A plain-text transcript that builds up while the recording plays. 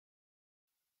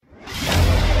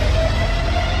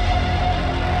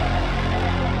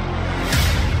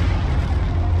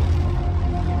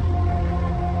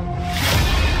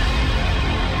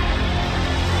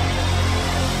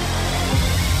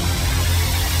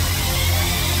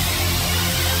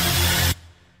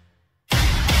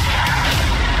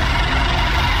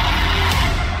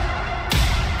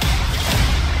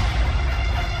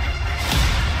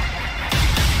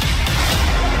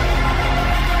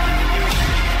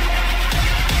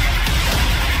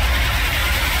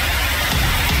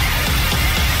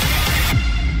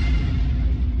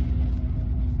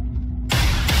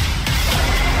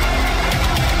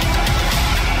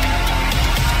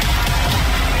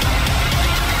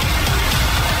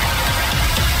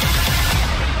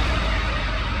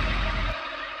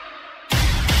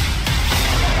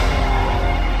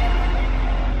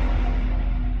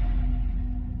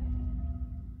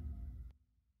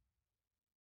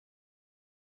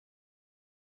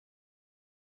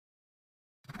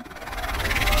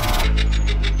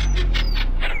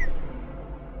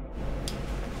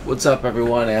What's up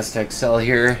everyone, Aztec Cell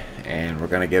here, and we're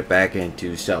going to get back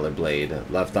into Stellar Blade.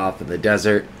 Left off in the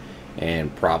desert,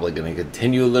 and probably going to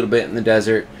continue a little bit in the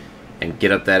desert, and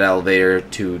get up that elevator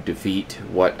to defeat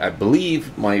what I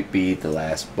believe might be the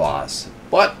last boss.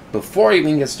 But before I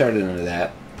even get started into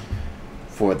that,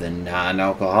 for the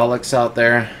non-alcoholics out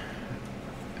there,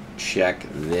 check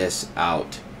this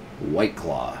out. White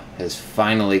Claw has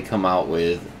finally come out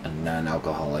with a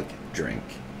non-alcoholic drink.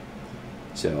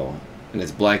 So, and it's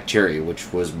black cherry,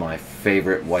 which was my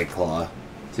favorite White Claw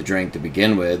to drink to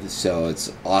begin with, so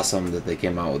it's awesome that they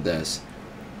came out with this.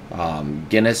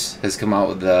 Guinness has come out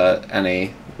with the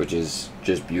NA, which is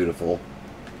just beautiful,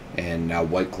 and now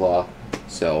White Claw,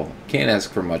 so can't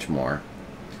ask for much more.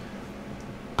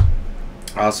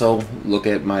 Also, look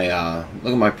at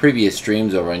my previous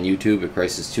streams over on YouTube at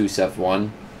Crisis 2 Seth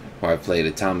 1, where I played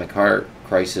Atomic Heart,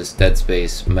 Crisis, Dead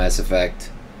Space, Mass Effect,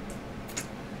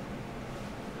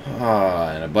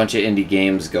 and a bunch of indie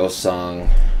games, Ghost Song,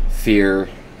 Fear,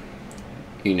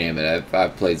 you name it.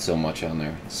 I've played so much on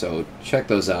there. So check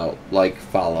those out. Like,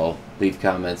 follow, leave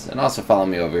comments, and also follow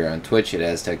me over here on Twitch at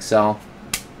Aztec Cell,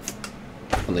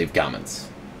 and leave comments.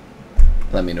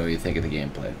 Let me know what you think of the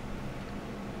gameplay.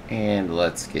 And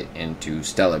let's get into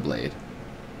Stellar Blade.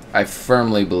 I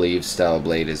firmly believe Stellar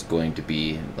Blade is going to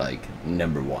be like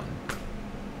 #1.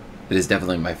 It is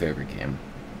definitely my favorite game.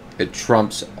 It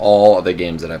trumps all other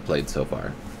games that I've played so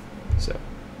far. So,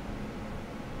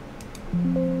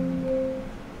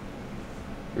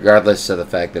 regardless of the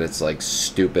fact that it's like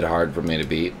stupid hard for me to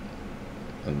beat,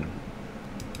 and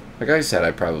like I said,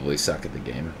 I probably suck at the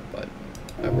game, but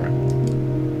whatever.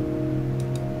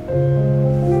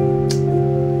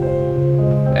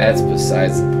 That's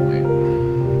besides the point.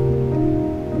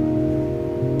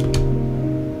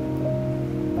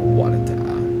 What a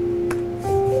time.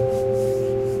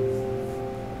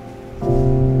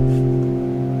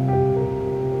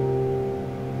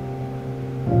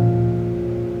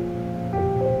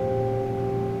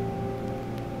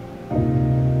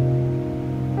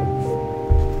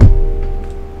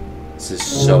 This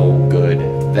is so good.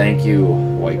 Thank you,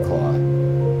 White Claw.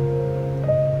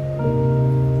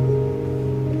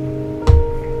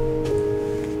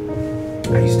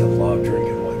 I used to love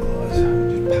drinking White Claws.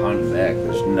 Just pound them back.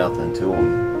 There's nothing to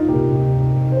them.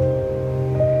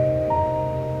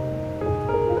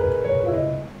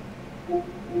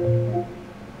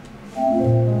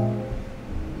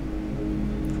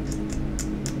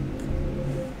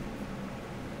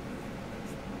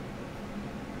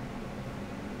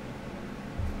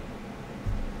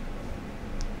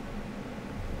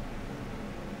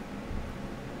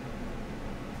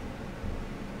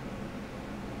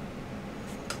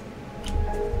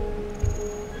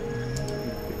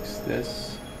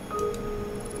 This.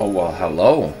 Oh, well,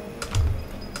 hello.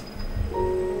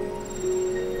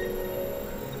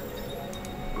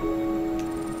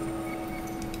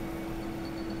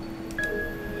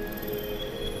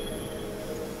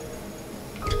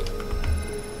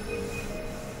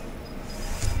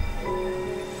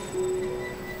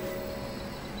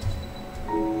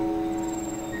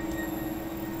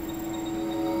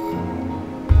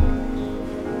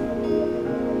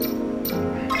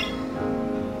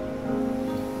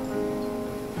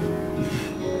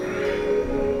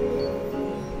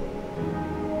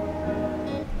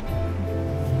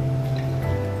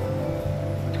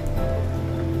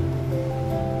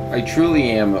 I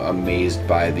truly am amazed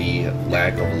by the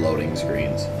lack of loading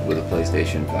screens with a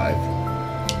PlayStation 5.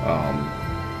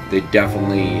 They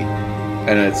definitely,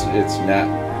 and it's not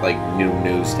like new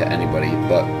news to anybody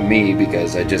but me,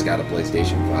 because I just got a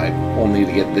PlayStation 5 only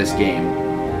to get this game.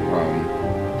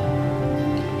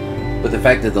 But the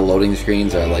fact that the loading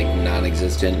screens are like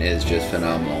non-existent is just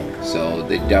phenomenal. So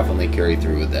they definitely carry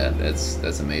through with that.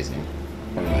 That's amazing.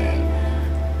 Where am I at?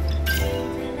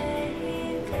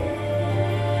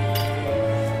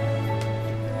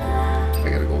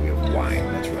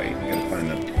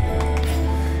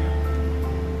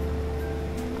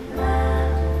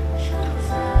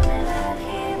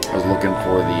 I was looking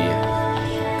for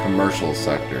the commercial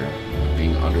sector,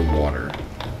 being underwater.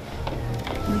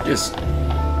 Let me just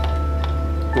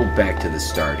go back to the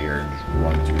start here and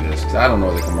run through this, because I don't know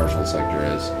where the commercial sector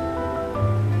is.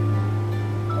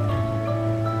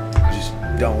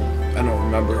 I don't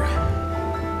remember.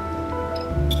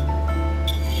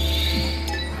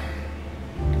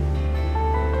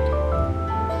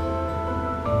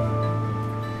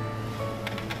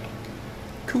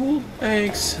 Cool,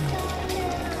 thanks.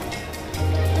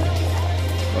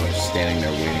 Standing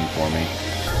there waiting for me.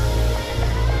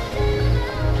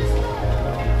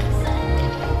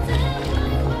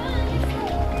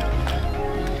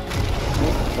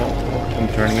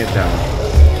 turning it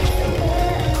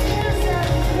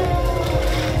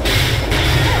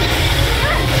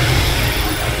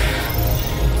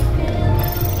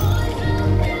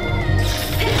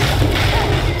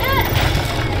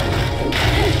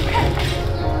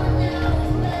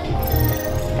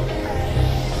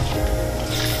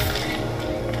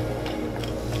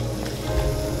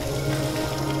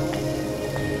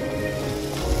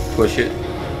push it.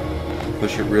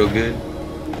 Push it real good.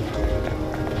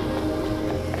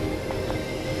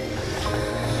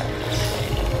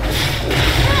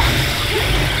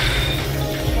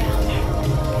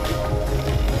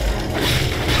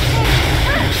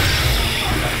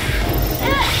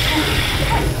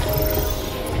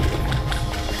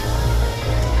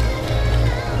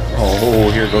 Oh,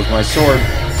 here goes my sword.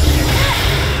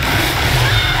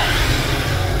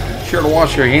 Be sure to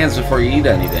wash your hands before you eat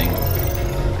anything.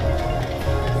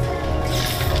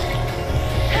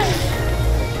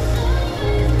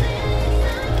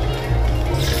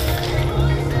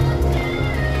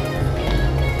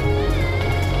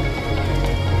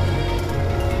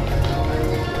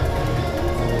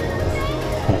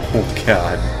 Oh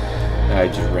God, I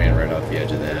just ran right off the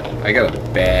edge of that. I got a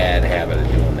bad habit of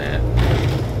doing that.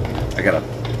 I got a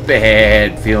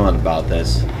bad feeling about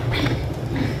this.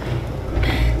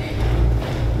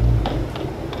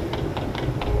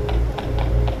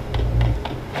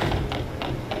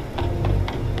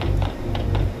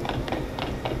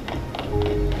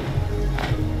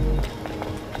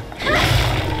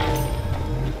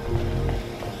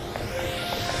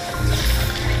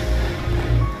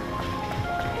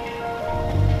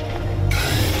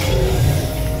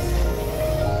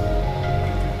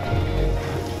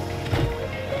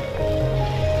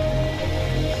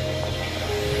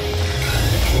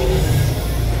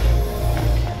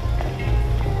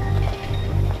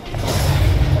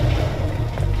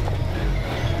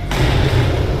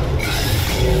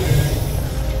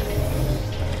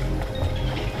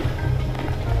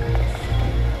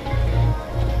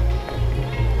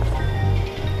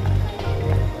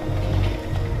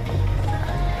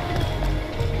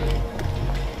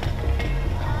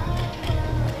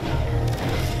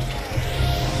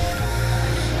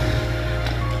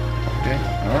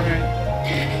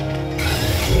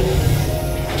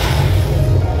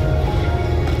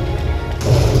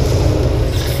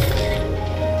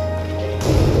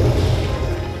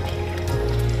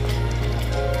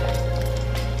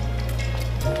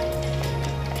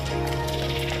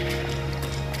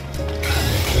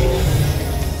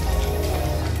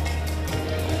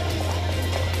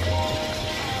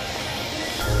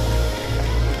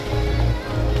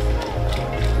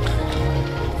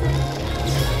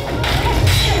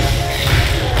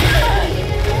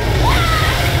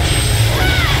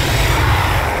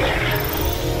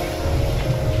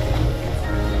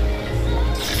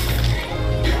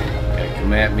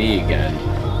 At me again.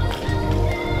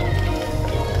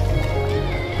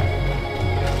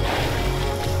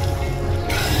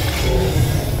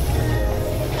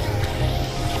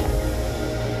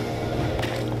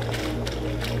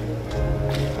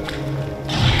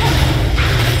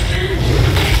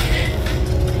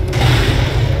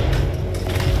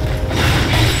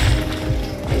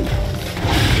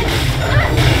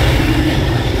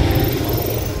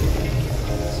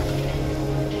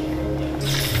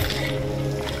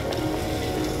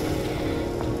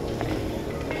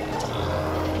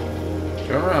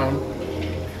 Turn around.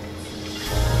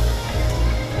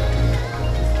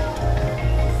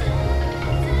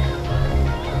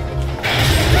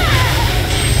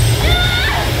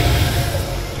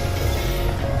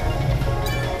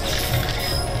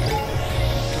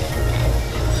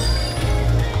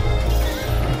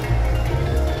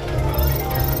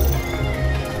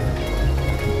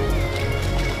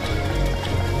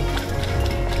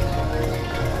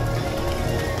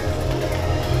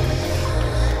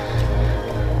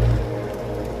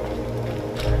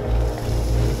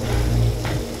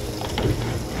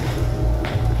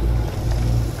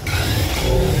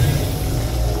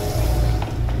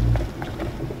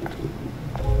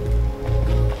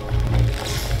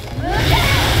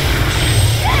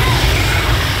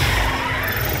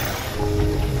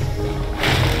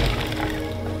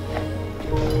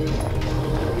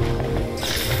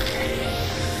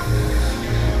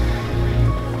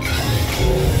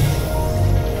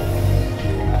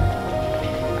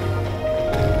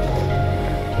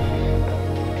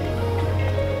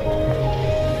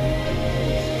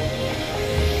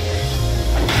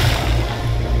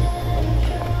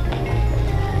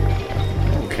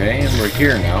 Okay, and we're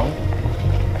here now.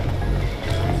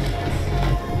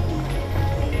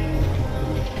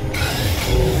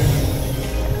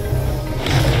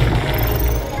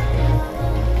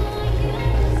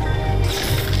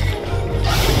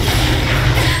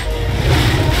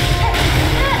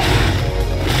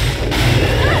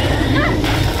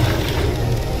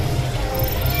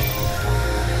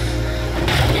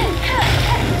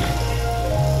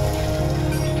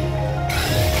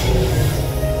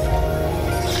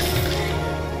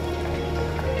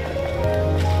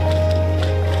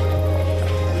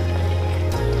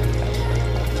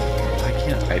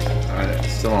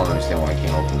 understand why I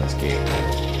can't open this gate.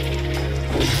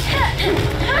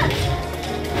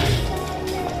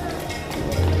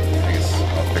 I guess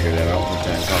I'll figure that out when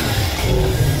time comes.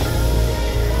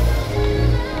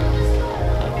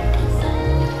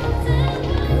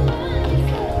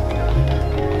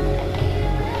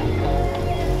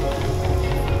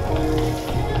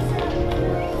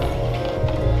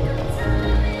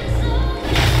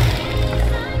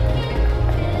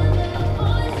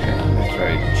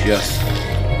 Just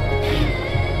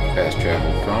fast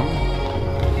travel from.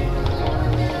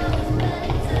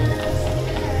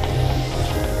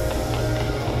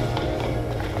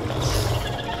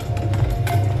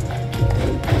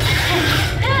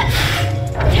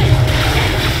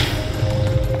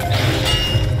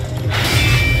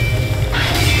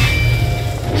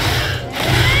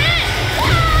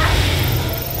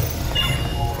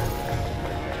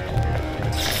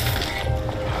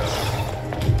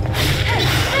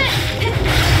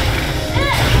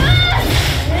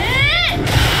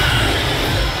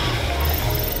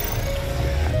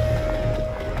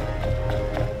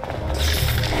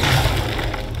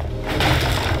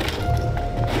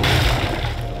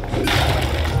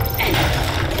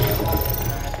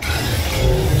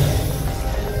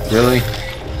 Really?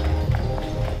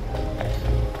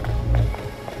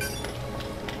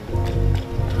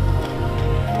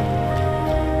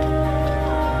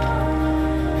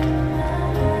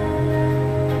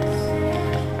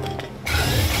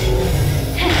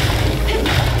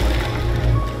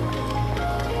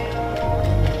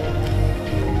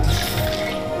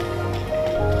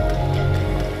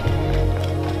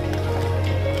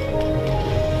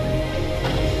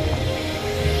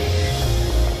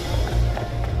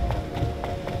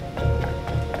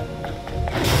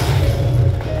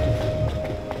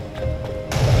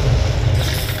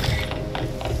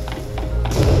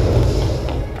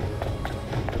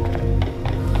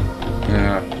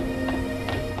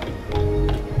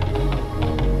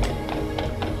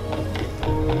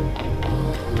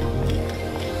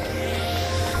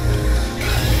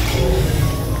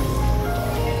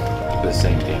 The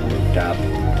same thing rooftop.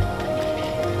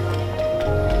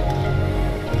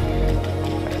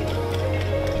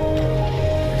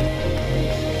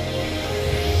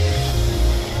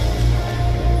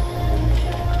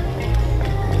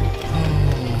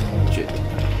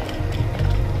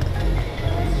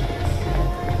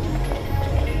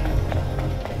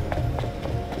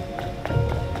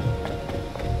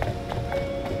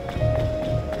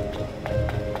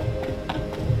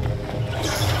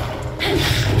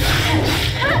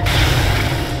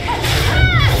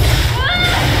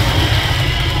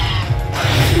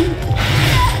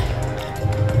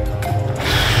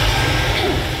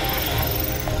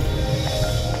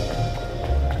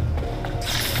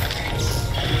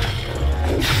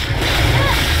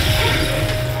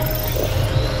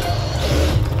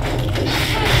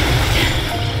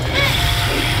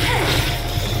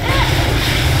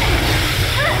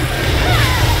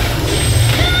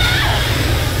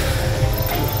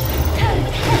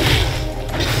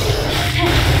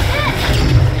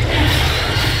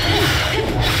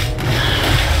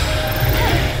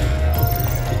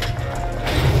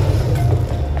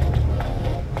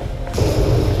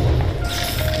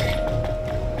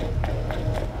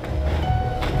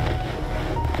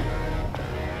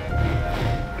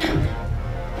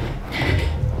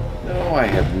 I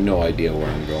have no idea where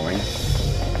I'm going.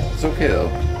 It's okay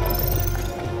though.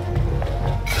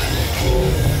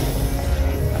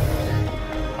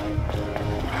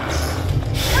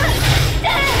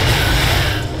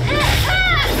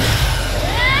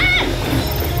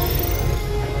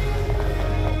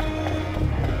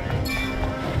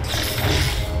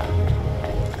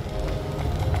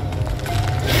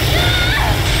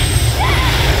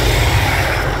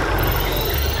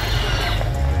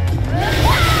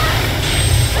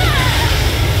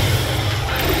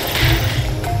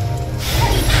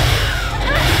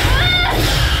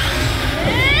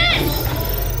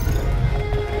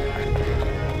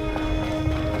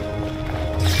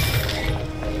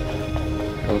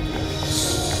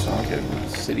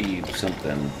 City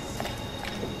something.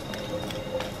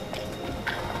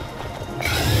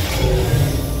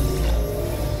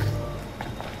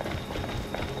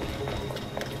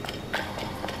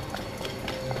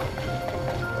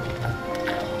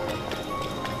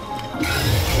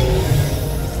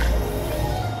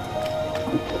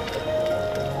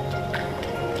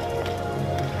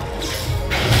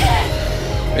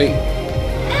 Hey.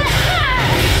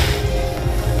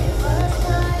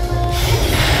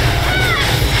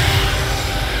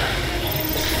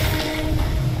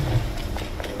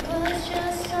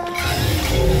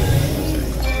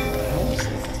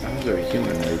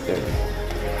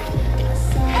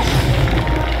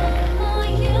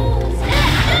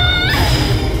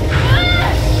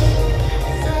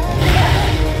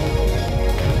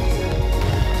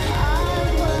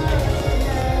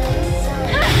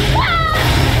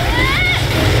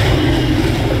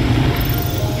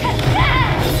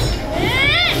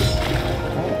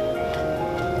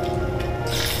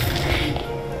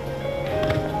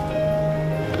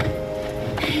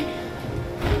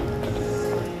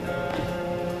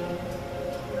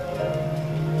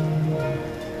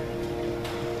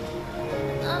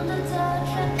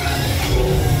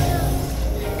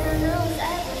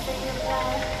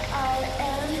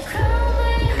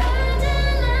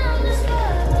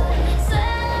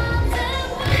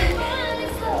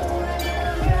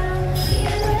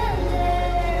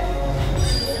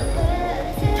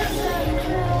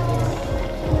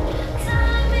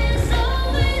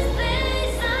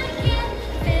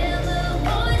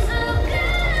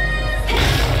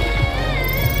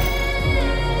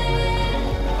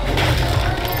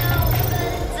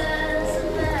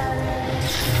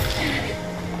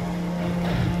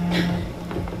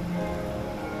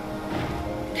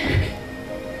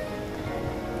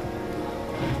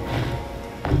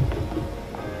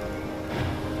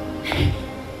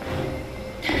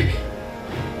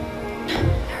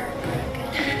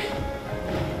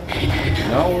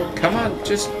 No, come on,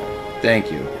 just...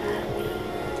 Thank you.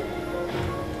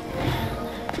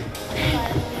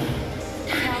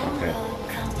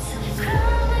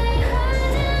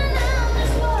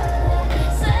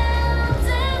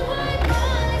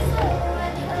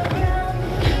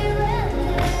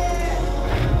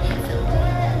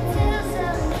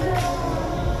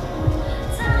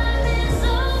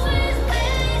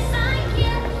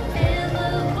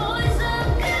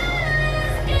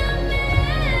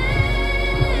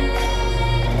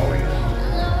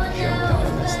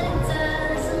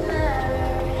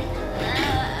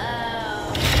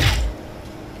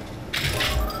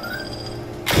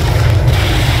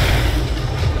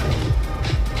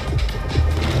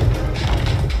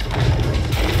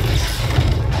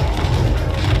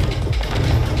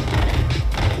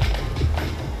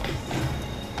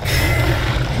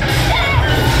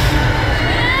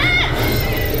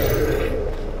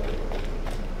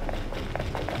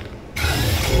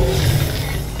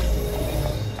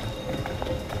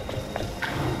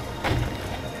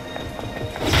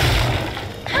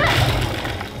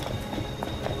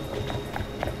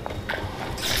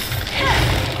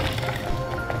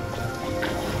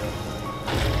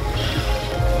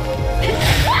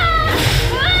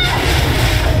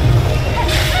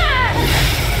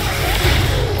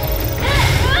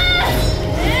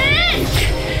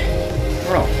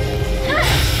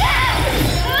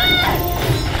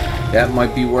 That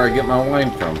might be where I get my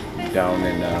wine from, down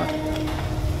in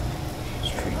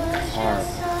Street Car.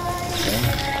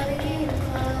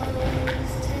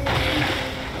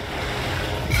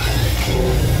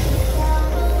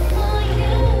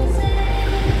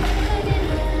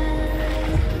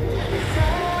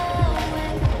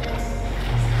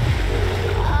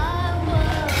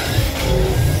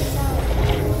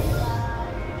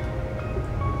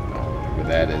 Oh, where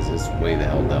that is, it's way the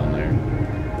hell down there.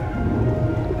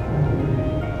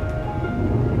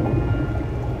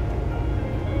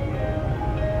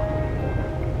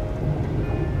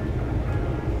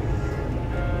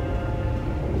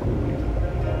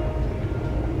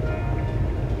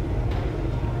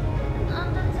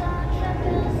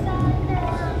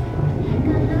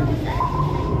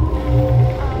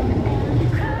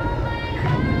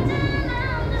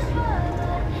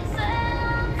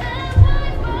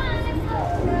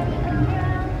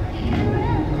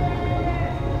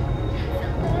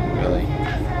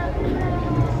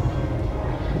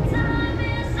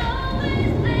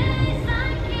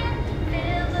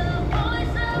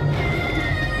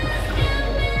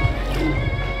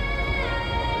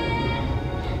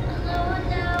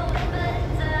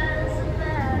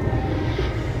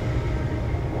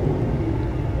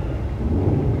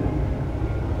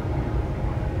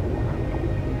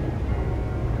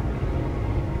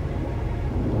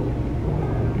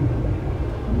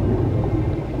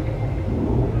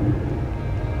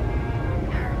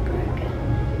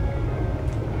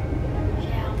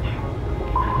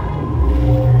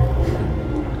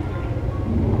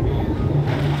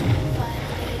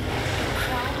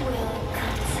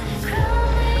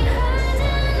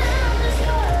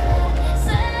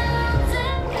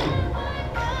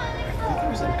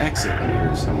 Exit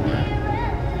here somewhere.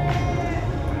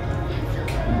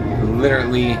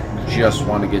 Literally just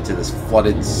want to get to this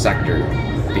flooded sector.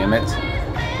 Damn it.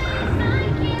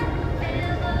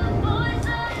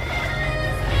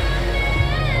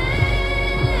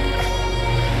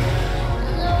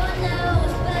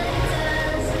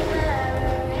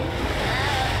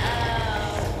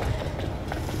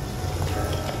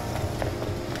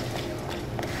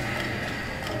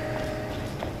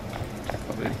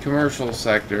 Commercial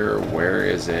sector, where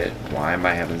is it? Why am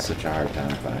I having such a hard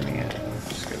time finding it?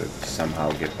 Just gotta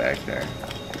somehow get back there.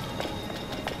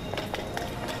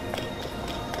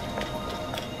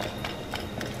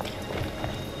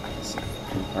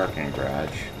 Parking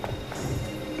garage.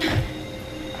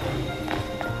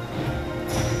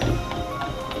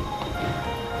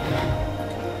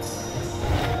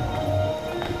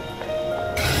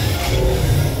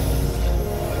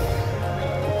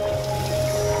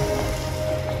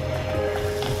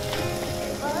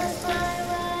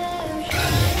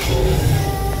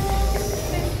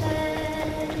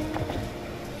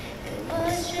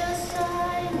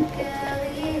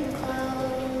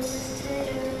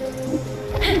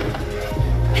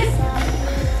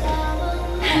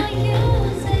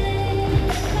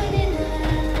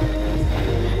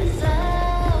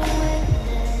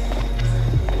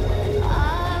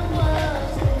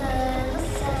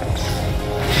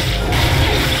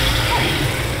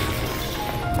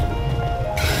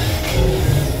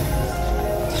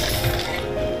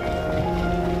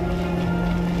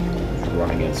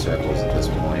 Running in circles at this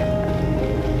point.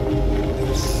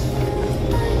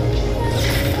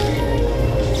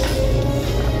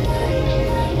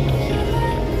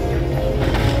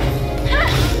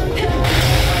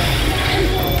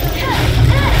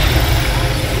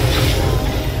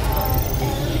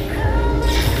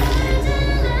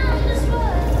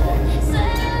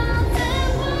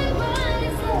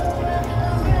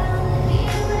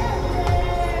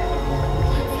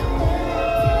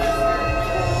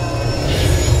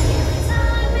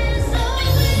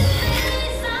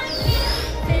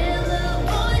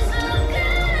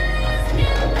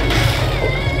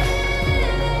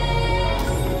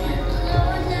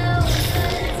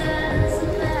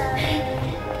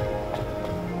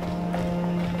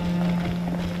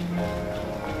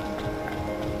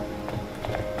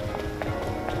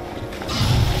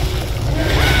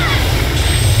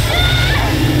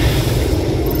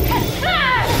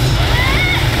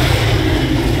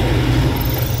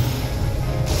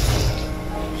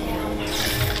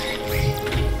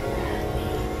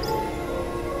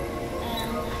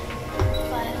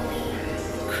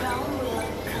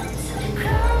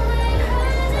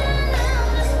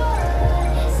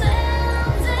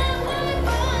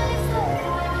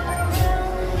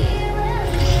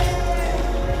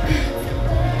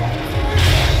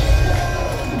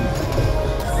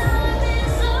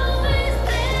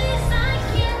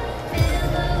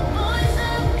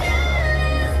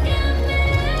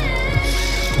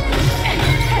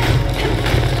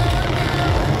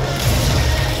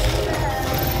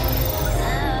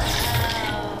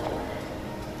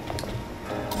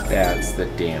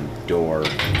 the damn door.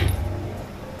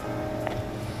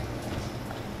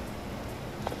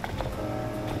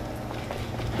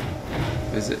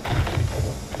 Is it?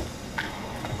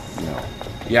 No.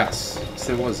 Yes. Yes,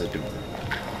 there was a door.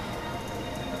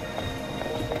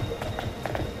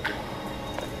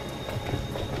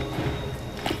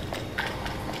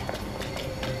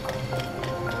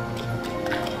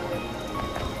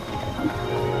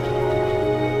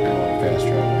 Fast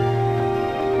travel.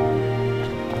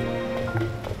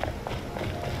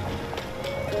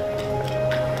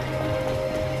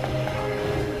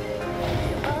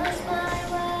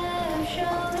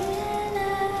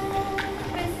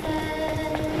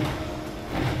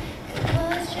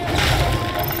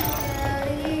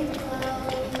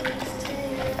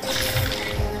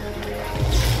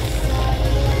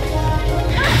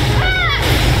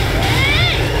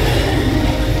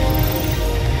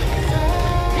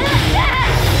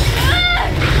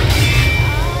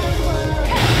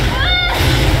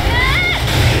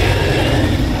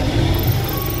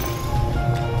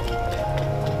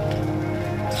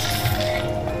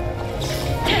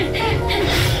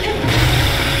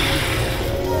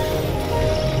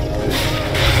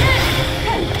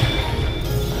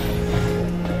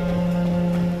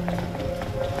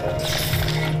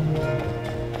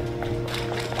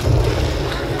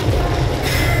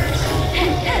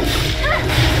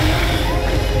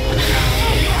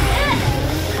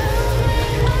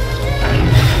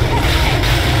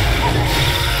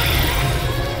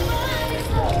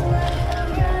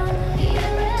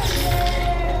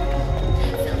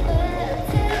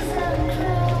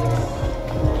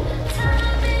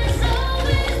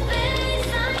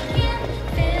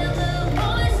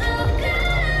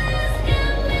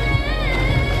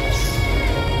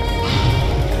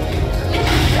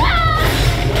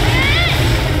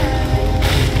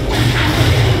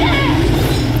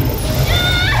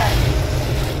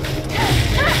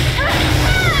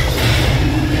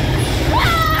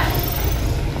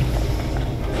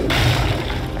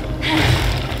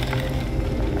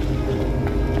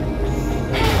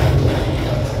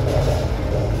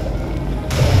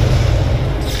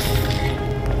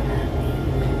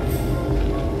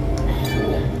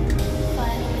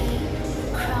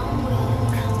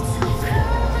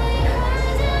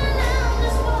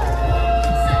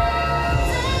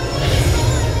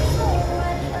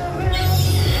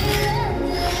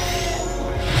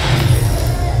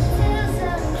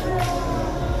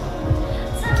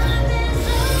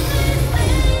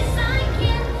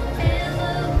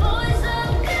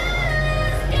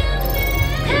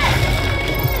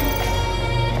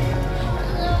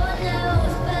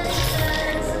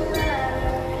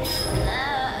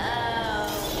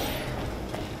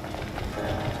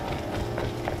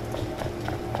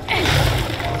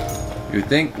 You'd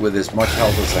think with as much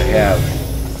health as I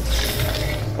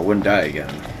have, I wouldn't die again.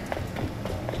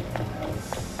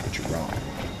 But you're wrong.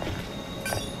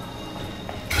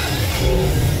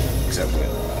 Except when...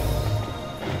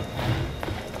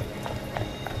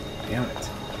 Damn it.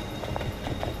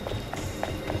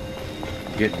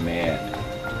 I'm getting mad.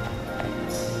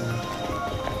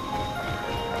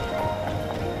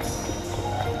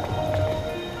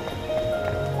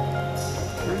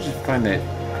 Where did you find that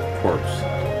corpse?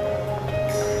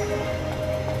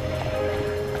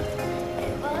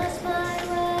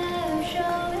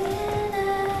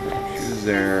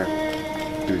 There,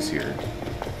 who's here?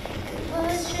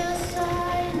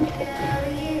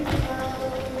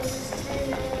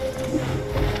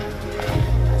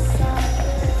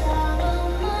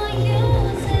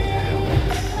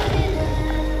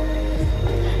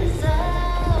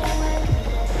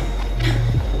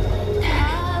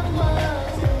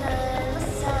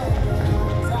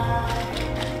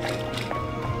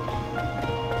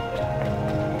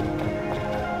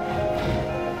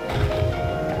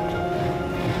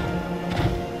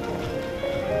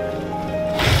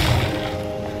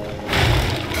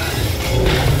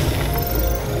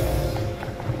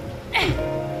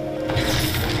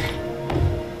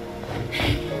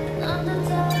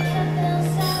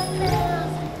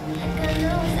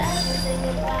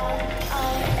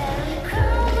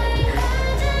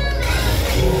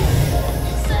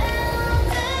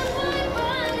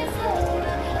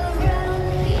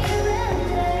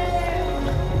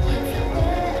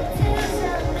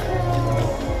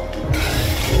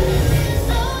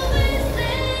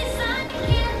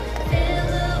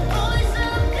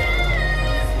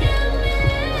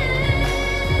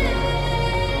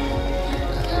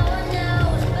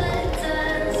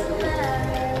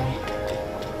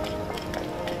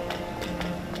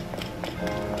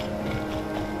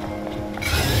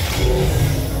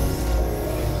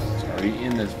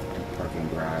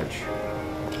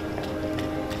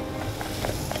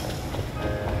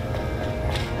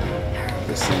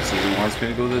 This thing says it wants me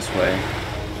to go this way.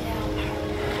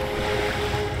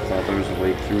 Thought there was a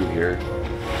way through here.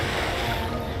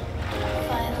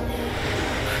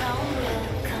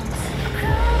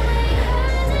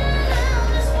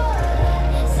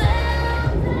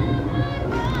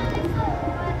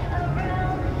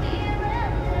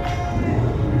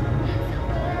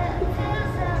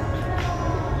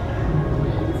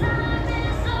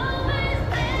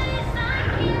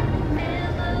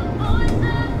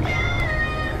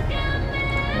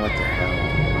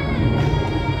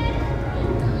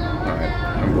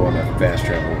 Fast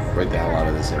travel right the hell out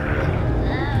of this area.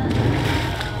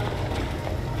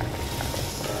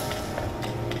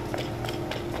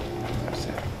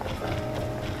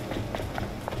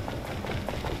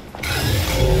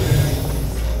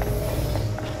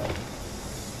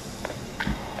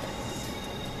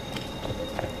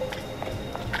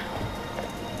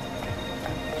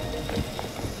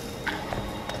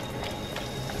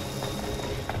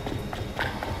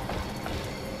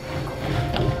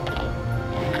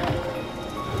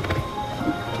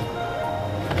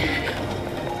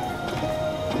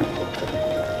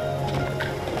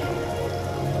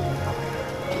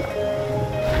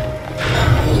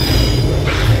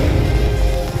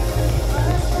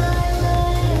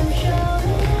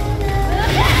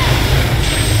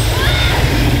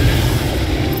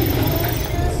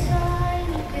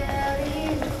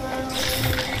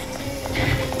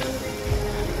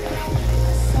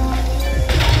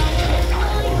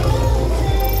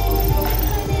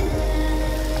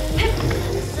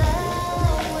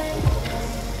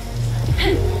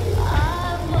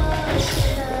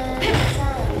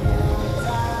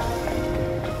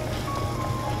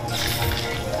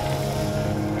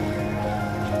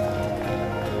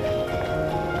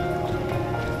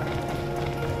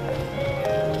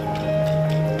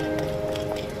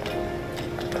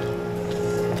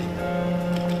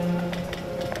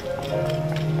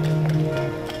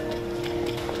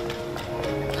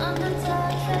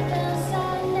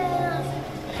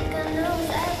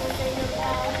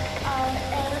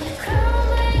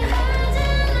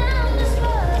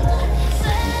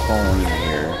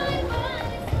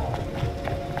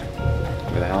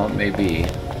 Be.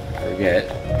 Forget.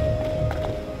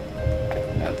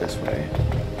 Not this way.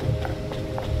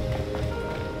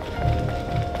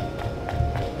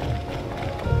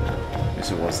 I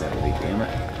guess it was that way, damn it.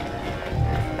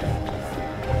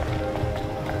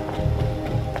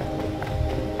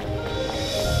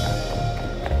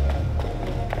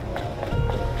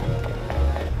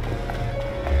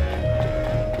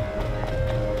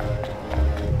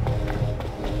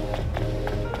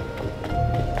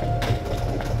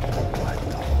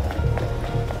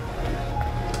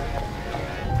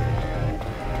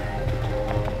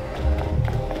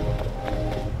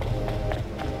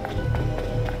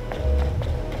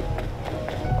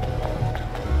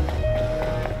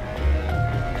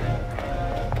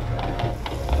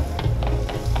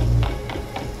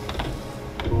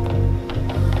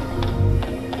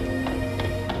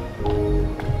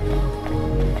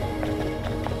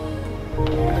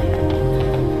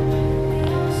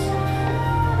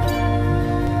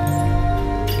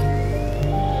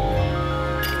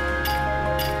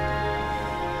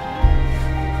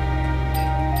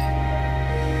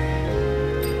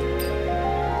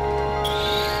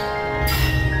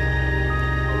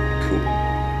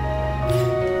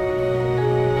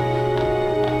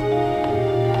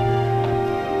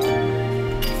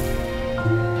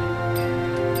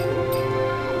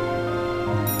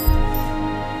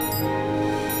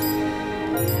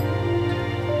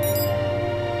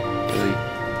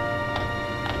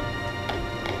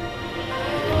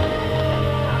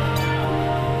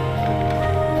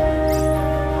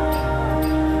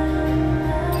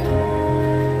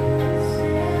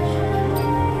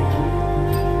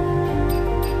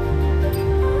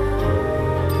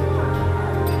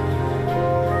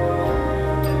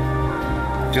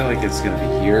 I feel like it's gonna be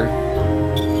here.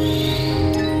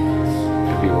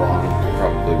 Could be wrong,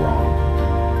 probably wrong.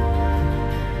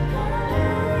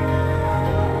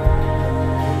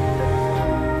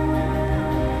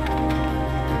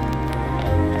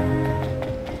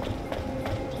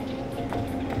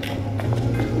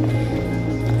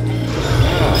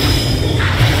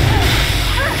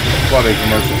 What a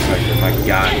commercial sector, my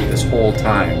god, this whole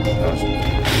time. That was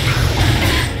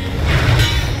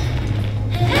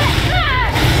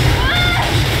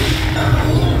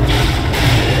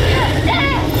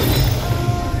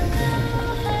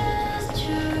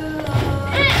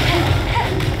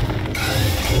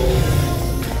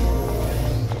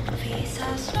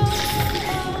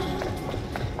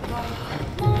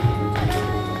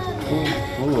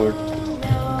oh Lord.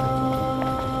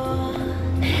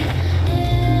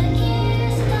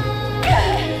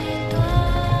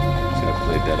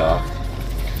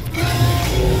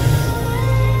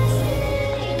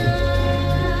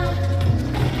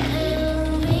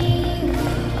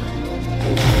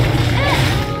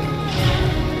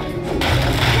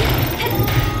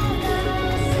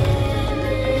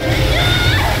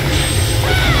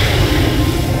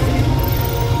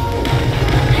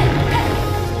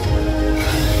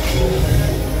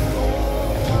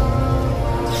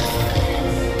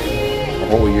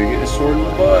 sword in the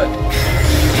butt.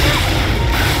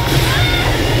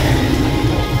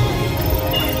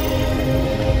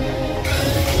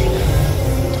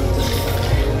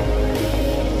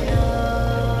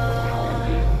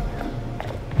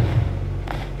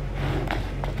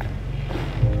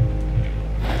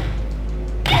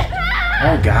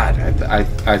 Oh God,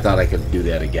 I thought I could do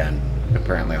that again.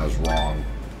 Apparently I was wrong.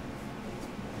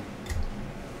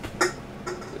 I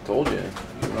told you,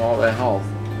 even all that health.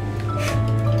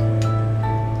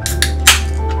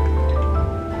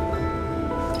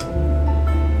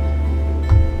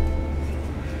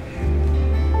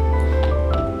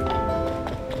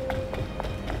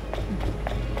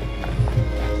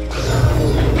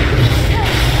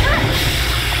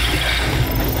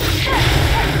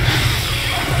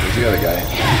 Where's the other guy?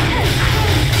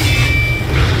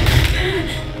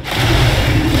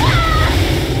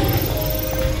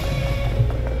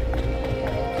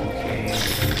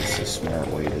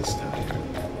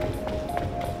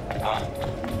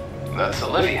 That's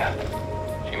Olivia.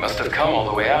 She must have come all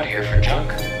the way out here for junk.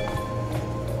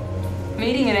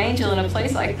 Meeting an angel in a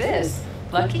place like this.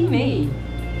 Lucky me.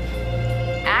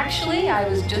 Actually, I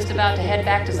was just about to head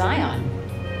back to Zion.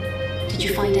 Did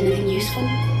you find anything useful?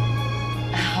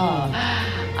 Oh,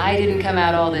 I didn't come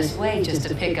out all this way just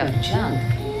to pick up junk.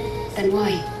 Then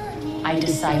why? I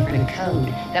deciphered a code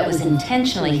that was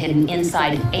intentionally hidden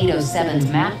inside Eidos 7's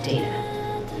map data.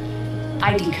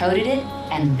 I decoded it,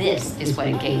 and this is what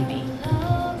it gave me.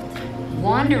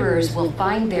 Wanderers will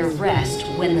find their rest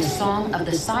when the song of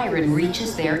the siren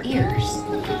reaches their ears.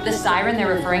 The siren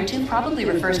they're referring to probably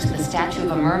refers to the statue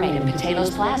of a mermaid in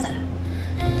Potatoes Plaza.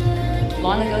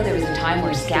 Long ago, there was a time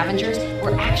where scavengers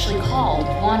were actually called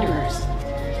wanderers.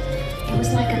 It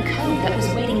was like a code that was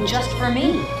waiting just for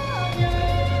me.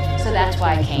 So that's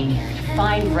why I came here, to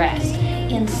find rest,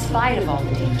 in spite of all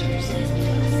the dangers.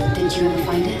 Did you ever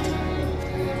find it?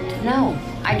 No,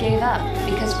 I gave up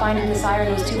because finding the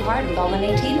siren was too hard with all the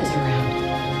natives around.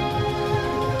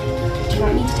 Do you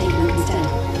want me to take a look instead?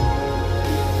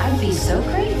 I'd be so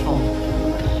grateful.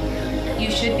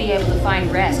 You should be able to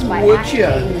find rest by Would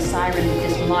activating ya? the siren with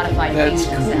this modified That's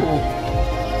fusion cool.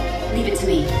 cell. Leave it to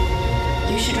me.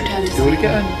 You should return to Do it Zion.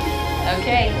 again.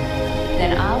 Okay,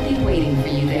 then I'll be waiting for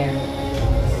you there.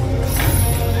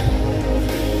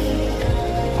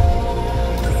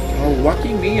 Oh,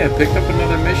 lucky me, I picked up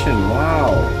another mission.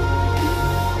 Wow.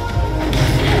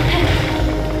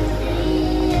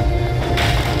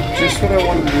 Just what I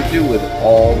wanted to do with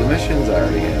all the missions I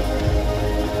already have.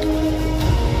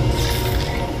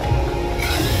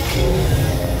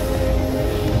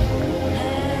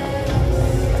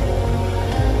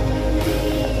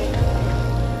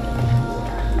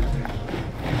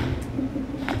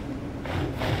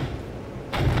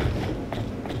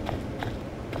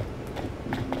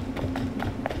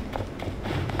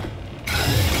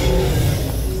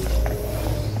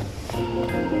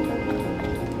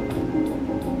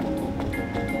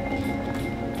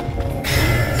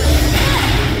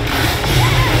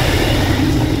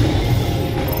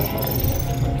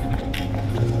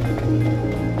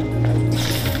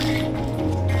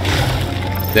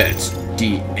 That's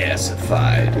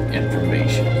declassified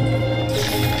information.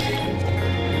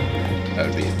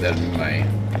 That'd be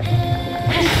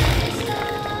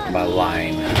my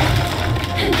line.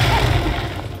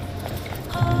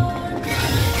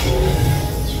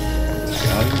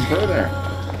 Not even further.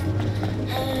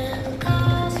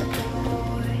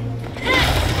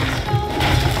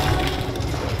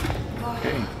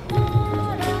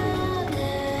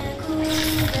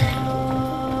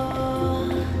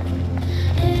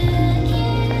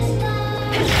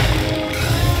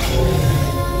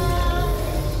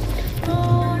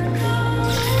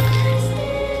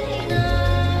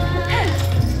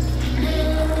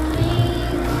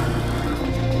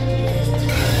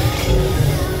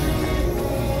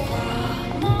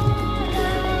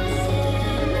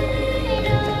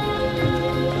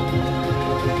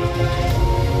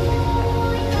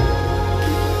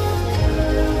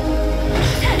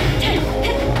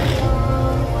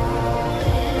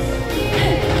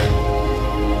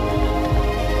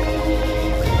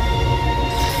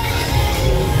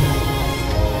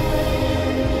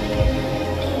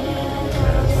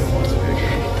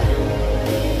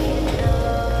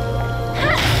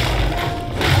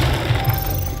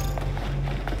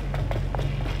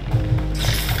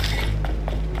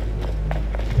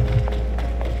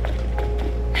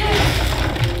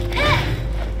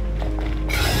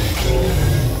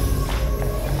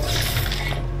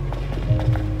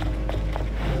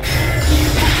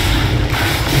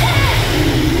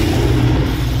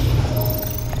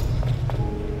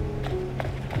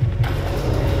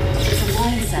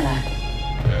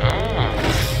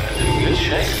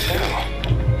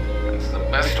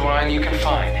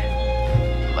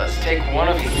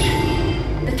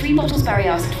 Barry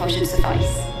asked for should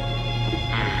suffice.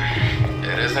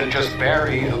 It isn't just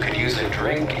Barry who could use a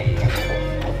drink, Eve.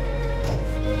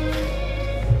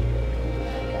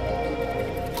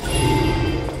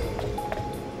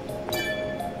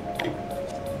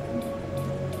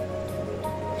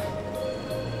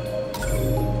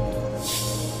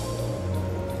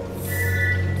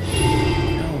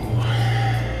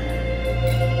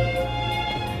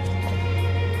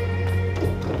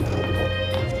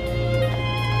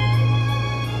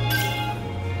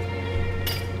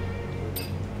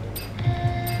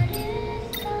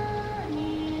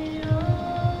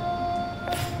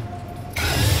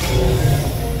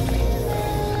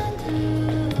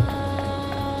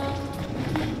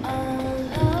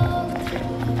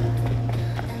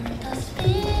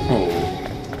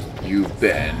 You've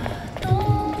been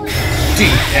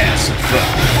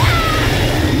de-acidified.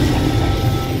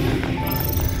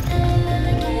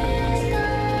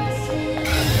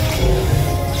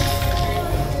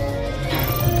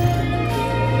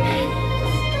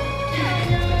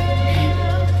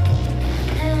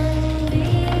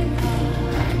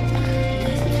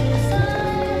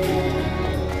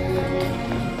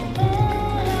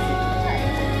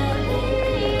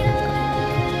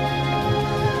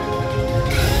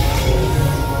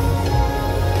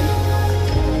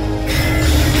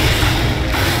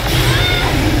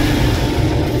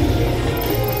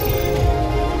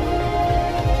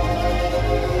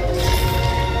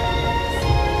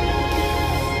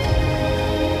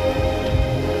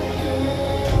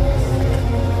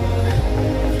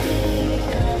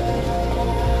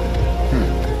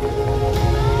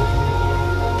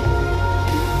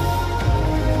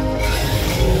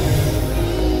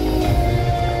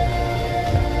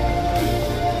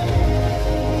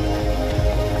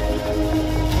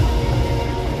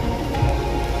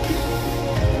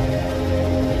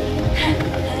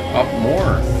 Up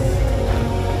more.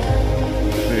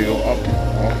 There you go, up.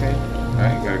 Okay.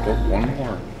 Alright, gotta go one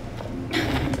more.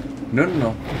 No, no,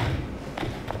 no.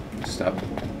 Stop.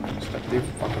 Stop the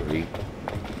fuckery.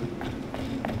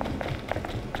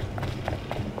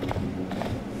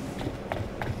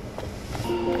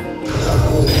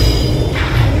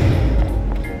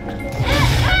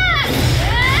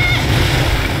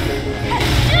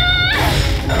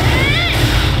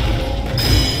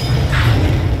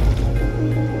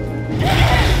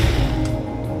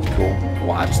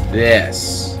 Watch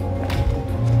this.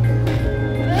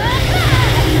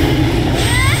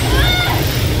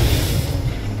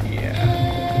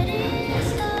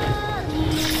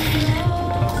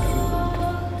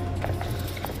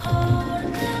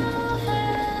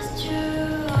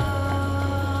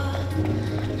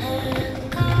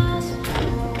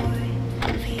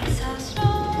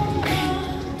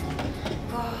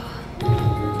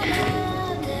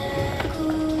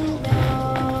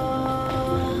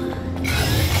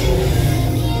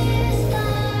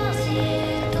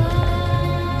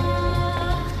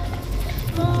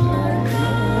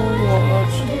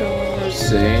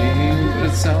 Saying, but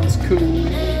it sounds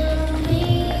cool.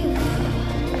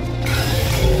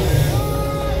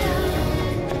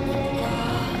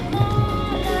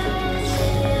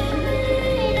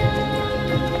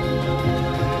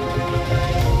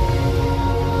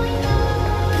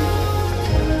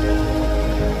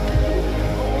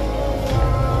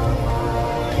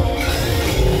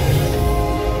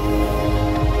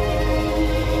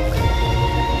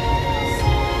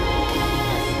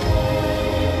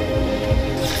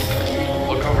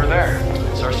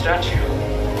 Statue.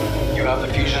 You have the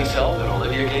fusion cell that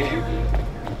Olivia gave you?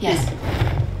 Yes.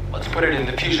 Let's put it in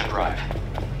the fusion drive.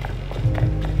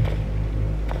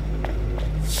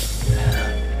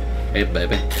 Hey,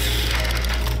 baby.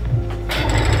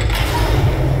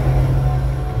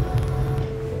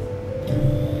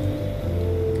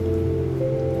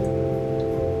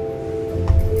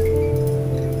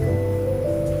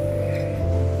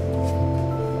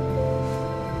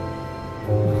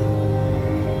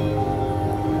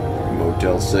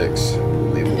 Motel 6.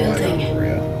 Leave The a light building. on for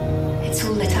you. It's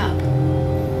all lit up.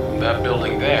 That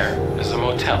building there is a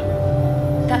motel.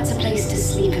 That's a place to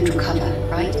sleep and recover,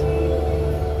 right?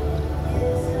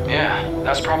 Yeah,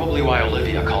 that's probably why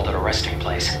Olivia called it a resting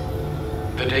place.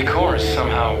 The decor is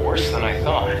somehow worse than I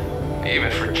thought, even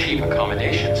for cheap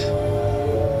accommodations.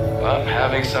 But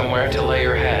having somewhere to lay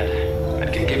your head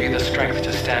that can give you the strength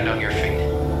to stand on your feet.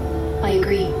 I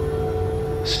agree.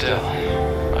 Still,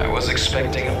 I was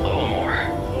expecting a little more.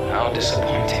 How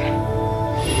disappointing.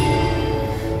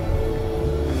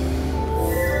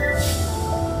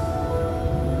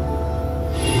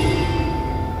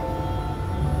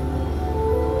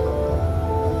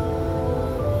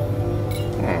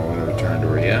 Oh, I want to return to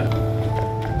where you at.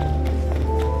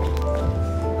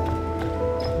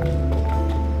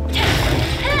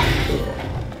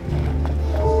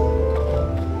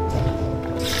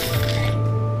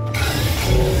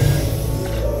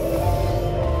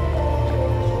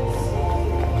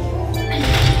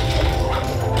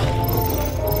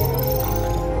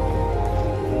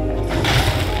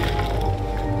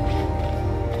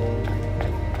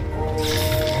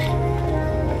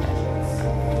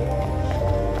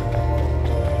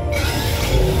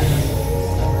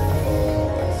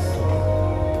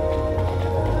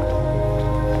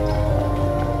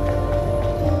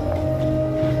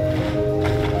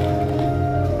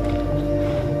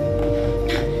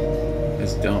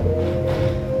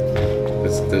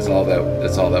 all that.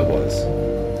 That's all that was.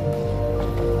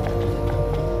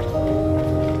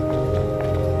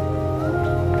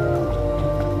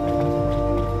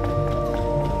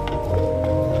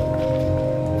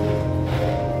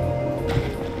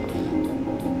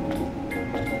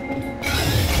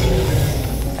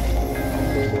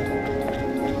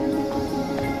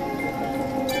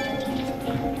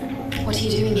 What are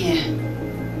you doing here?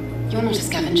 You're not a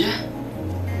scavenger.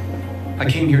 I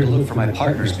came here to look for my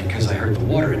partners because I heard the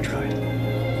water had dried.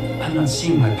 I'm not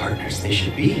seeing my partners. They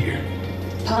should be here.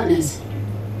 Partners.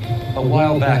 A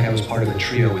while back, I was part of a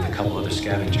trio with a couple other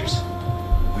scavengers.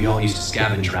 We all used to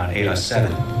scavenge around Eidos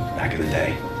 7 back in the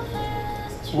day.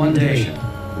 One day,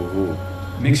 Ooh.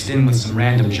 mixed in with some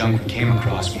random junk we came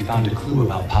across, we found a clue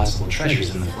about possible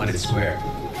treasures in the flooded square.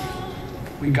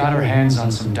 We got our hands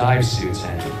on some dive suits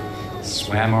and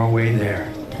swam our way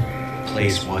there. The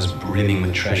place was brimming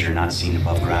with treasure not seen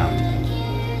above ground.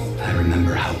 I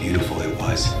remember how beautiful it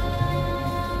was.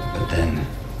 But then,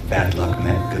 bad luck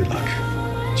met good luck.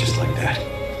 Just like that.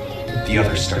 The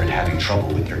others started having trouble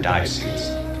with their dive suits.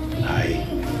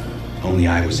 Only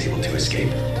I was able to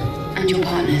escape. And your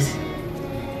partners?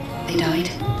 They died?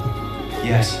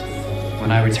 Yes.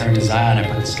 When I returned to Zion, I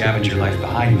put the scavenger life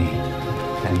behind me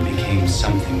and became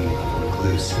something of a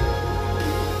recluse.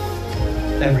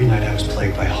 Every night I was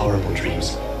plagued by horrible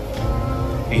dreams.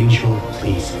 Angel,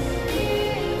 please.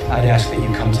 I'd ask that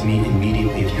you come to me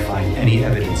immediately if you find any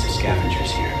evidence of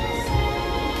scavengers here.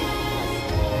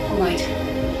 All right.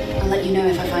 I'll let you know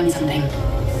if I find something.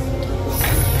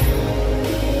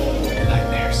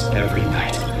 Nightmares every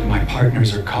night. My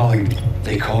partners are calling.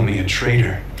 They call me a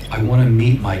traitor. I want to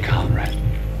meet my comrade.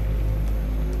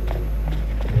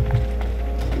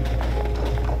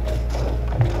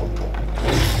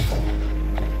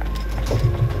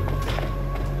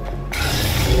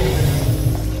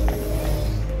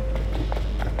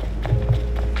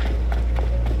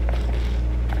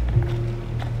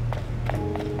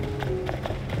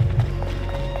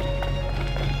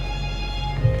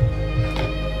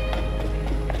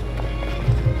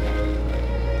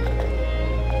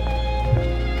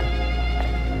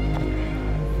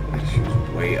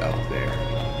 Way up there.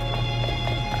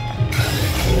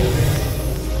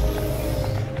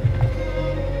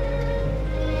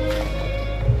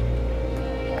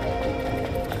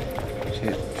 She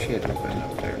had to have been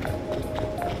up there.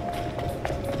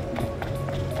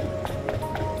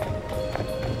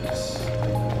 Yes.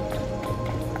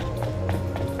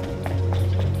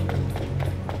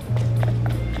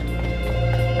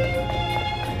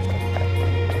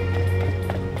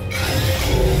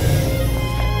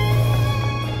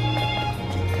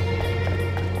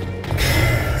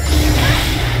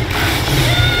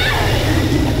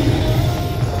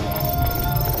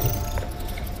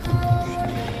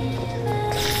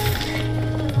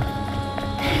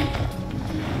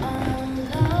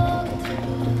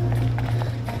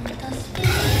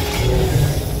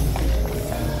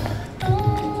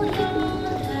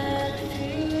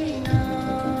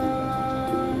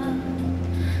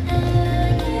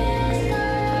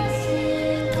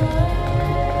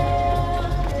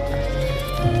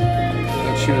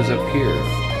 She was up here.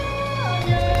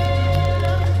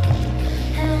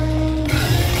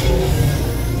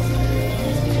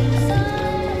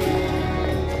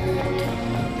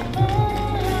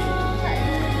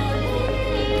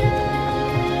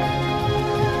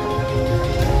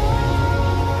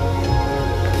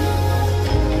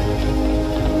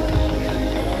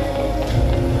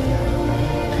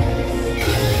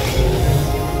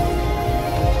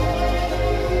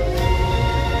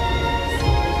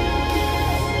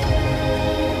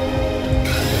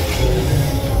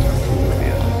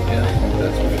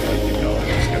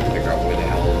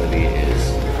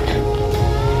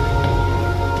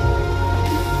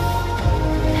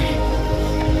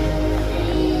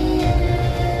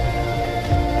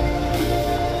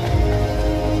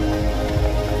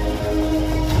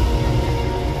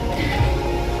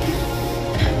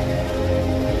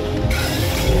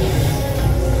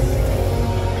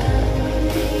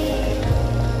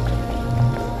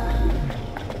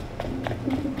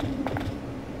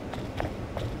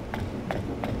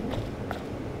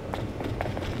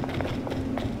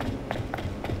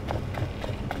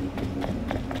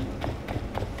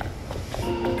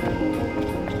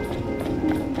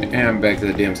 And I'm back to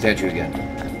the damn statue again.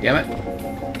 Damn it.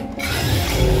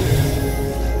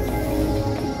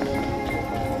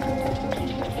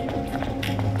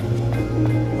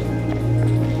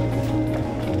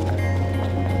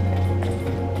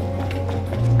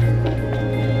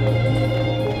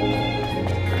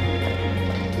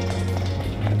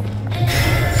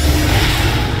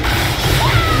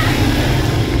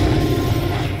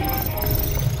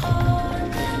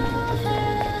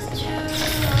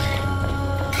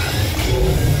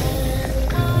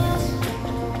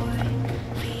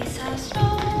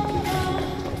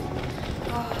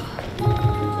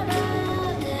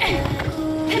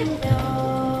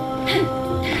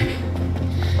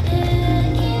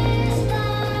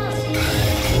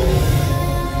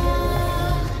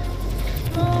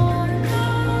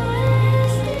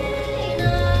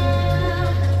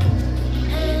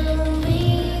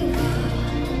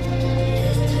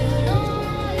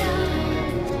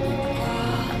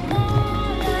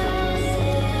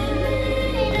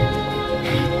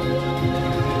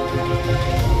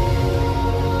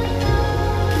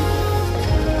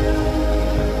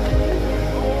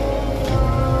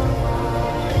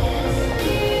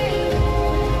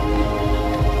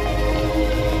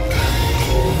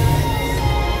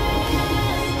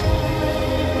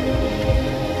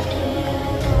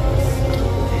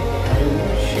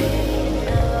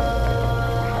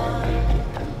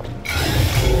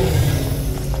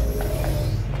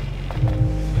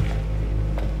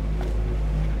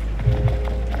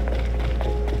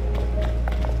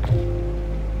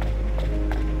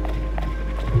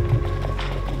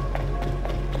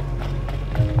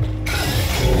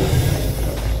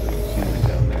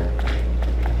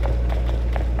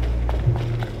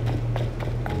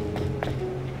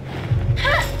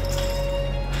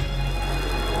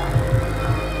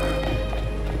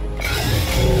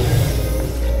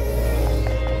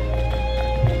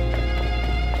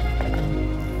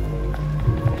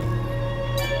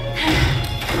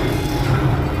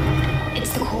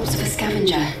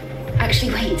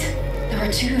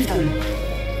 of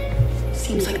them.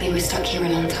 Seems like they were stuck here a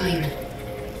long time.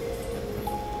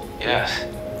 Yes,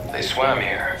 they swam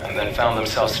here and then found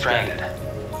themselves stranded.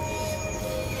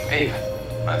 Hey,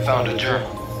 I found a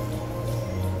journal.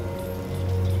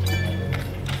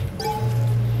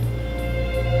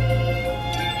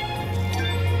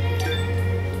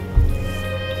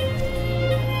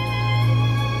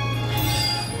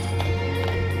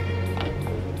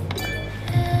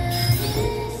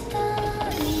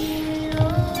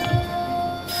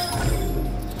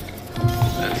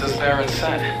 It's as Baron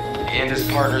said. He and his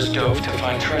partners dove to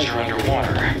find treasure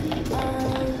underwater.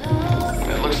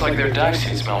 It looks like their dive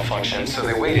suits malfunctioned, so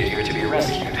they waited here to be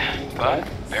rescued. But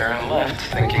Baron left,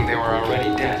 thinking they were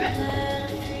already dead.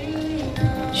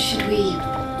 Should we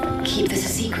keep this a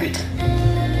secret?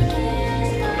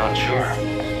 I'm not sure.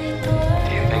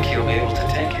 Do you think he'll be able to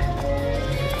take it?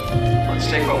 Let's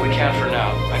take what we can for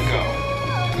now, and go.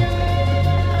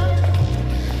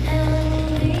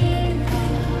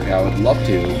 Yeah, I would love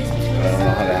to, but I don't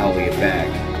know how the hell to get back.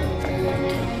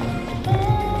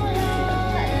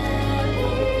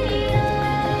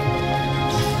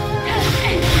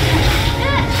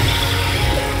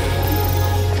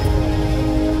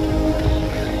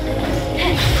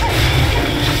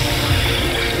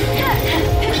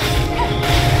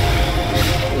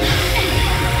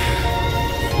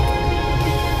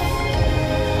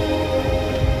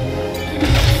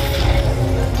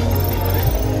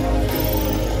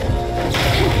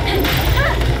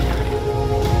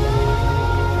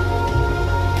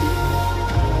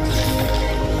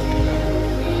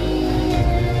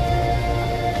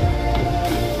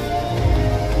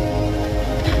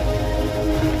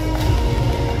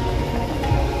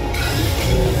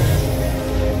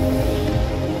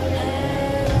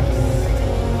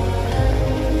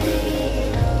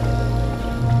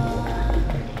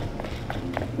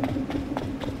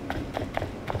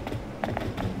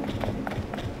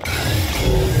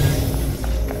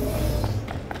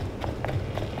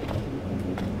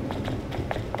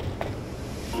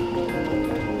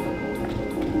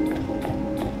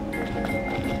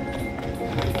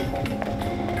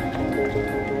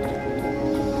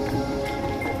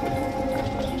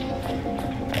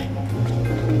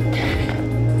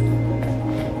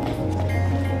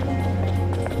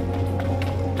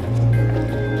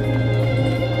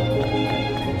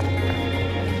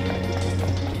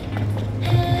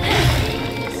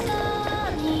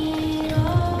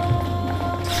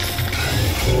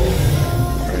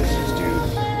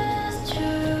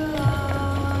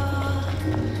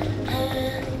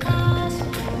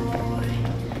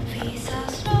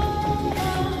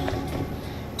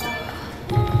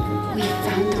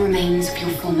 remains of your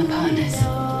former partners.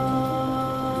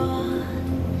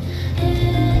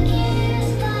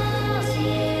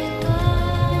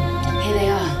 Here they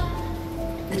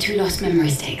are, the two lost memory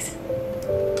sticks.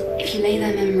 If you lay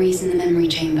their memories in the memory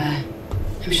chamber,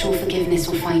 I'm sure forgiveness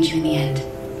will find you in the end.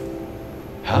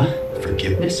 Huh?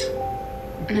 Forgiveness?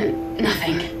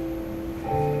 Nothing.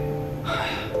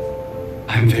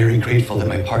 I'm very grateful that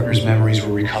my partner's memories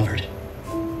were recovered.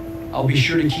 I'll be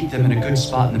sure to keep them in a good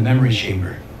spot in the memory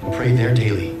chamber and pray there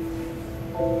daily.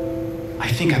 I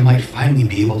think I might finally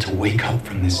be able to wake up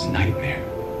from this nightmare.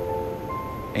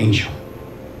 Angel,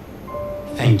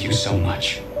 thank you so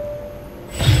much.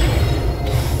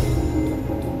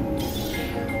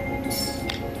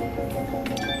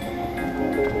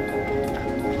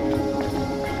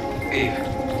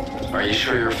 Eve, are you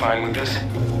sure you're fine with this?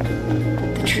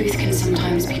 The truth can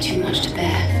sometimes be too much to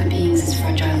bear for beings as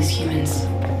fragile as humans.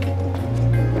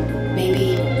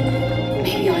 Maybe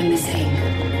I'm the same.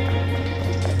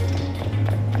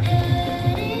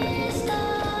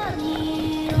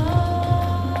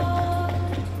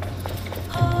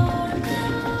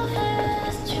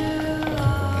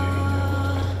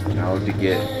 Now to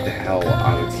get the hell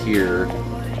out of here.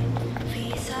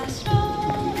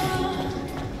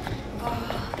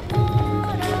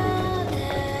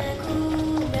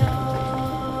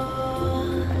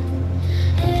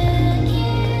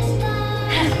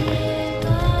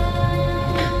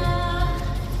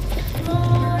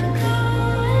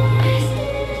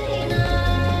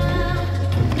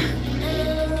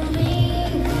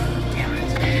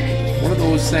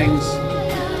 Things.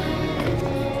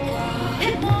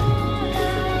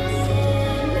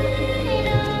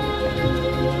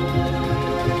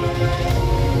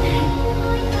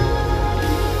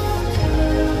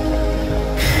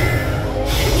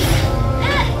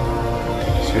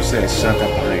 Seriously, I snuck up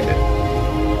behind it.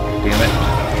 Damn it.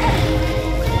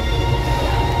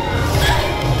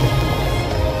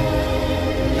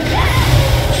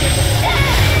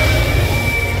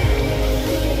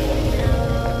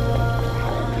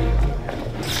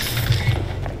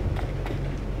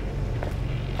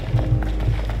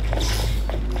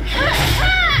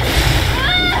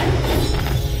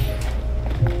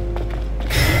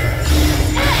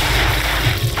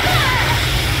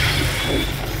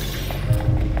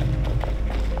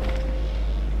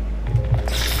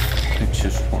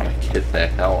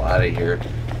 out of here.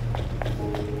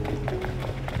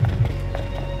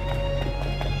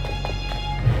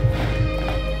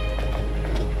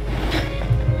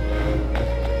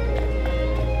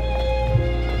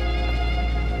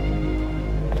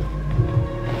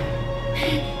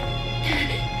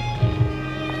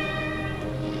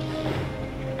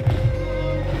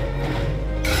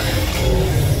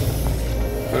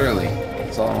 Clearly,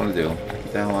 that's all I want to do.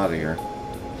 Get the hell out of here.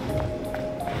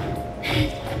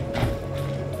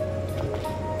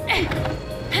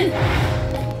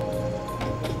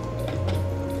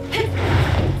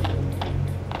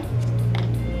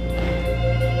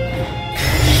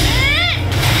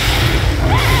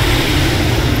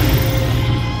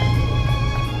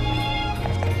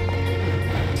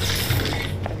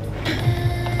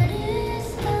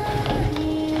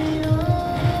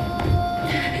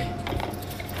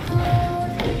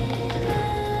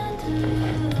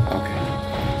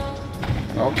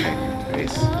 Okay,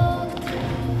 face. I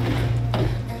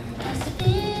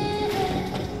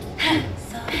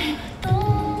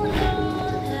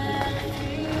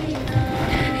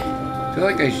feel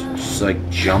like I should just like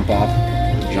jump off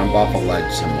a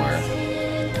ledge somewhere,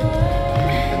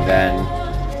 and then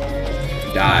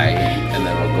die, and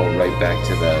then I'll go right back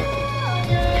to the.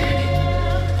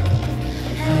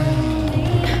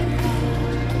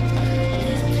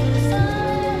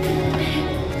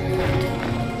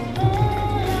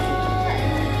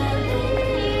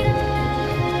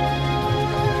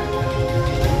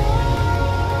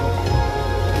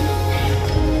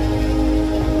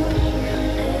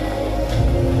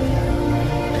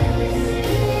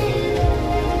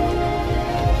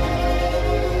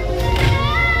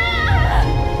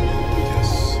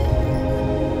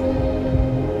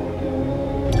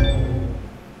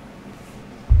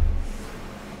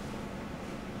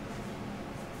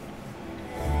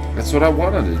 That's what I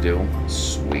wanted to do.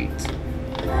 Sweet.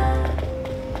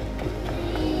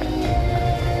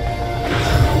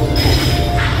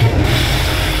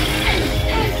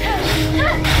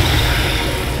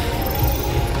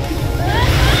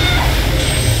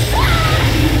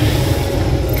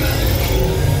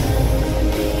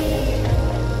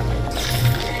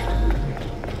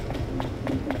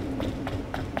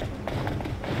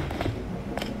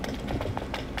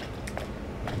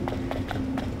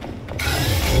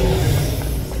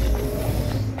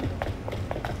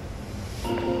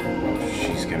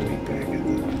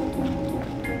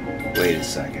 Wait a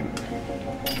second.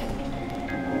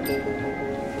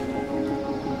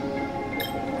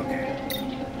 Okay.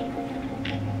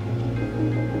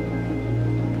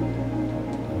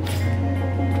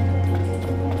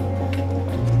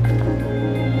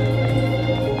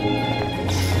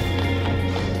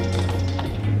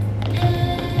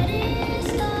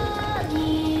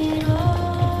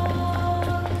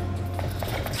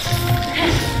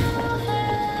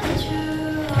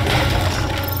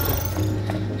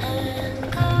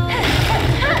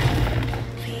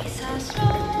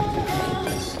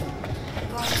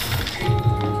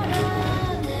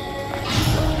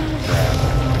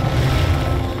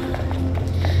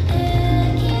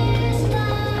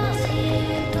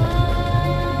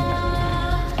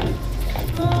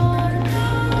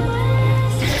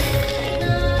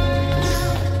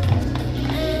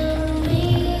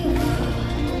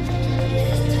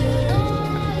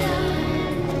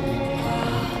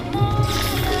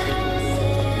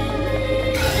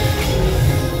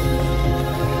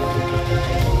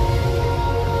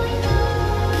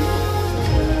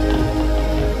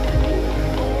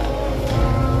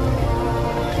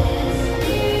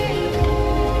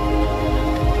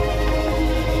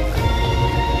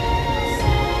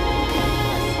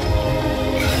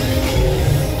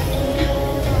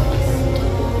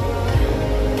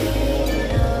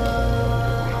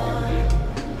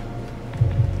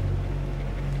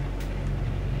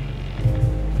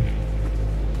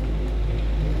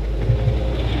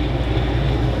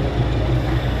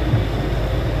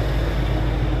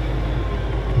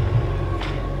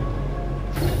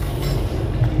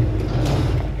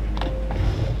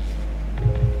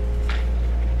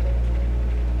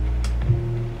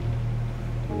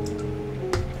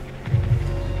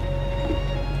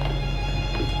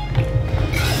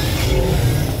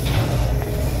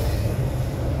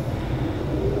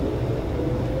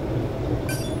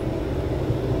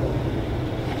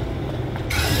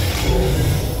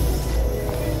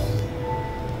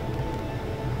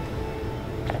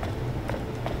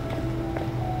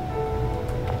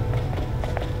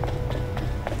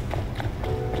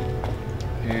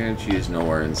 And she is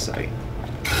nowhere in sight.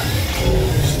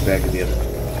 She's back at the other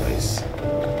place.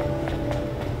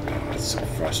 Oh, it's so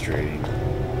frustrating.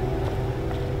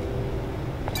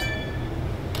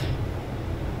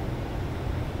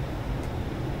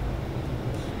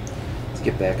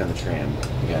 Let's get back on the tram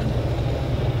again.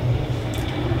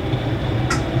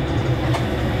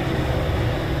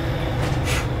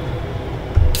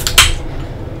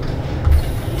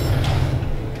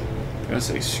 I'm gonna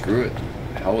say screw it.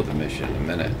 Hell with the mission in a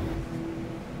minute.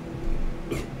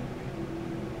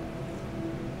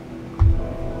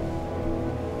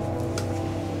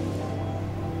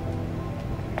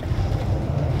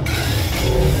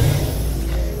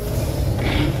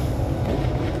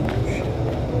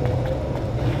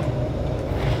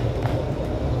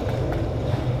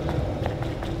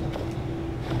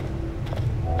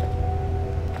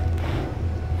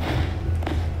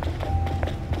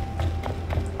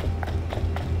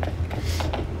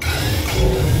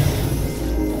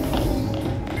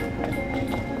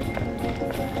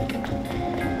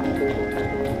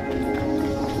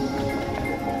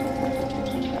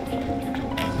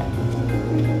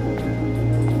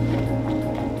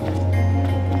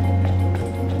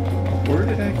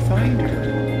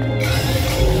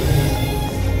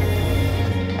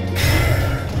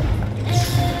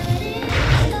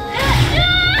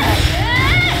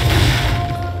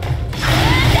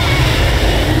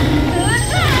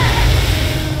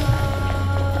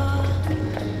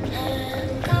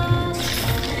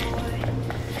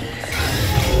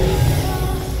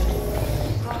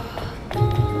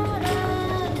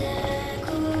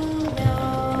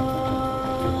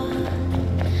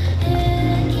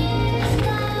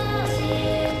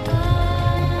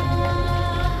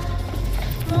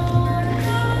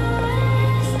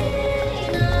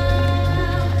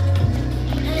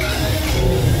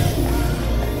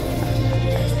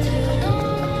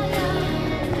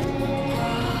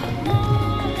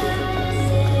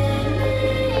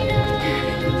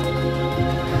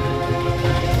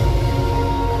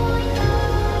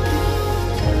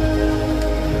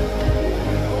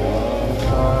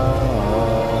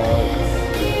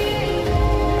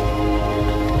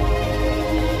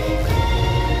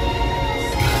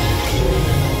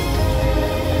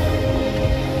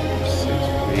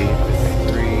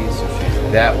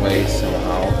 That way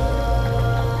somehow.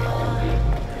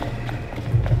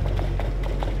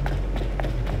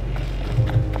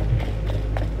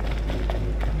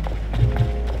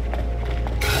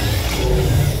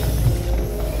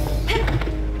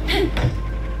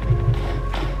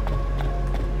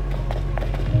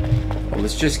 Well,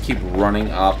 let's just keep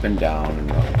running up and down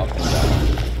and up and down.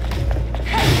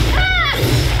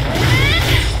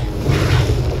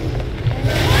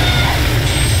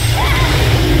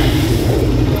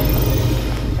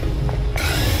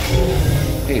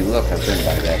 Hey, look, I've been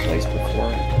by that place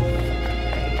before.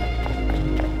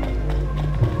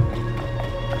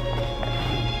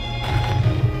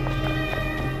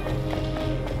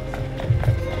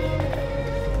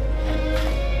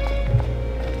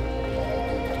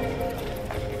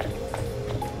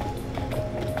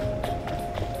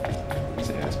 His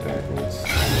ass backwards.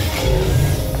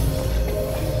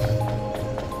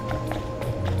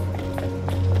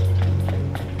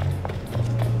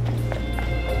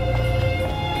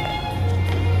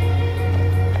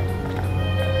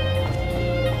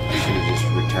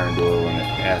 Returned to her when it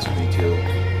asked me to.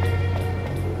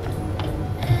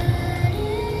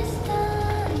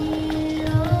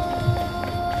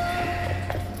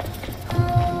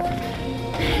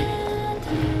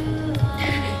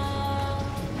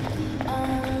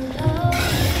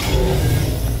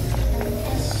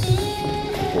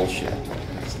 It's bullshit.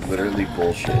 It's literally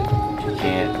bullshit. You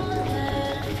can't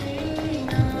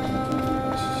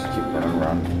just keep running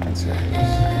around in circles.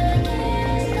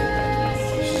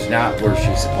 Not where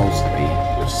she's supposed to be,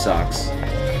 which sucks.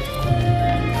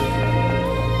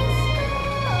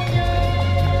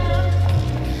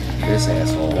 This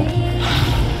asshole. I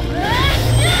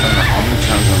don't know how many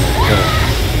times I'm gonna kill him.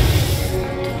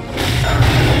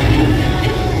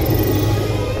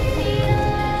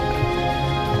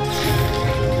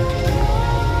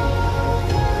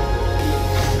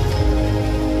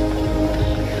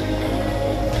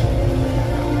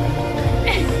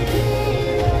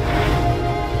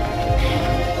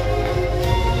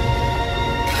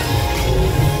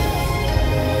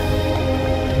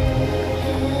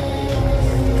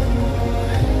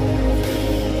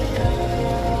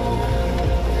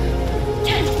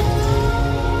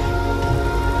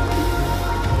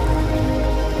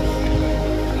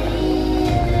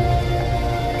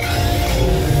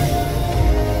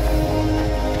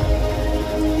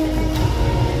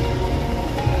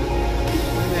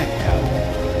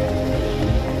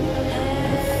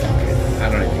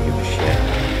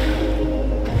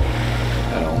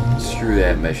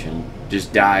 That mission.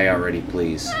 Just die already,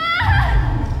 please.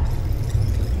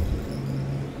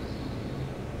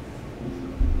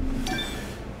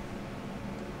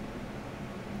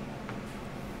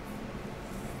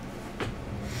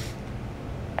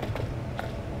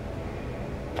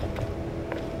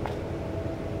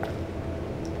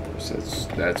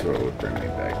 That's what it would bring me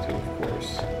back to, of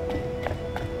course.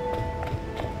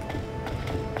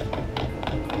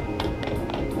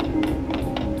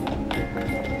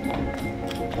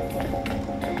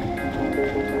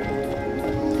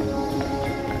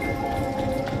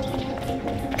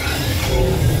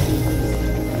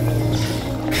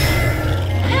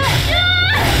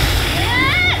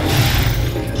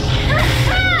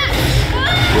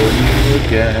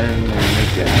 Again and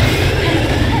again.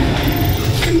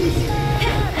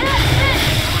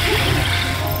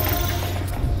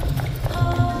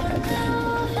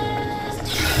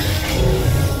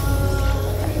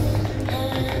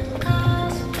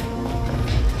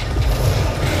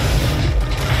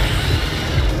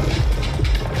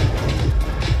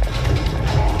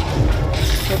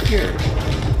 Up here.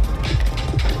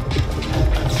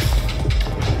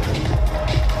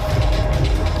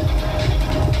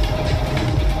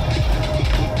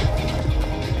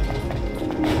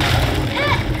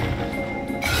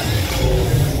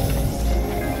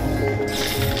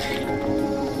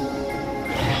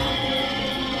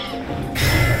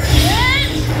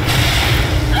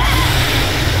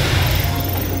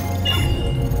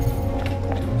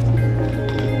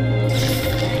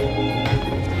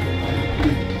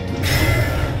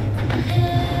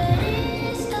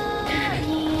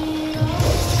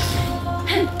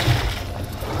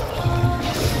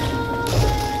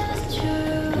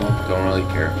 Don't really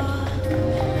care.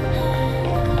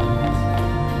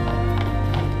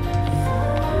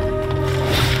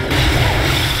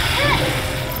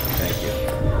 Thank you.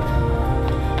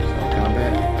 Still in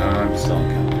combat? I'm still in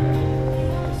combat.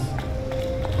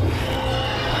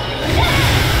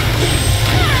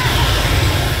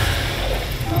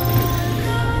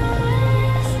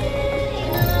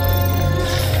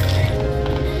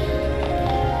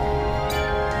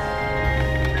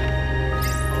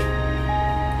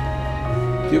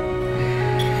 Yep.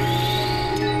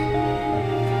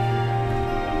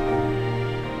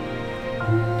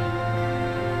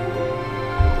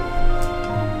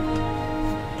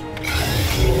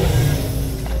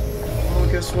 Well,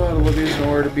 guess what? Olivia's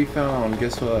nowhere to be found.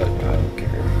 Guess what? I don't care.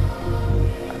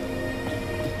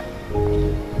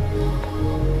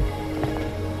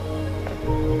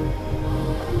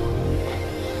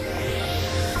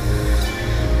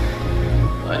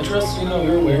 I trust you know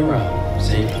your way around,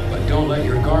 see? But don't let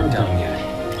your guard down yet.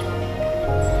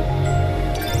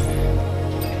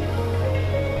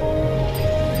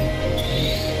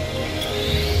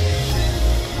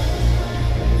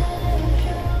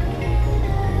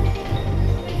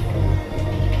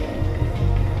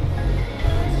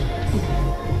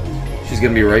 She's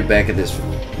gonna be right back at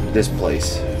this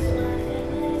place.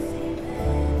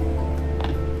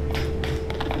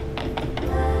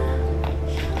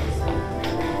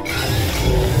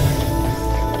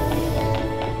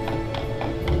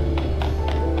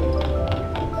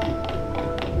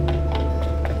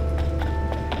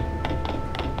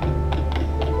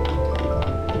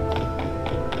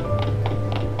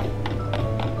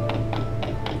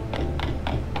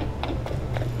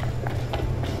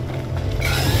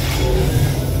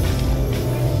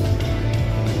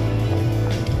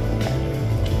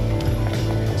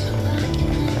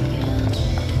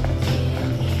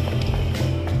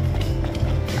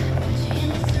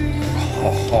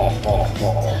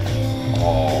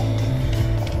 Oh,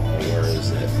 where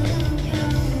is it?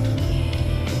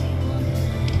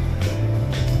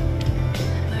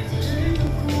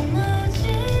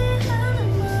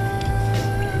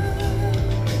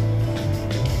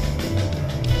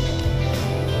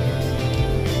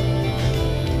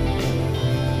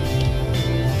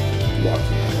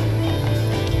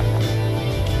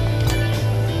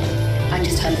 I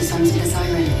just heard the sounds of the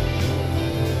siren.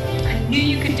 I knew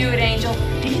you could do it, Angel.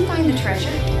 Did you find the treasure?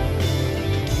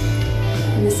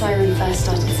 When the siren first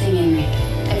started singing,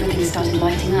 everything started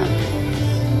lighting up.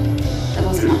 There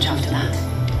wasn't much after that.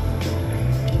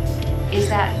 Is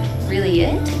that really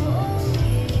it?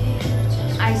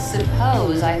 I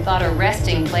suppose I thought a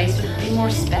resting place would be more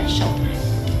special.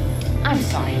 I'm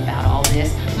sorry about all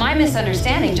this. My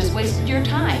misunderstanding just wasted your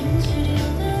time.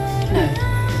 No,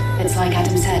 it's like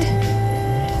Adam said.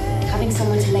 Having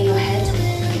someone to lay your head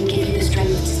can give you the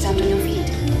strength to stand on your feet.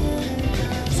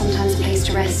 Sometimes a place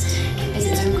to rest is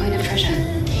its own kind of treasure.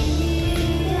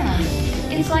 Yeah,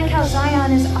 it's like how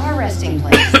Zion is our resting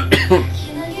place.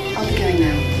 I'll be going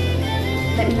now.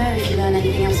 Let me know if you learn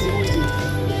anything else important.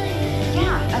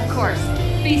 Yeah, of course.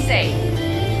 Be safe.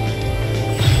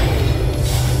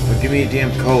 But give me a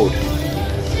damn code.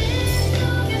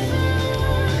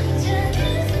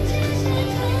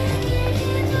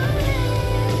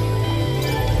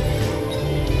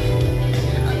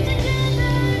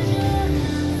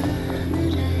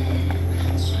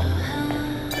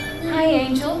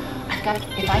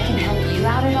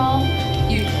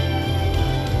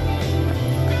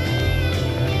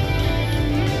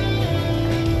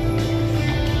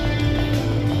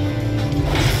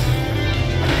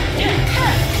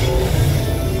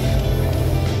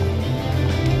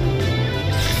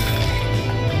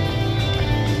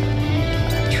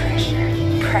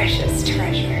 lost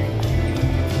treasure.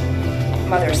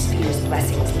 Mother Spear's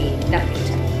blessings mean nothing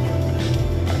to me.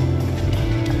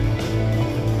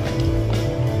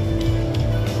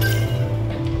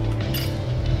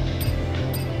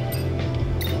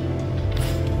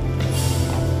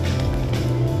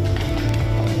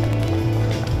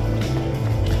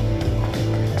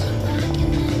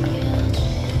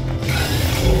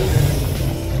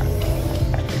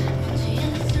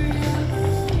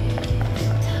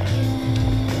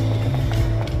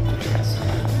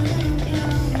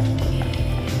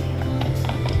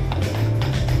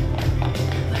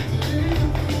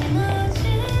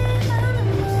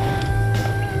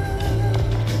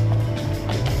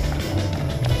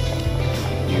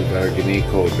 Give me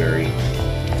a cold berry.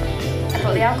 I've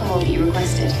got the alcohol that you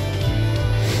requested.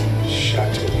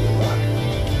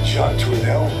 Chateauneuf,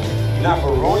 Chateauneuf,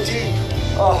 Navarrete.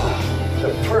 Oh, the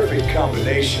perfect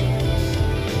combination.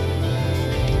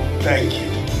 Thank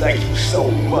you so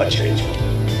much, Angel.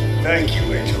 Thank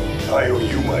you, Angel. I owe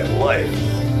you my life.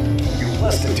 You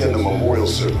must attend the memorial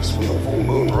service when the full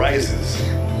moon rises.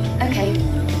 Okay,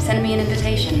 send me an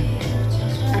invitation.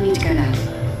 I need to go now.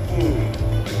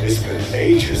 It's been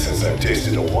ages since I've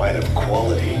tasted a wine of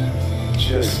quality.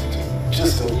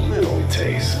 Just a little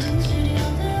taste.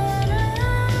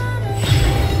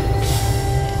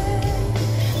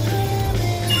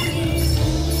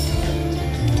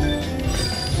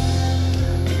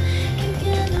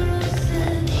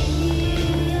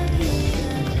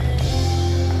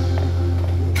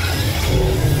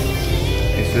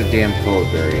 It's a damn cold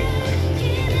berry.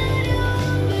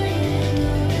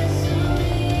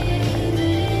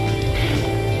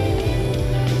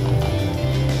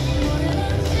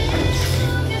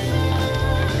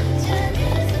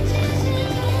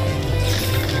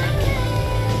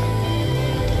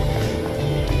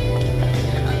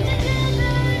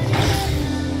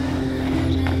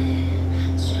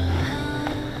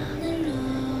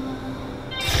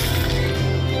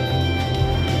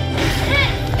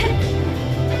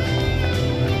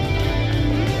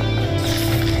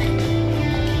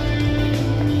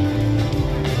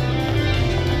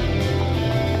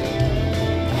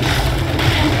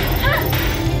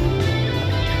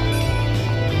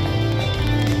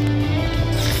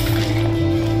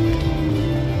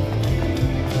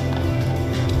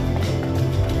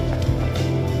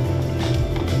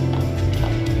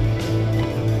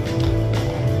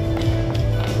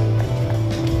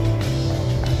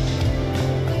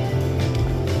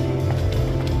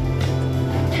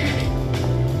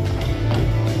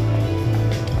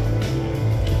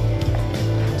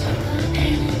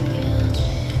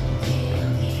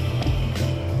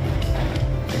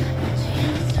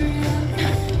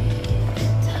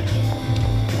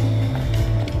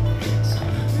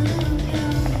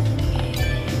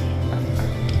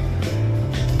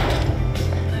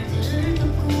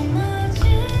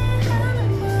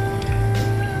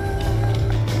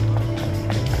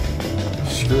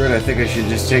 Screw it, I think I should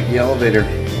just take the elevator.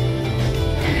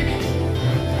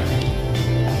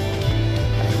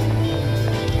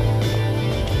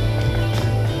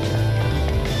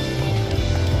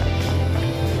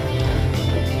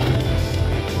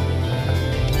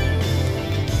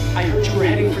 I heard you were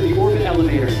heading for the orbit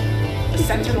elevator. The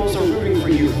Sentinels are rooting for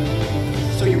you.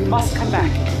 So you must come back.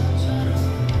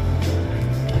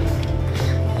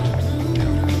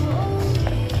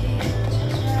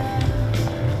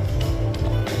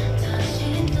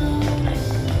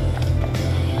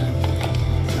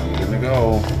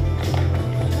 Go.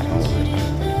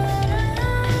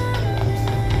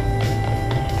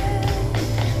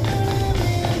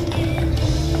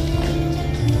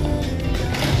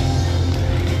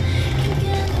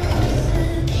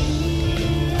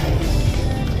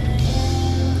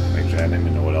 Make sure I don't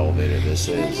even know what elevator this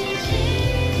is.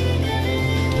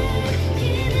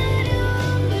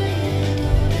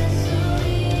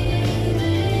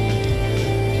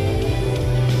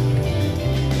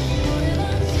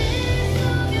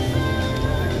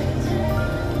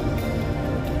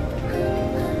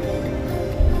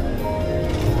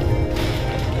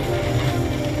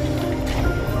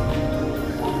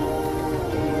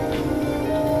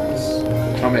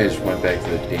 Tell me I just went back to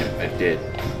the damn. I did.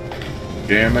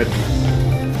 Damn it.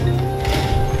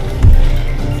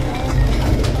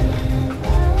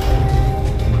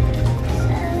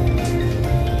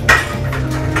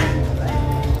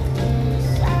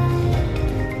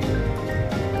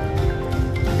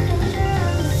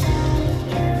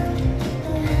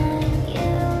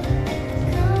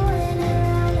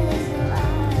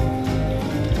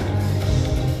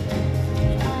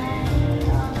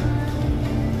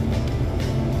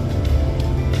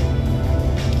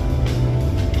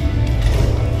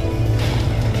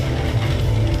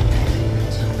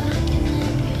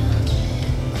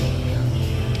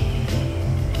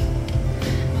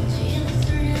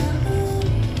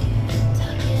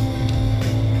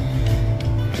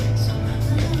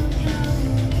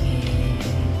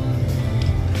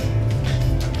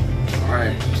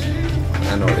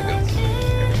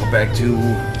 back to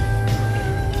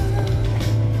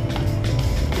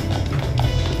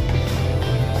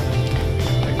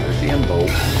regular damn boat.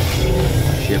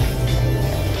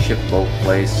 Ship boat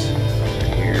place.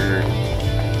 Right here.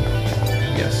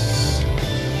 Yes.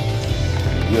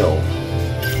 Will.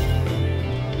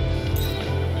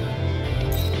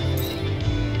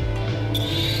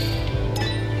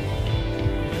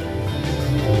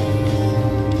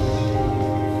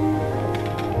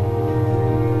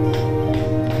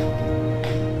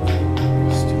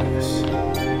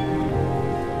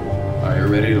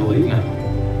 Ready to leave now.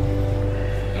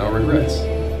 No regrets.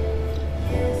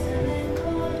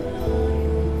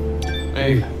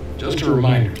 Hey, just a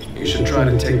reminder, you should try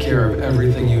to take care of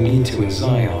everything you need to in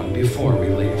Zion before we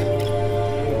leave.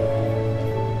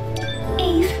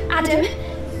 Eve, Adam,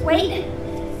 wait.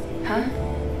 Huh?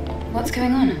 What's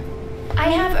going on? I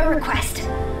have a request.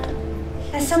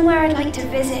 There's somewhere I'd like to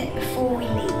visit before we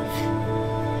leave.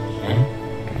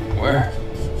 Where?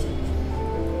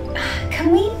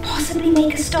 Can we possibly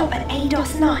make a stop at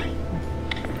Eidos 9?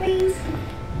 Please?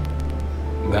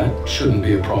 That shouldn't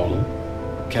be a problem.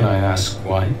 Can I ask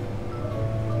why?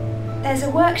 There's a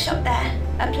workshop there,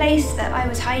 a place that I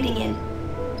was hiding in.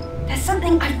 There's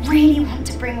something I really want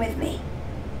to bring with me.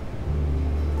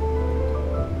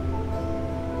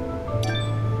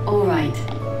 All right.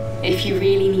 If you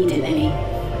really need it, Lily.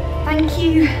 Thank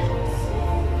you.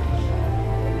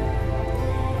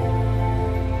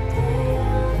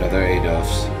 Another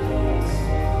Eidos.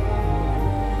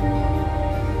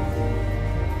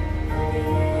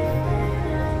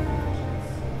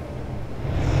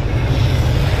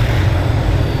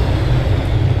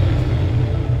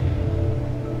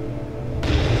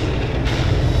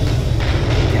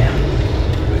 Damn.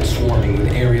 It's swarming with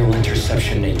aerial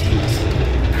interception ATs.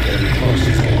 Getting close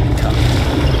is gonna be tough.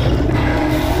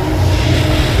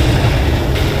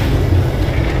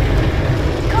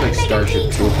 Like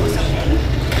Starship Troopers.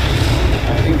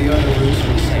 I think the other routes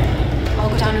are the same. I'll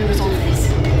go down and resolve this.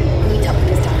 We'll meet up with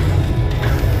this stuff.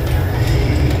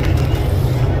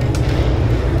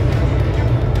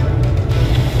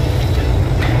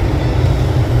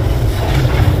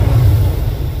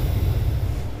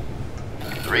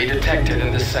 Three detected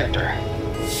in this sector.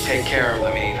 Take care of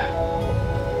them, Eve.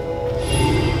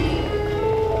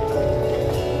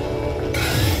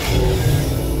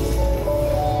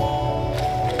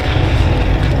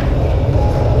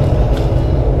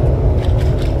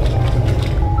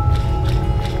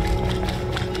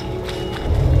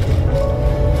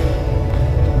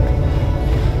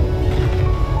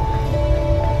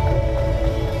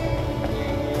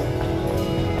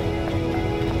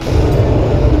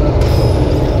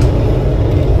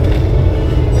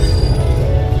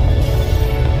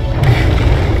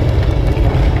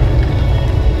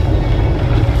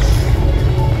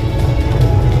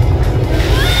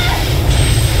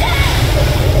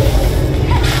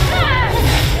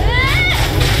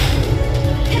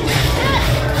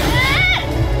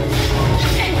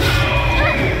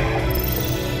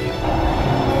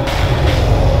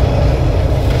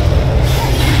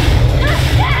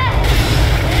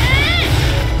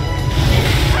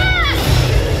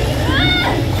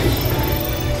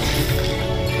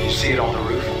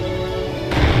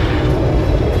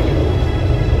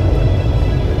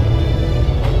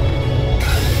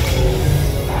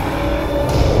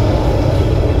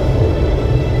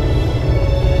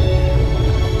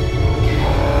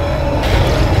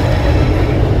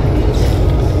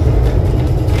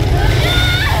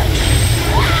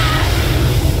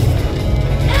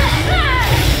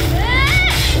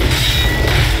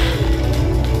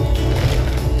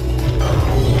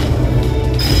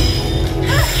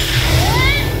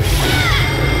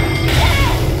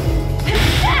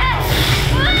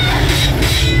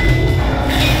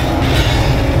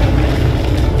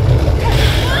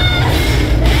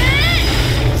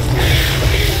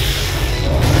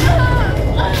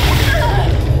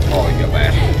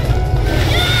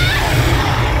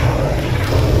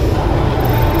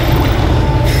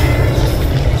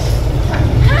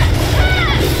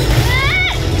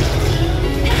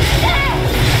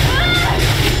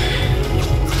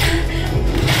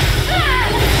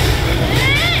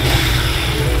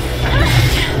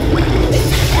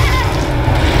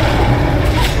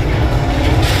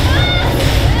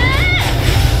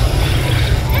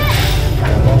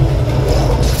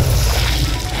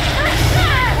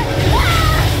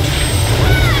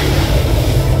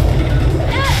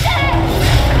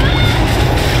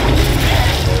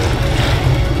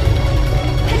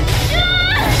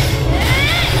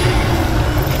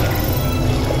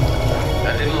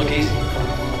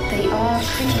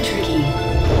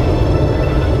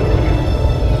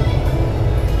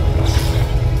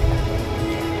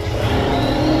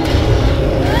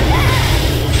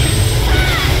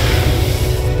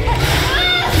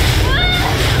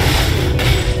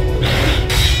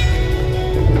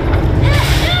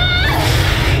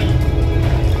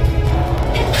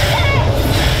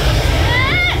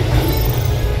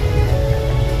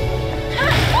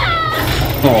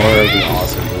 Oh, that would be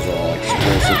awesome. Those are all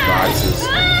explosive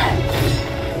boxes.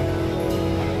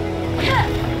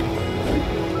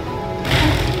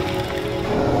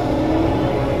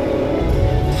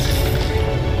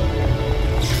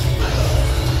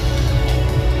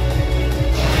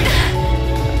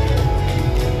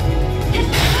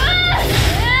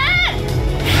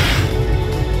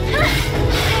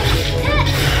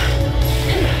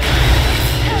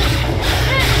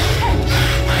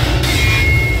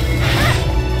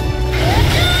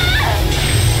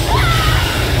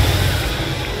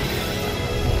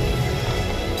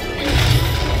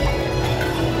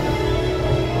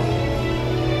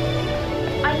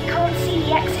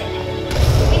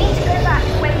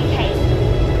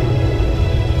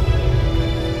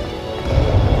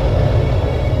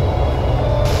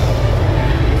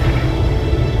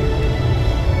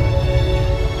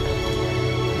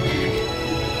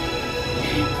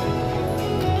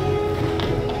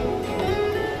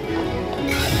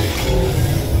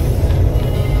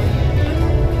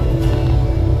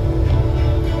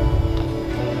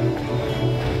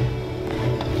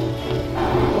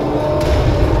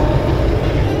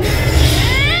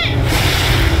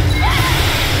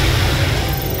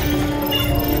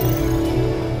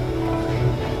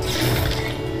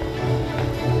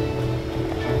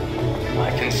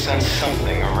 sense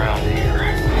something around here.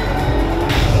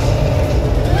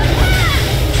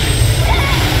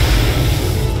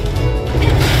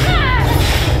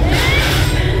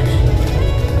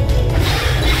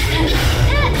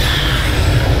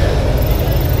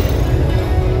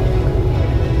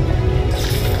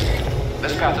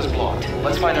 This path is blocked.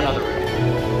 Let's find another route.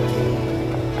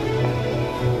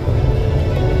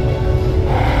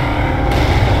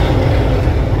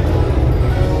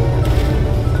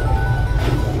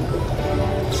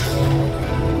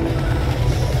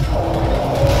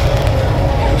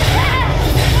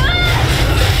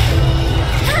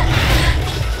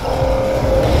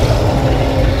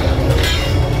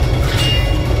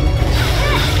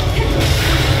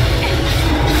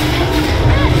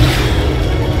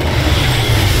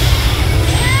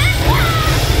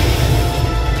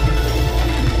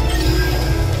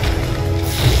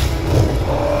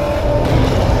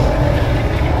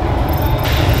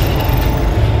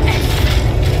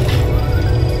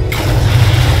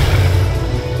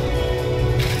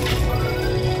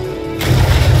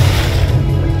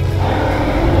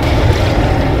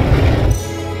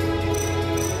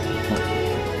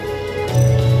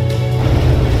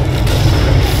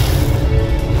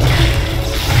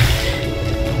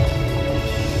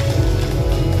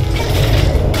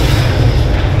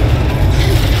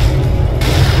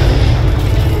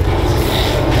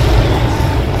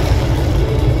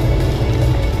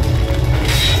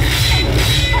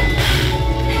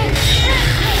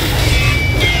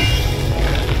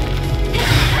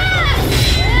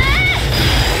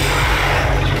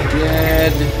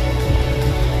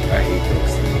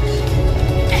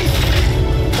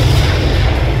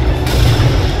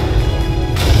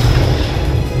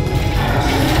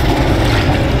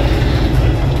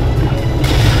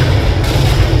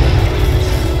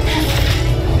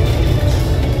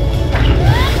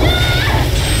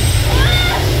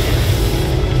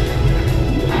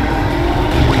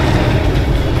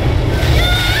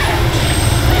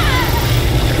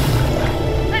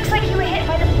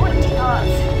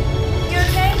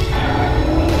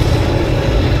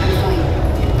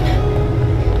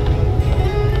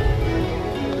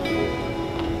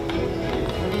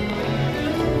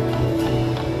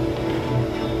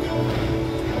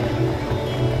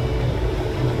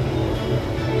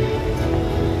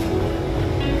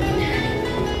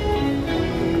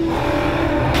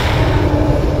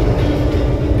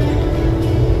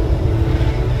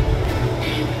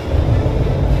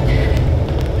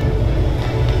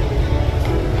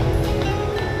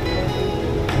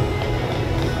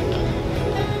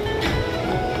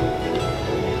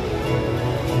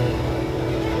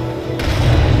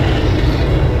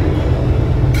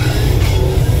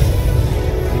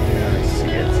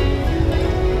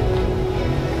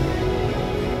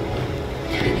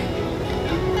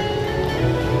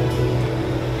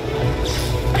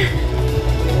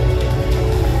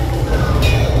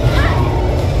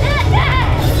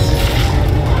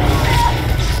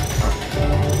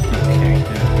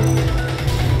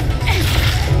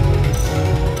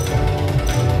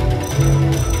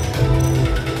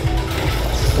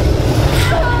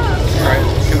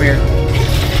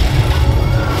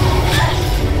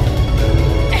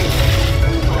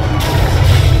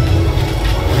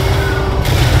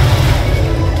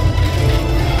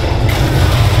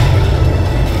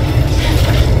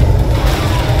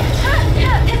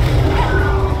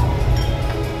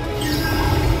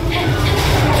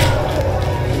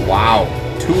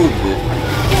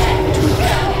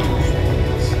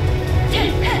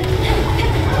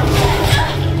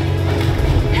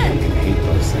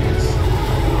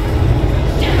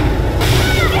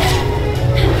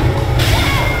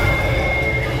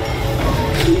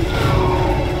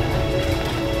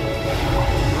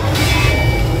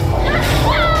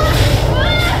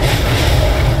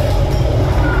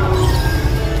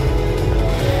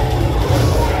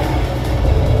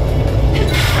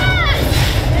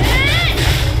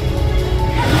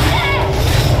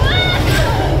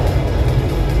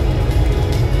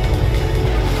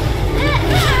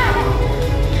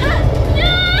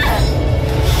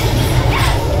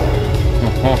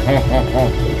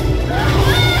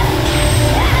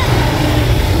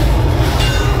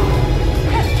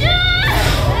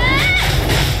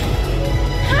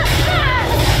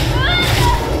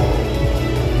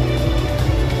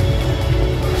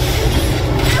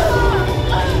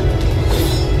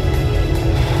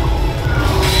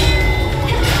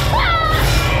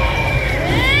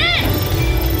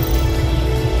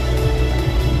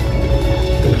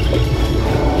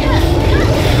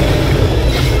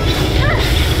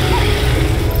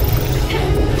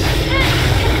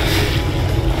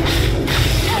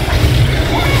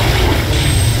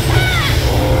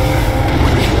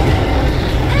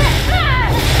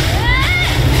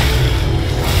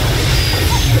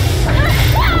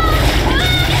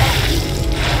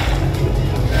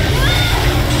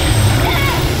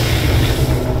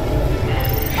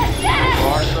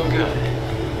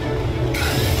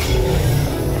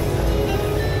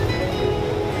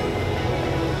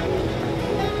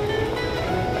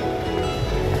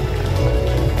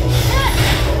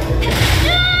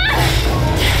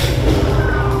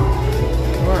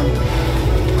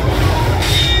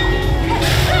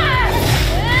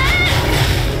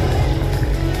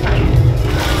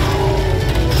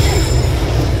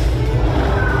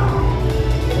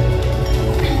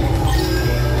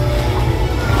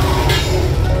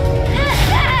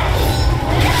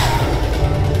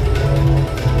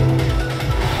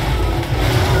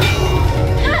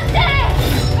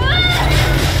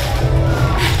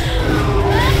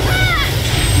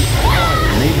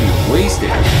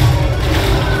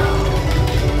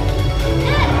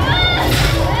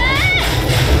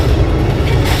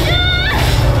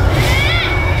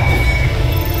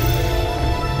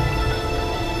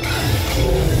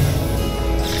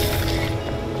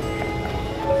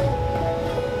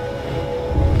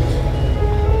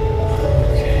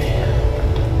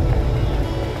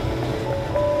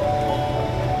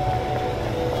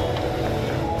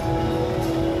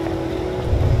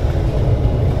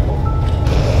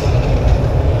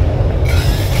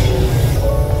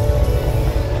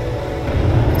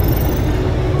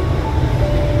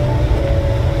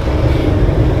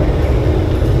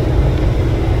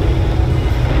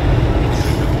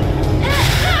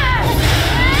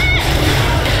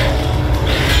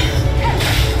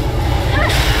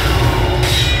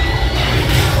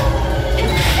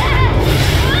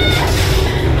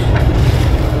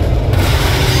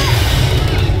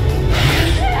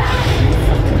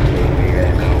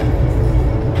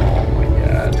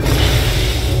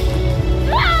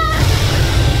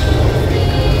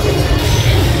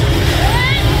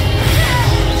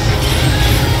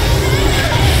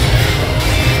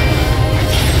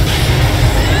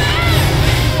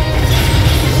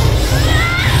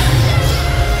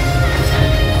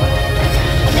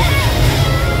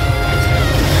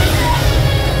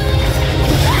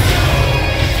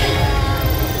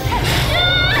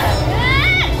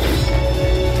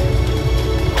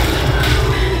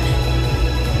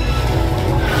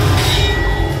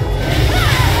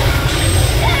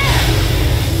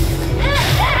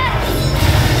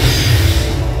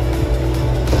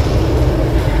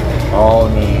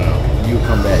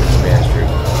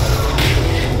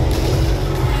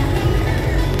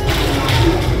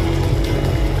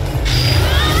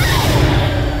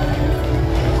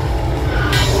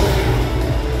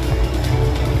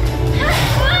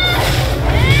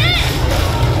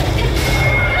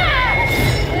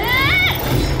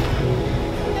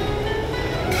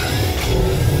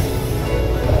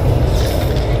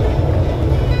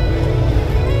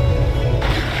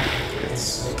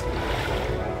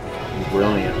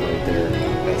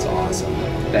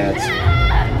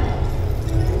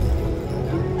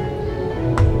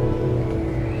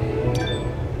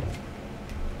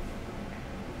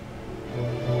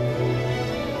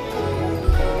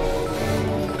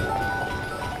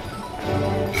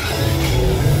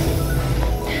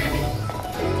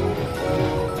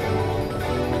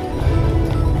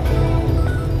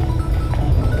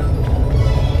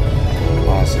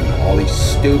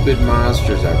 stupid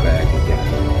monsters are back again.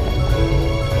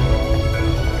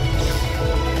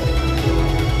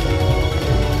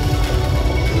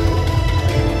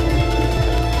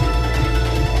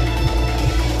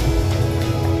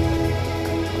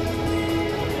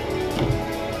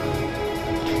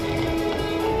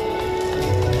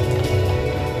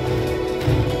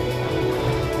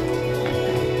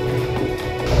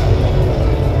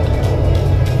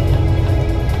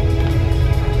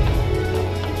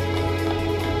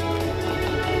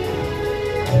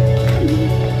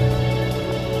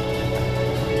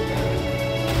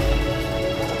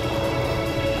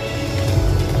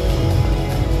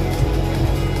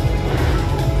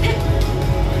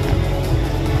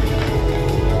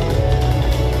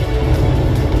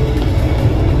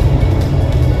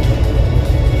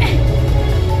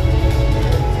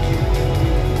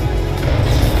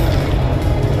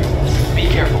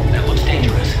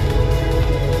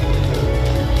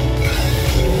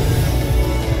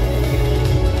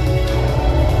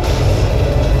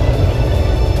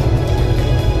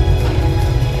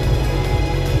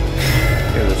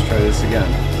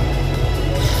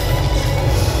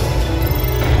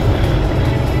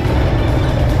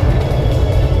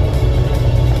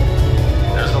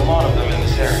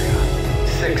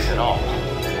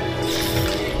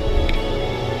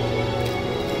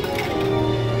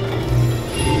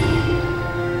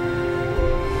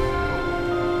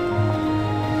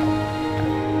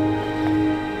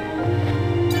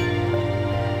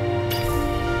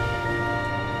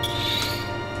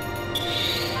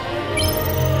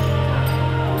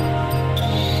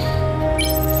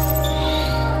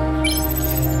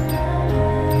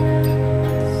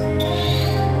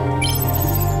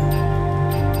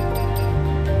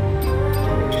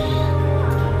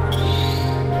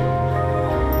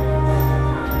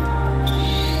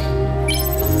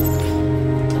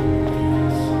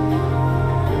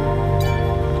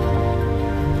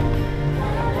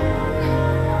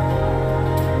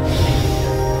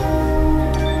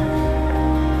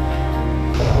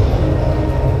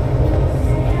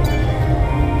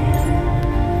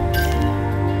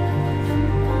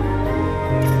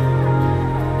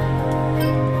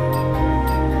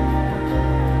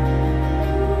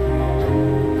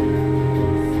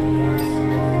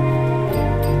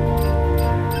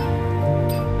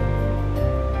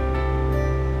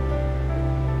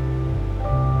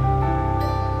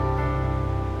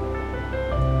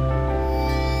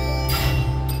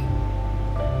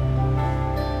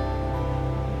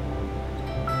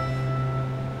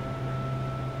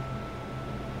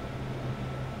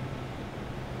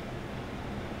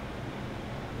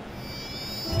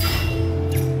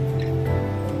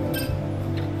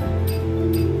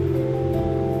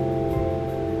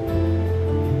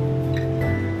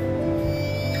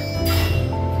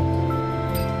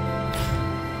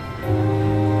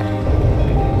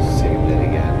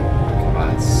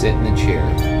 chair.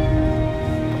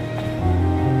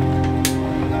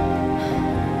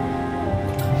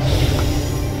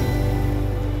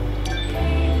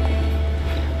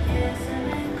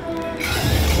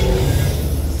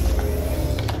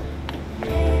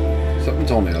 Something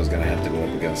told me I was gonna have to go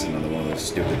up against another one of those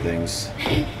stupid things.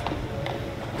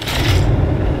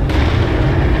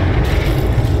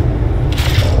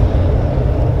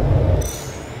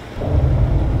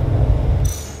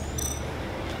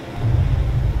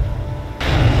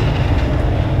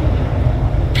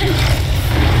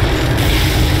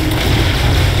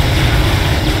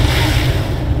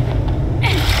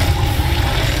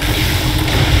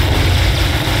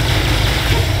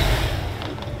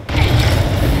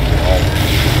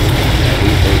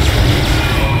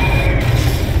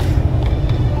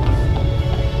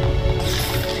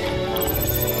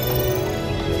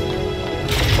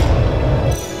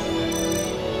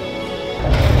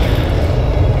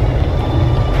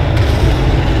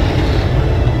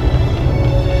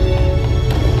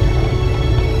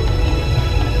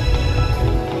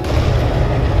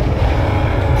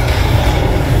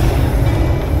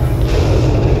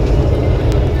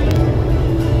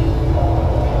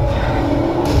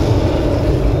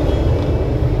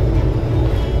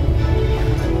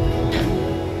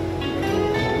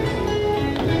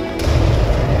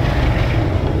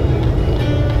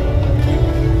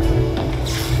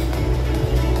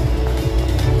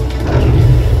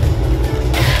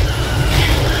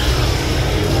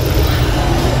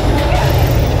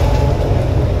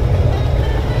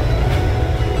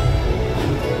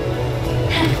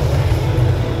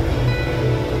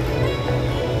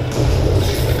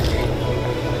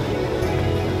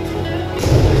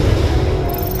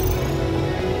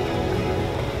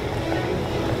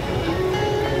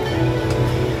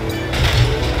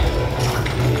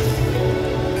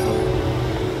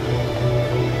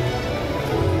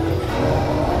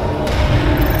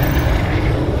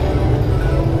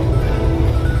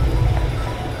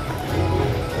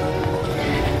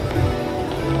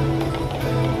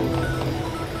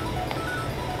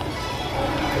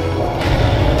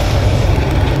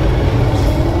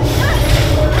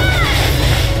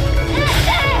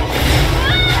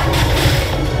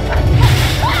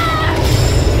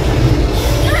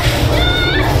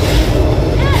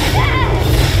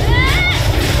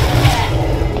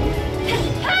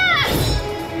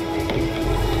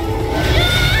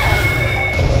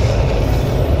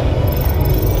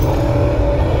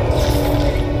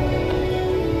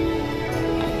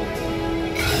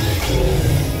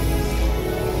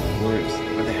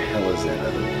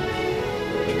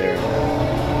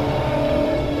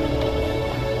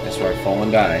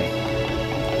 Fallen guy.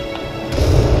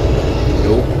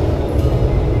 Nope.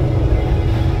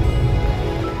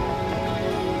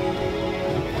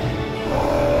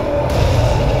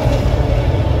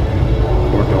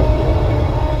 Or don't.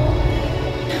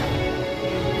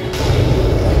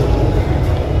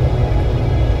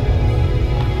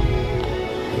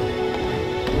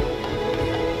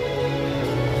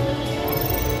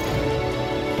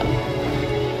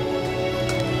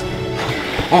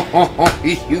 Oh,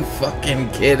 you fucking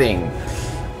kidding?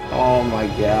 Oh my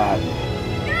god.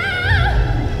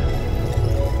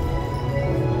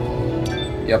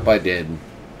 Yep, I did.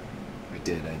 I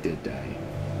did die.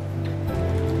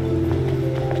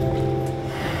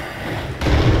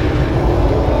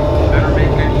 Better make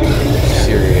good use of it.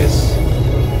 Serious.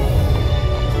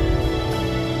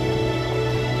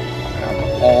 Out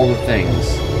of all the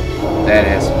things, that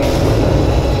has to be.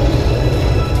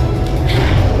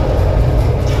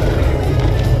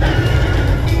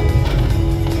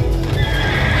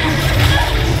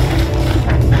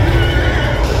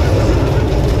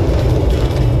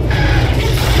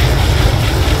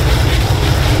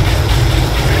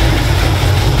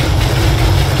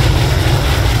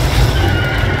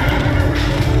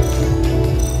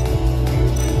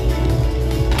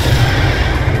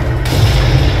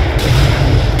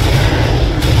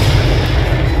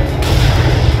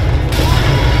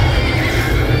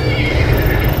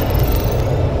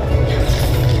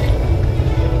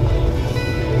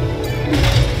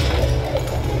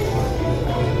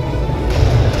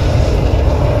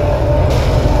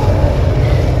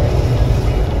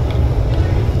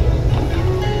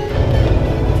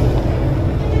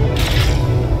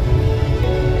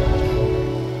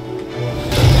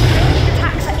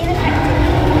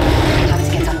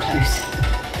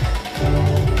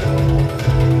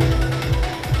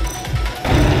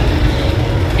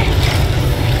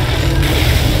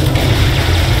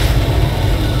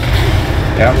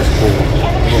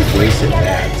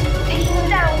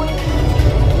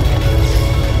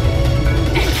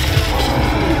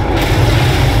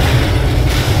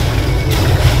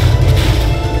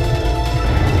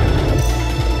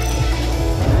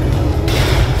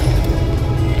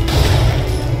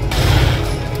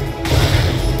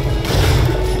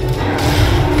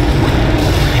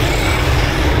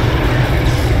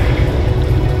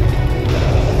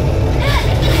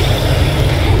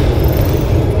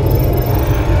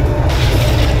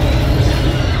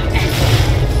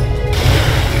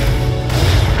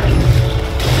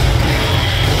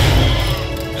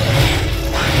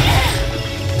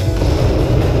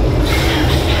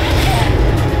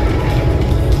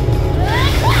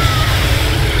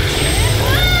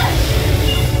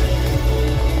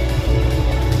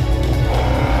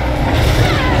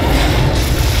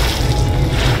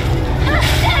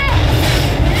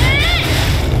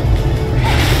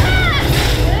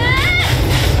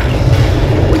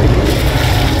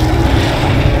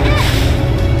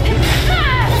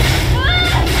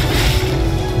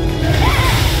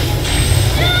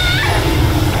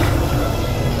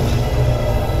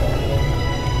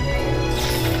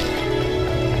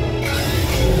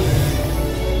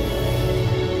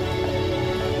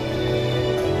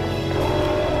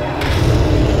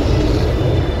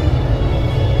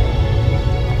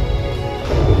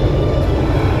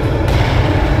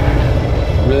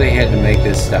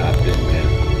 dropped in, man.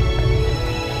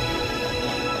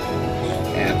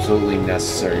 Absolutely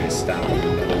necessary to stop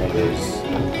another one of these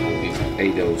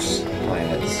Eidos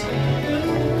planets.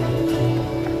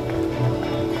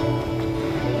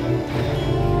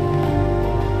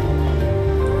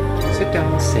 Sit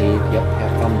down and save. Yep,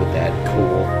 have fun with that.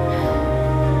 Cool.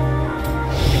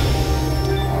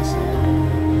 Awesome.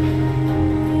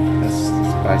 Let's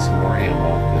buy some more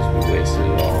ammo because we wasted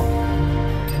it all.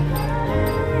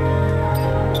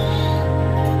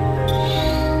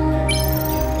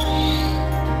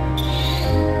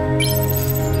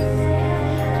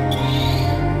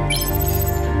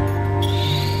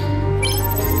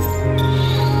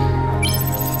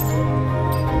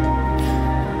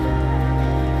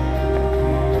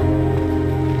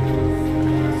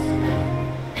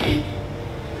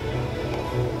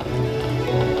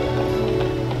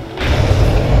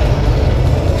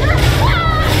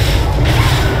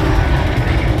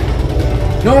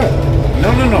 No! No,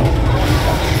 no, no!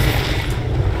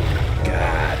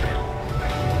 God.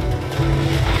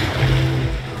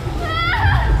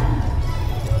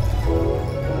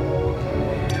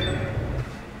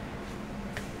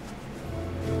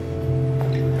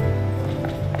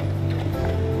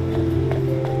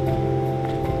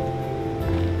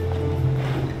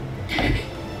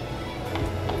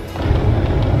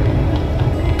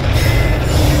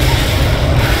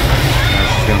 Now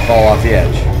she's gonna fall off the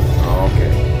edge.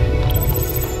 Okay.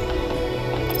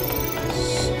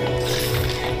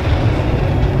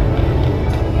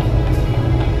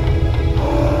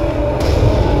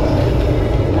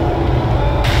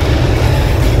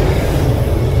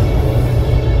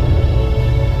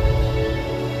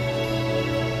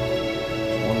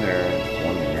 One there,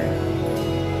 one there.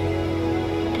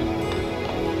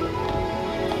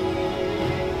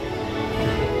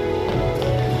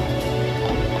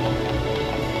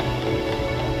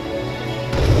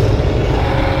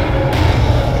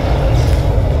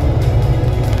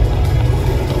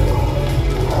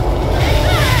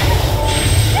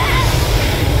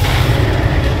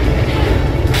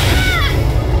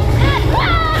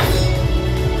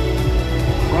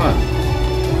 Run.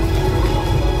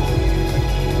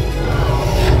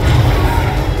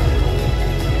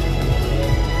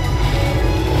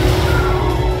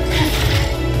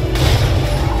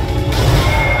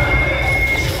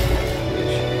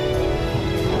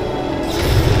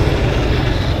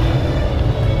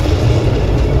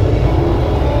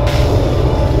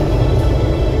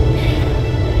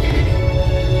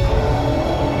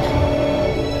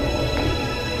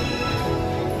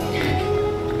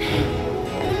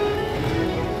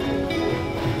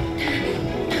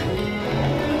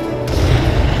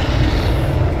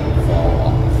 Fall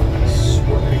off. I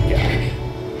swear to God.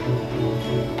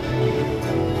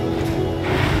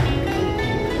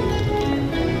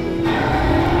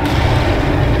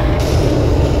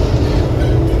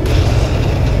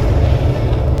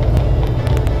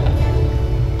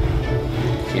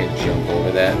 Can't jump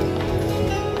over that.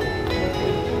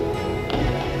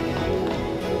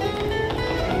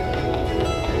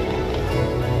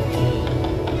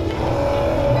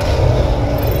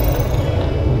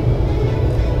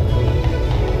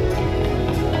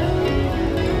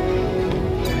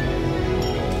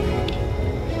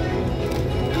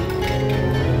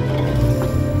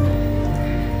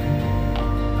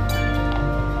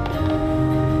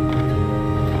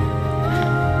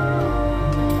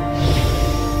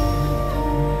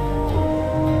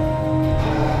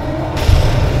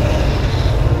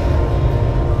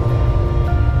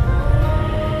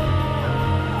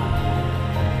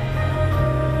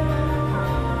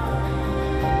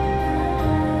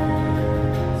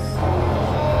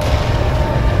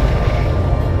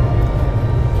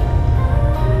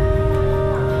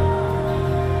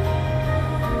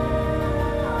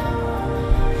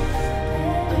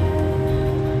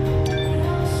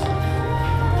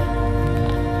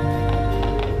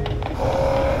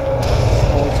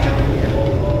 Oh, it's kind of weird.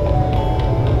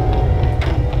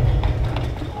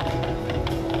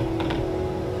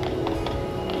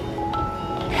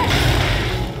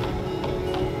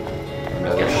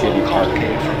 Another Gets a shitty little part.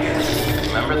 complicated from here.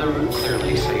 Remember the route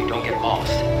clearly so you don't get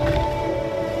lost.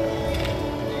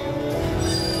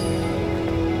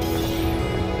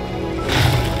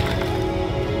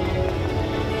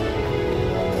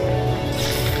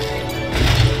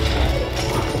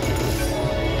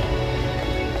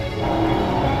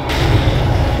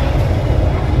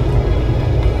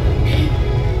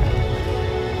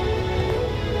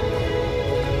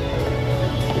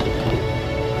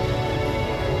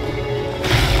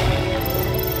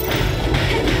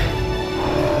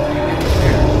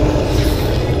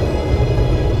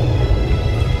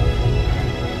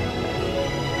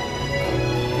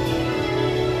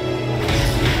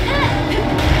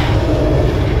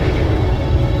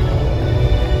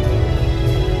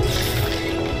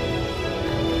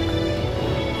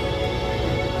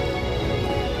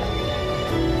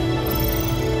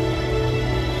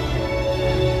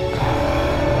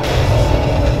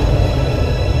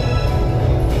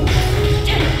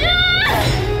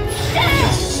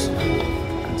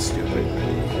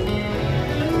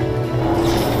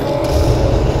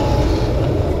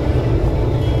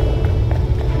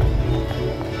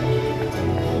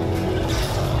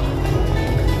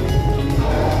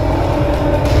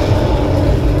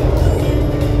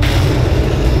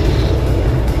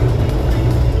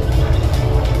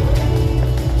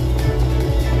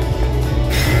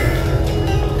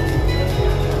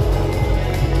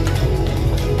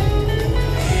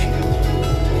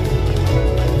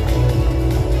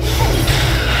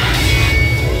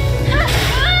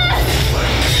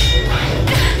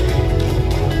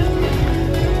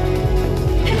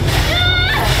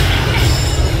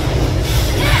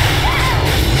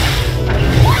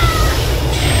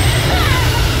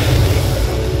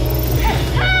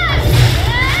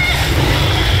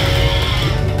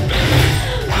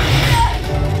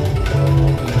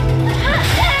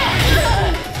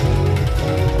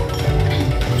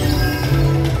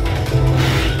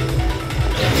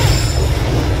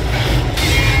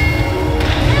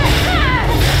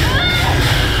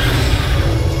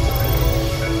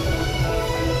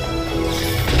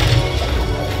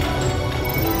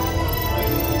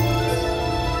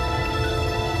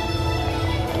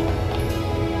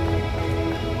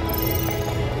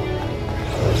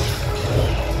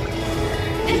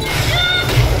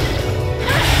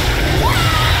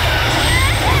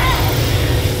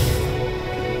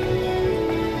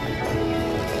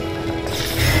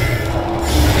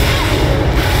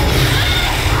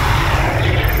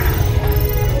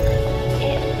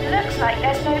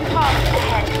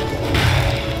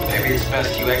 it's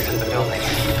best you exit the building.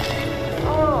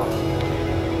 Oh.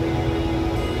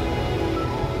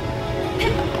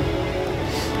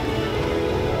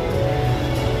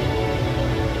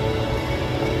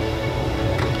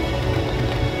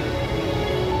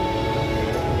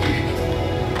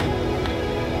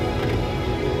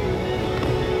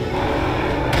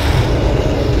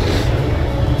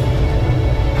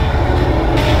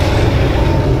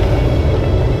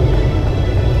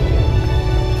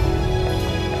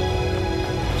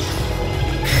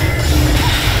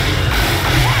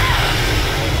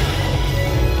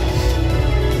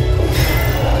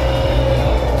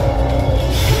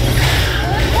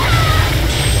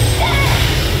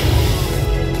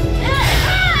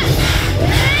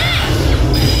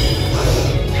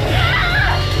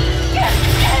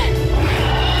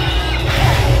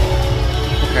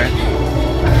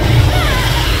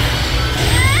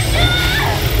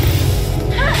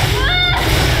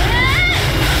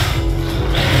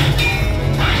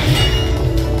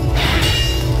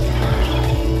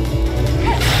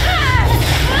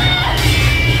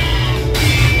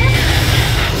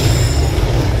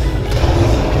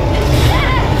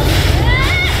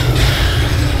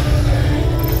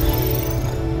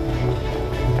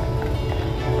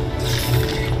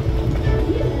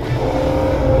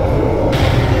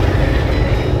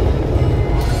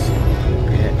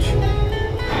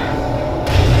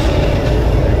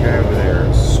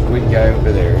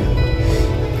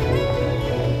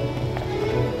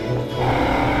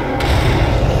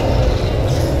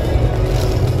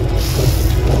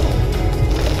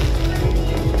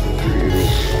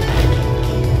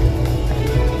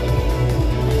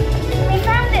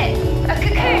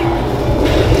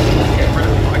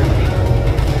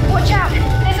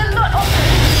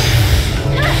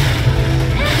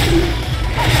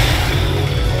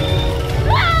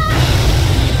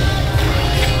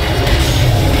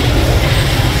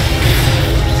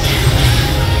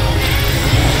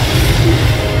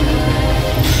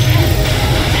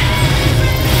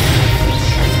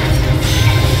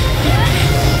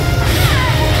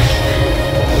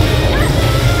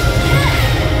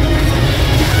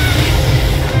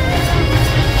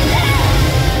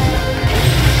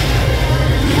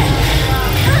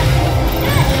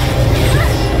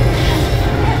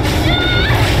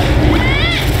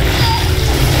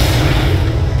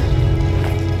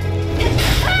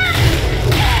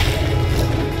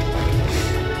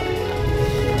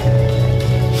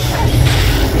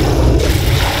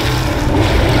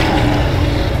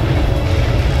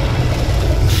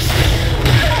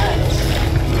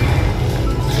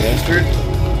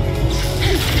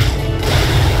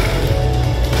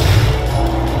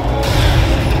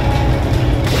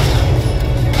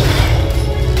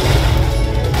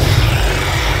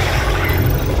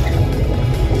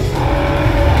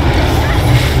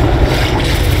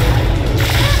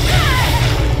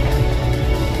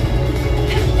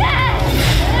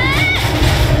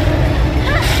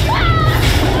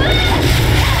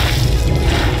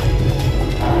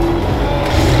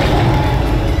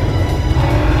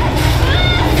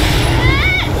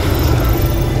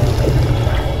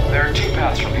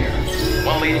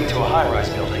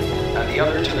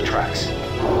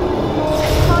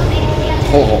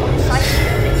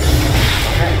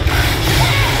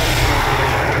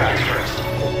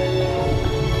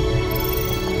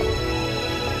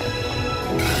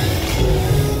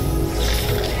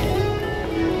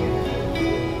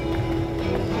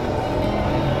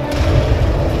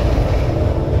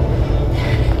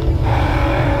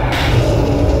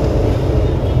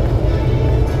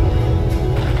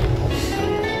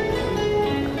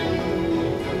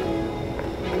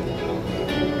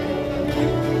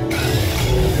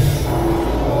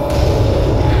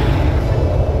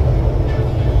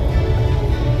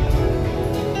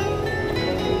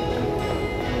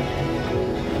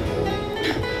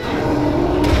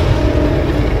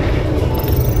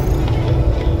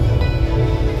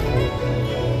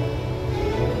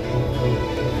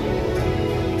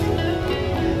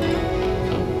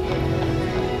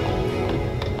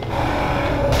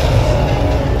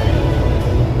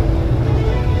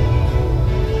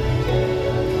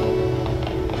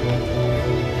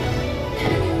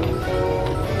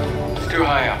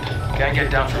 Can't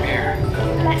get down from here.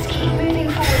 Let's keep moving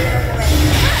forward along the way.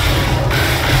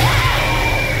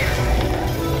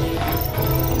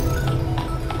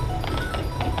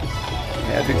 I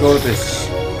have to go to this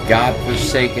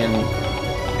godforsaken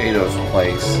Eidos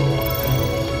place.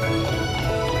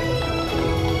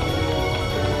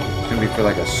 It's gonna be for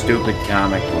like a stupid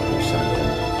comic book or something.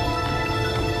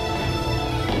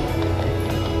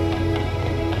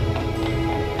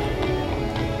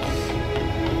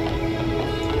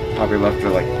 Probably left her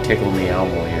like Tickle Me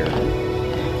Elmo here.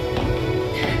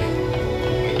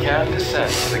 We can't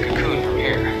descend to the cocoon from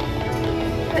here.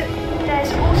 But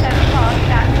there's also a path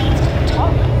that leads to the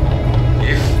top.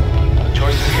 You. The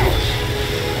choice is yours.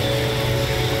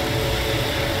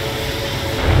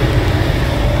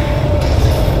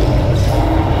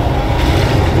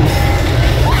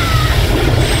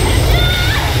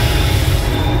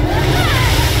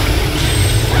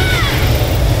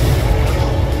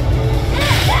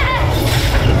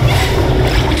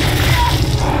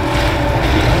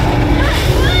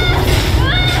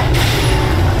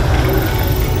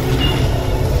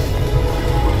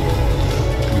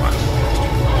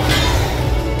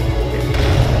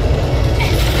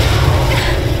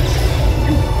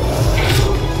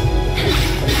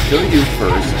 Kill you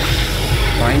first.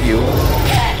 Find you.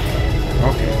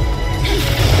 Okay.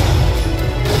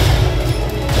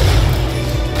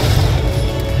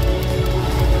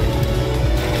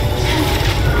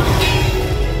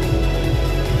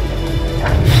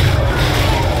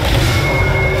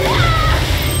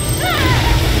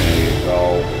 There you go.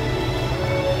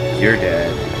 You're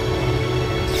dead.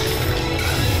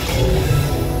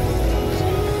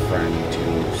 Friend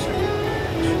two.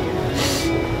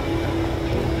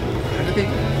 How did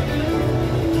they?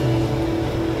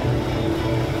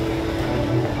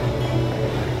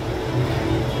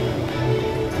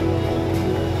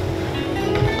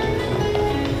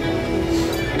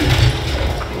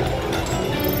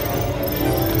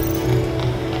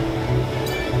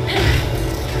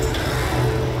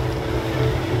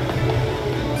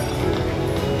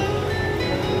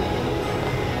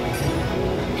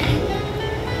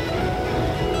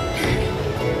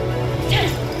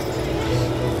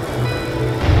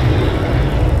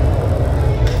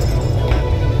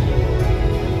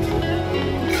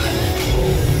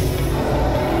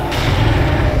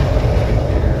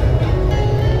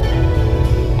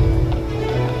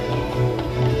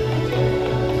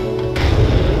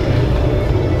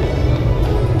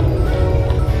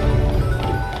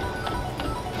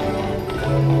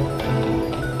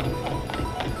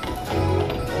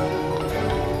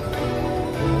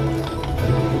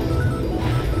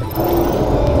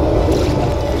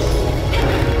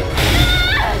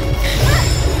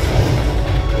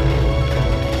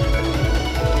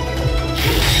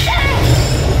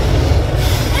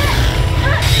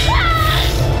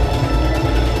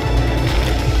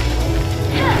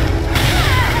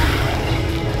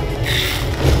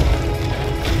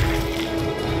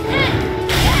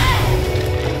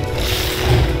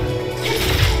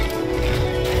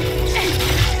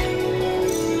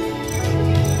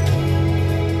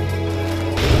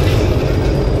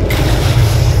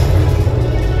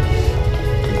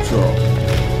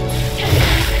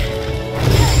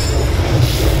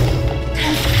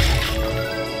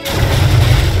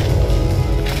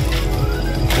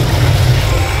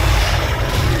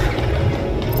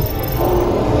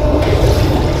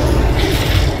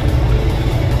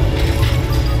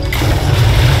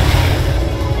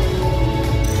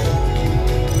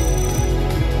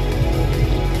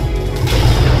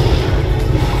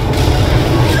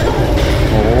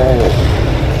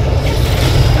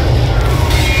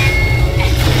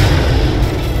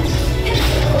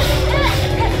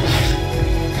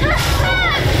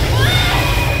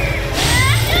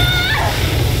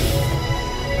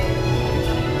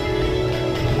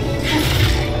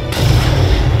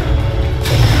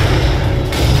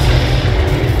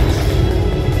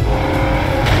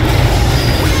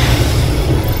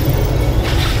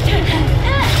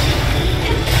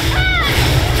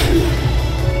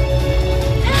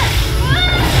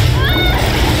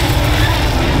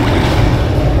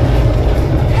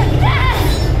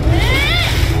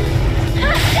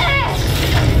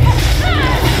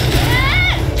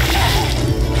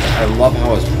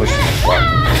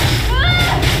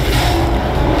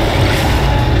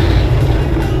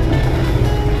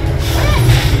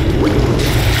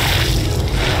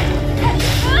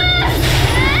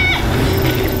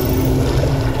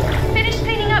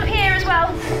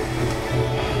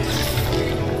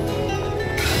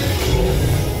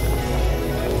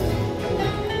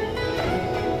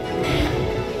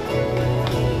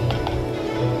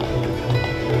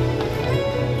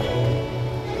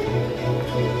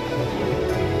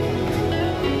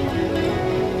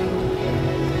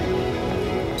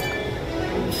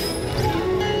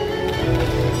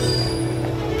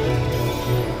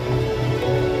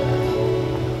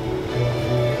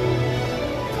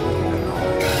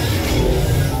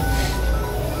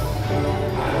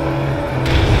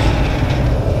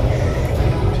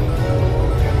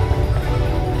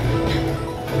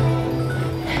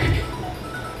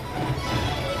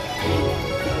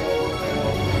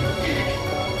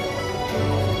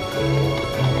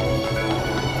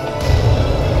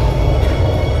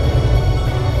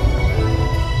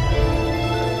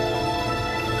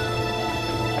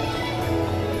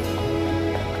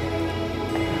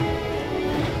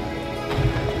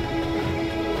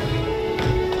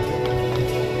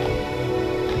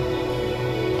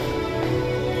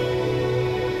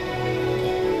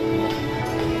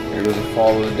 There goes a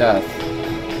fall of death.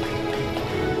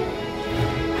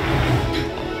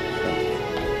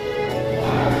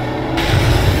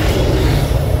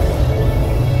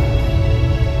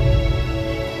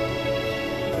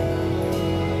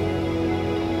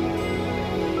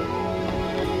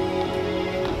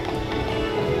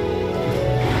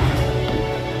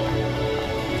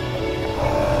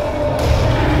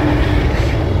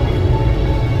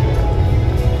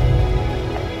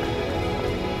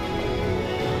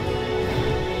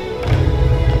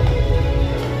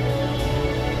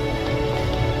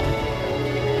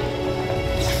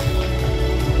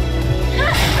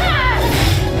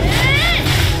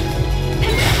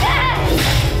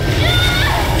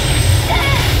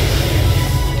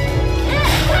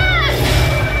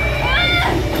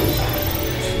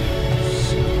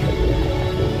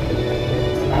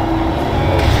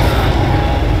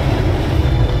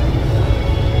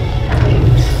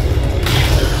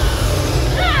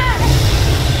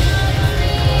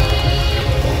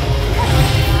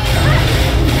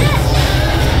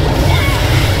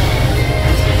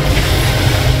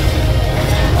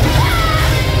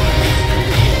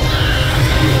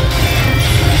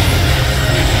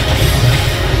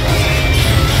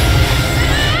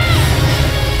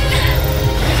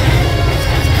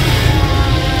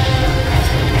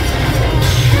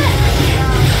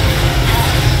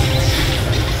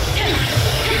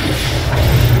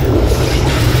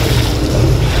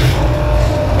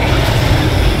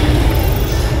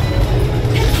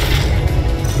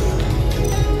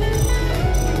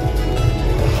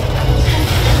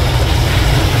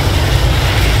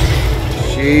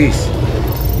 Jeez.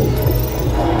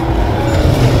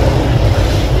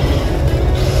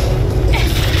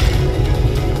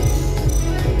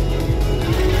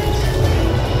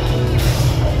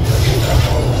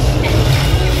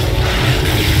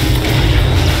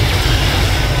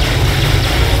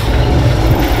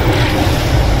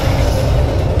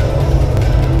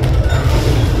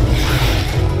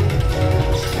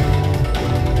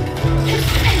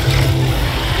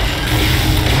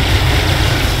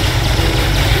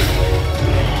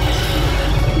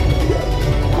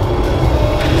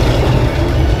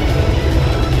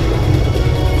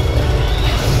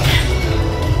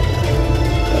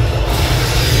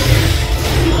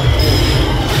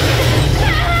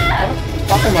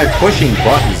 Am I pushing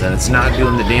buttons and it's not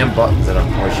doing the damn buttons that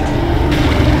I'm pushing?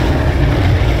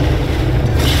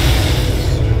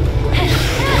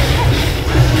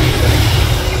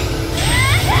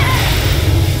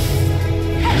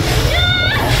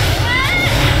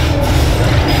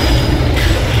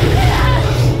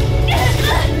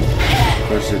 Of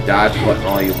course, the dodge button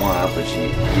all you want, but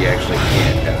you actually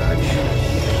can't dodge.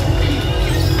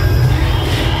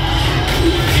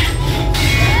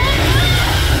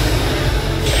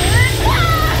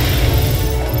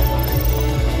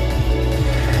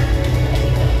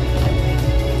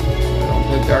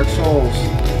 Dark Souls.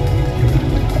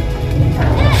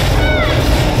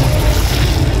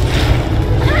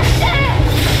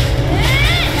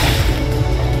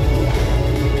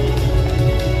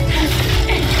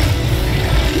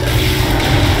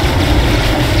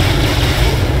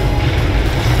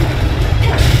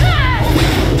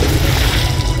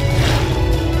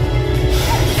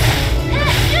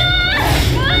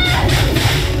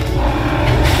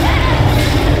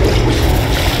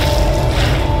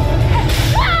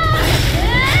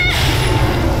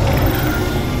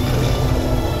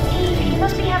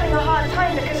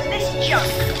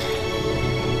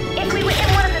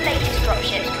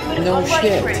 No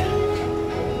shit.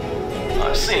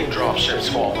 I've seen dropships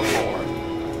fall before.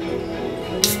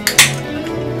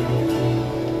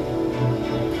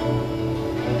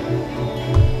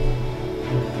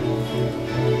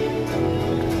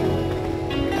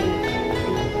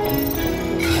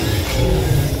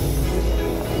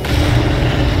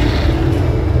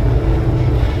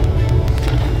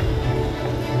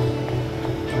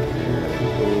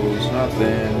 There goes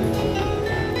nothing.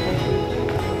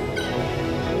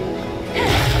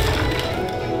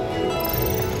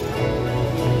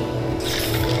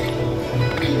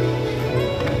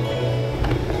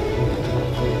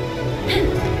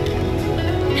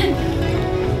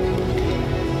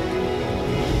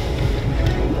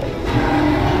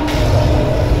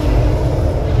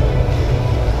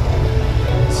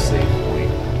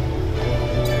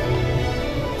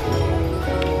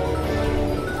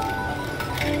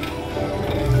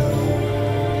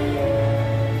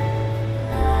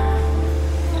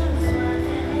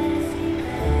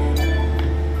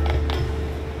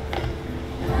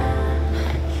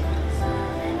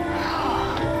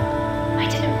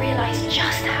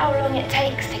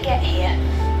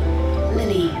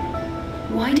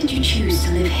 Why did you choose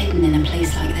to live hidden in a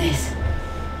place like this?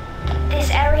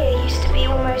 This area used to be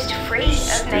almost free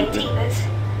of nativas.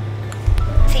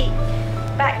 See,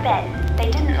 back then,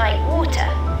 they didn't like water.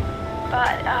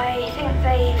 But I think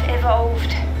they've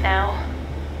evolved now.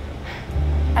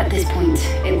 At this point,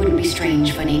 it wouldn't be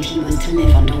strange for nativas to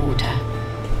live underwater.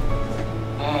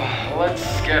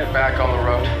 Let's get back on the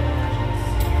road.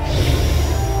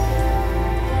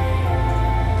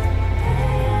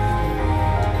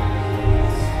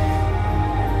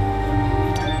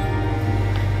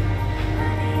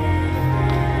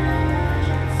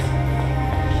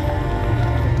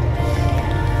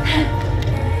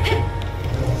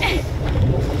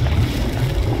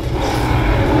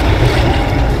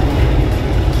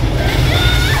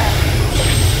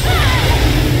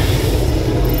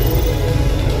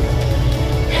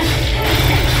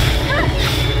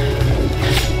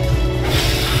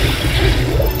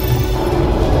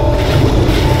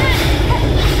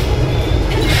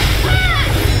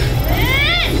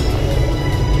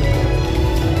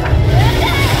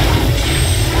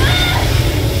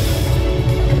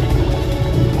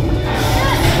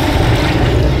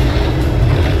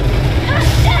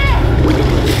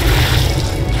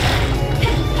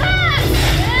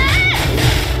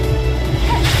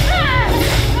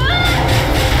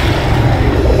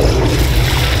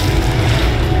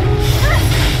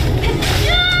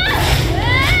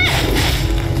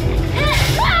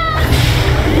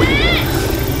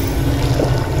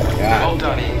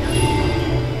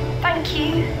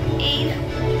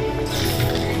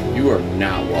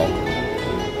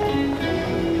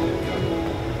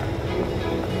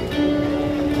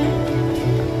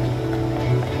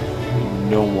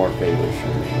 No more favors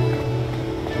from me.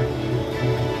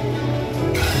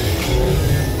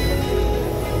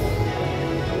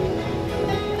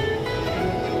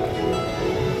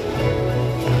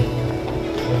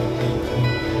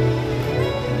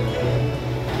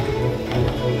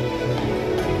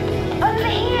 Over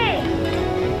here!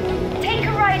 Take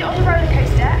a ride on the roller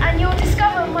coaster and you'll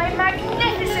discover my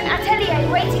magnificent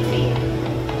atelier waiting for you.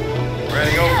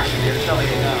 Ready over to the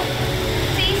atelier now.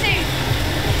 See you soon.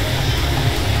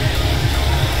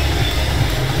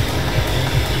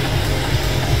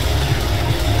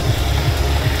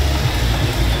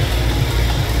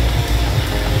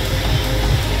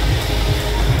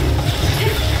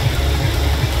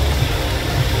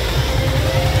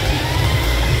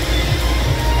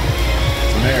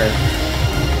 There.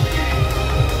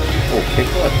 Oh,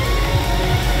 kickflip.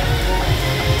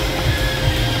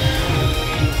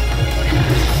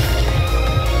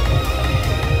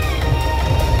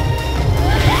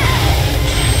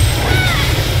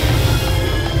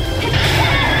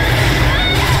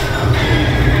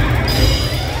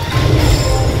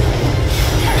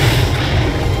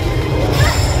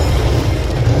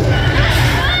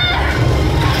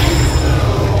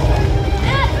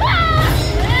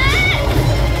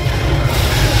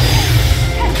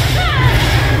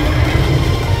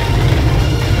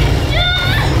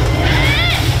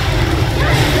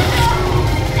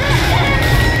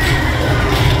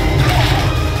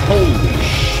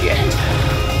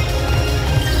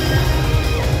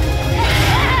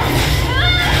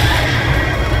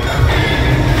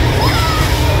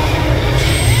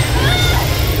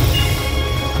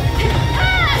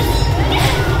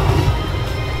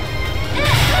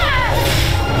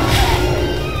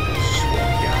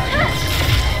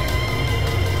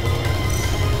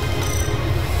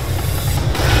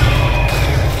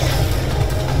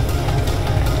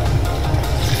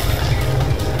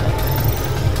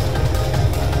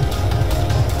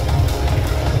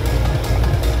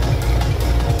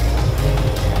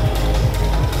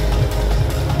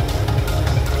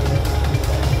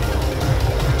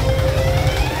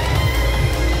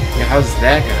 How's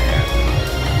that gonna happen?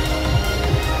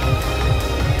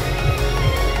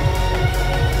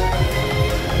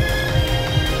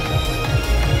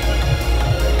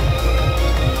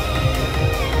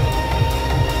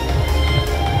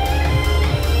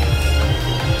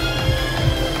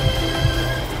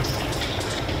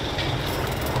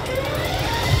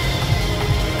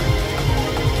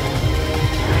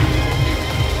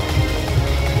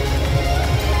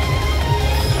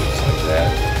 Just like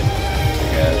that.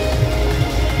 Yes.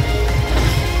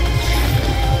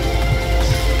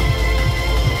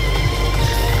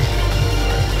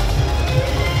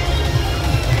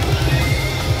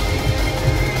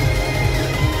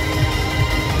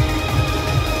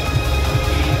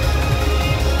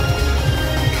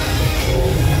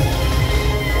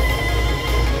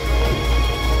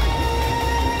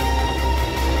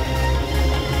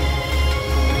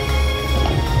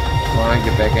 Come on,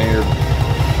 get back on your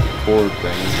board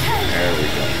thing. There we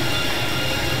go.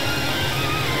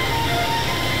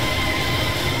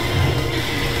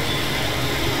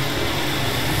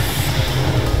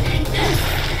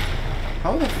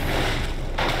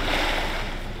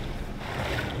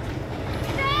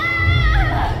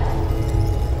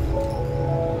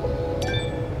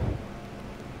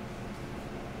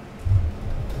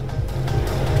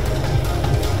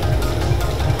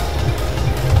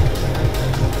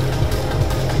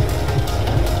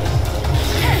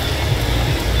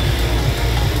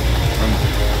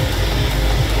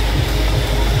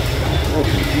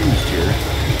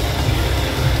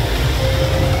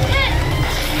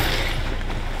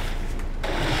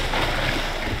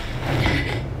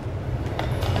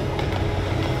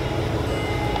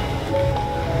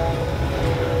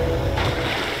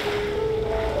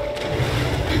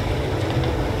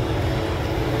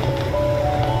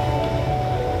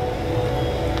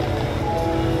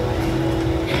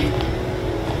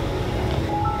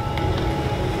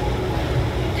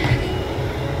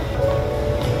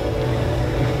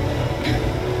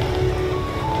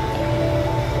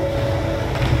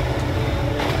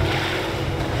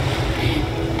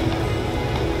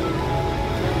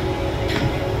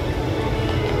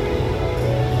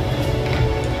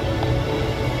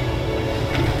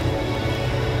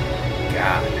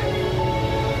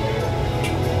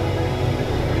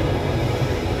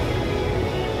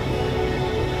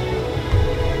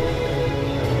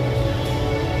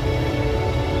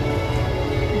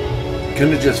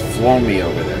 couldn't have just flown me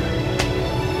over there.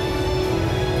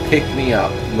 Picked me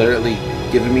up, literally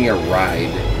given me a ride,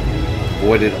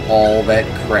 avoided all that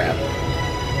crap.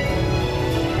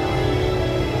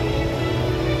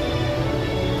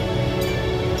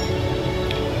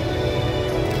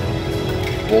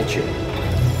 Bullshit.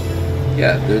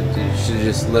 Yeah, you should have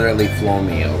just literally flown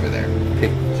me over there.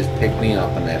 Just pick me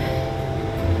up on that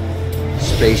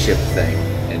spaceship thing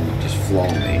and just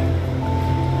flown me.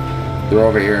 They're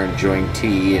over here enjoying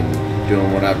tea and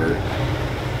doing whatever.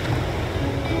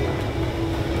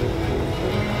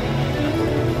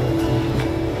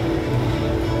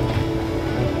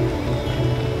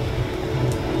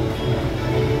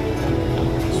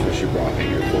 That's what she brought me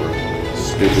here for.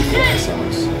 Stupid glass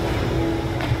house.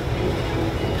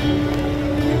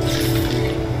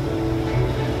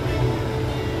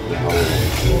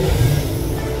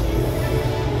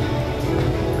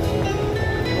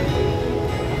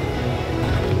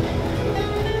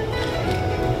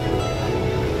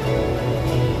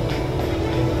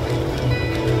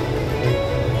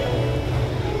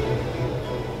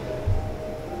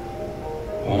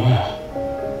 Wow.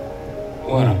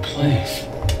 What a place.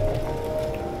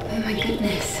 Oh my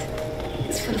goodness.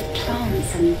 It's full of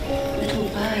plants and little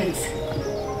birds.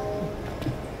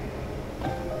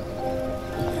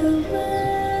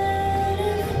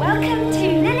 Welcome to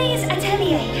Lily's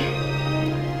Atelier.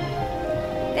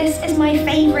 This is my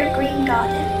favorite green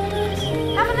garden.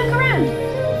 Have a look around.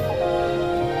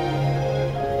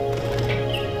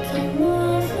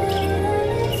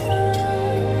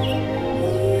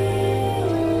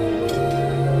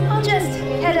 I'll just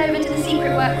head over to the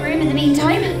secret workroom in the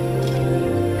meantime.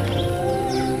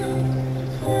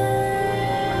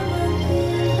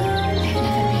 I've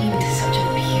never been to such a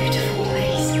beautiful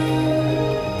place.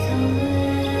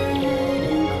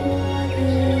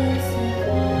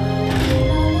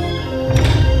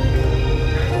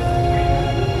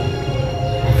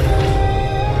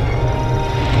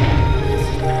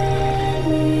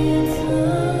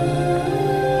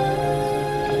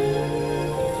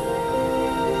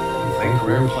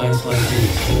 Rare plants like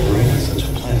these grow in such a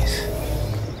place.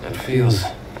 It feels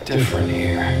different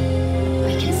here. I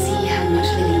can see how much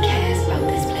Lily cares about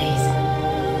this place.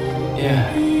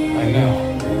 Yeah, I know.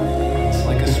 It's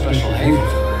like a special haven for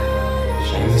her.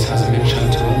 Shame this hasn't been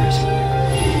shown to others.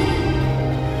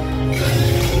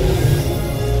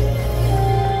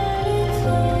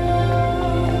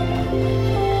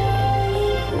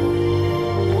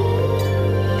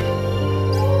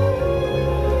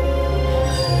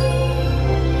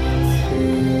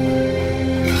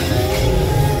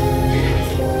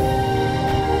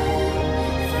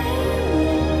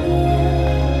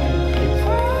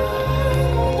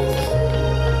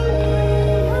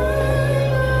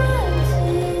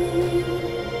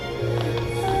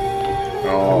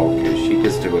 Oh, okay, she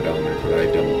gets to go down there, but I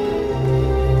don't.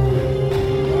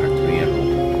 Locked me out.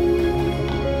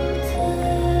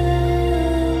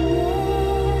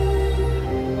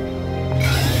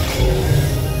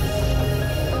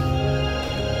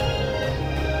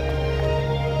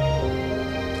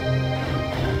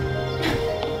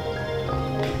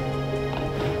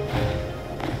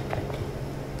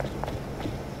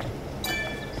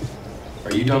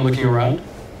 Are you done looking around?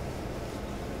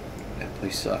 That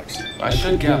place sucks. I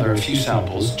should gather a few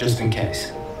samples just in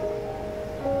case.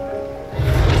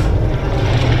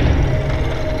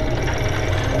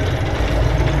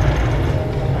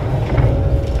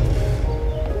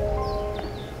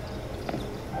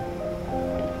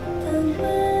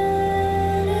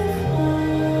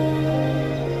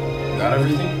 Got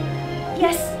everything?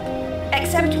 Yes,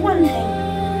 except one thing.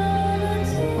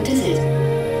 What is it?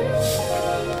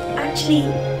 Actually,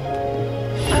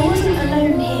 I wasn't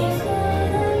alone here.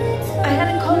 I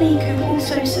had a colleague who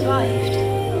also survived.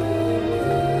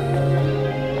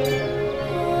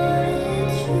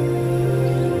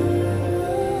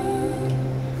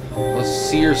 Let's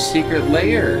see your secret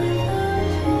lair.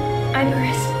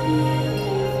 Eidos.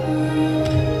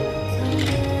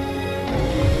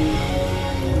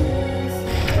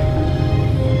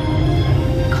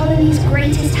 Colony's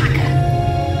greatest hacker.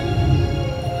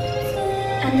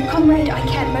 And the comrade I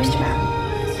cared most about.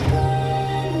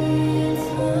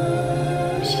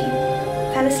 She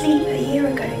fell asleep a year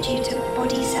ago due to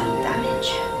body cell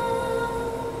damage.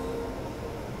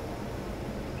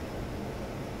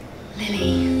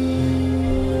 Lily.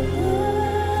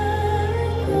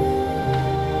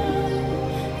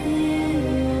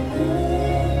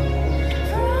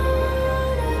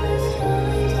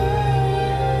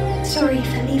 Sorry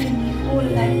for leaving you all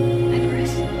alone,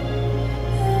 Eidos.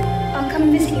 I'll come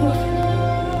and visit you often.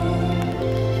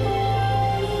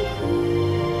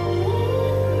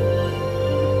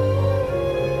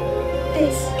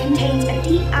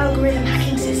 algorithm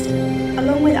hacking system,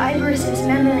 along with Iberus's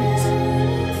memories.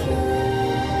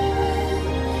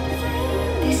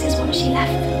 This is what she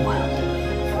left for the world.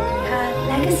 Her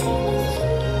legacy.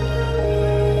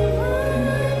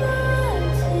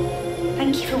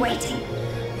 Thank you for waiting.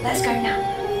 Let's go now.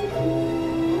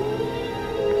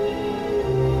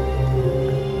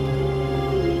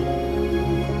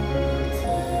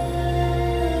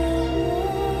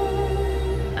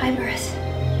 Iberus.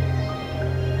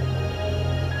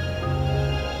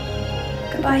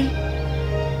 Goodbye.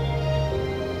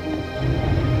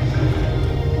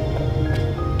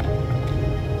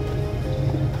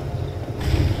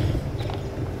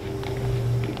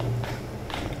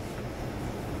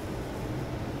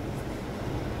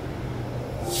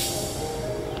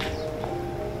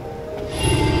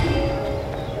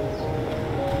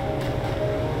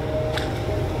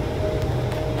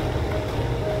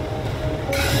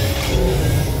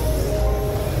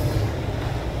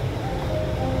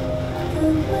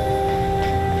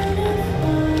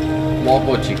 Love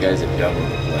what you guys have done with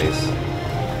the place.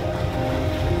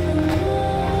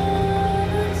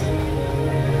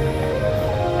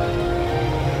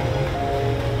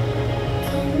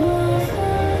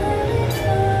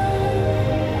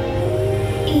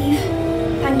 Eve,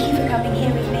 thank you for coming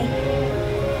here with me.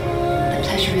 The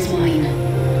pleasure is mine.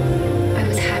 I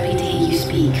was happy to hear you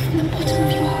speak from the bottom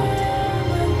of your heart.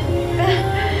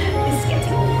 This is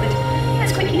getting awkward.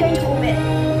 Let's quickly go to orbit.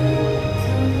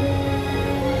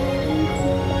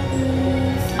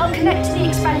 I'll connect to the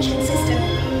expansion system.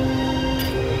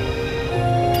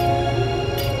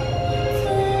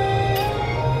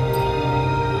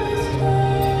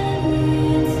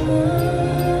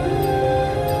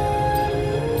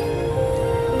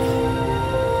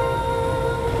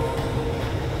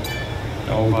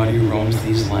 Nobody roams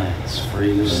these lands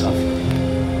free of suffering.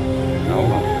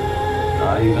 Nobody.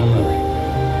 Not even Lily.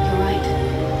 You're right.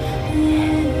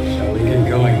 Shall we get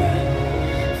going then?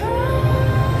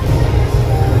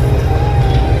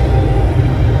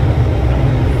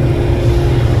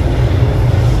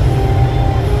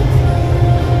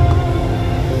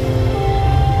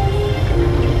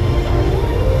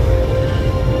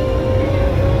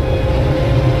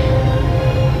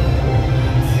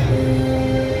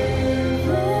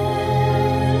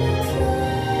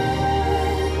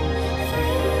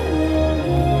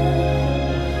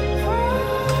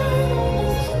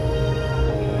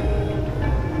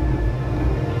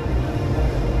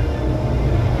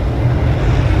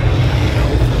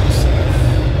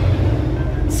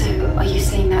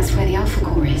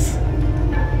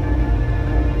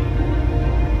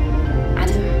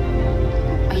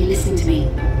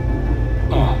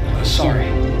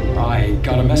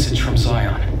 Message from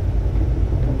Zion.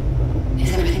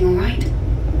 Is everything all right?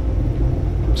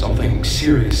 Something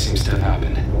serious seems to have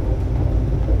happened.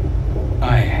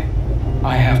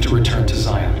 I have to return to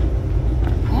Zion.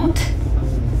 What?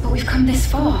 But we've come this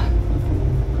far.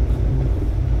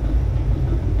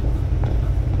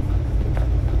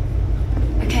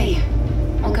 Okay,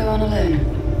 I'll go on alone.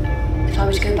 If I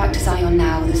were to go back to Zion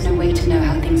now, there's no way to know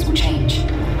how things will change.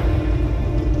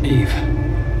 Eve.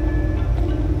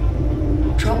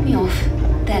 Drop me off,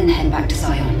 then head back to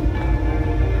Zion.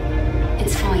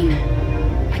 It's fine.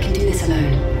 I can do this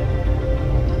alone.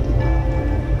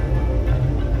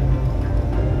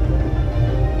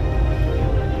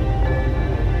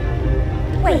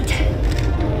 Wait.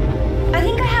 I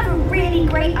think I have a really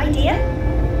great idea.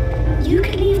 You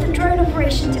could leave the drone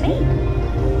operation to me.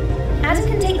 Adam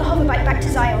can take the hoverbike back to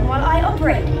Zion while I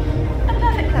operate. A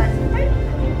perfect plan, right?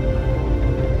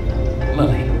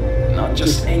 Lily. Not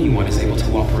just anyone is able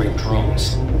to operate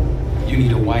drones. You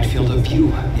need a wide field of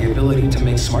view, the ability to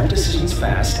make smart decisions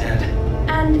fast,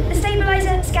 And the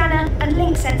stabilizer, scanner, and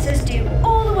link sensors do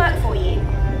all the work for you.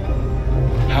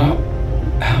 How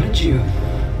did you...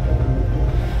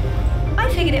 I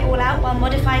figured it all out while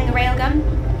modifying the railgun.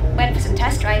 Went for some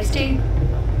test drives too.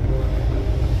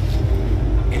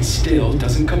 It still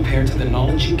doesn't compare to the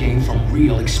knowledge you gain from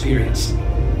real experience.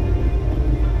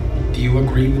 Do you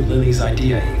agree with Lily's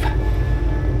idea, Eve?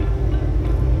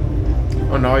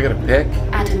 Oh, now I gotta pick?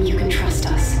 Adam, you can trust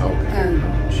us. Okay. Go.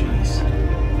 Jeez.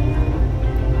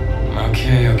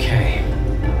 Okay.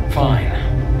 Fine.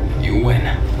 You win.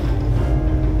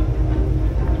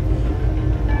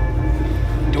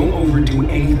 Don't overdo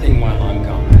anything while I'm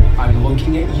gone. I'm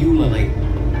looking at you, Lily.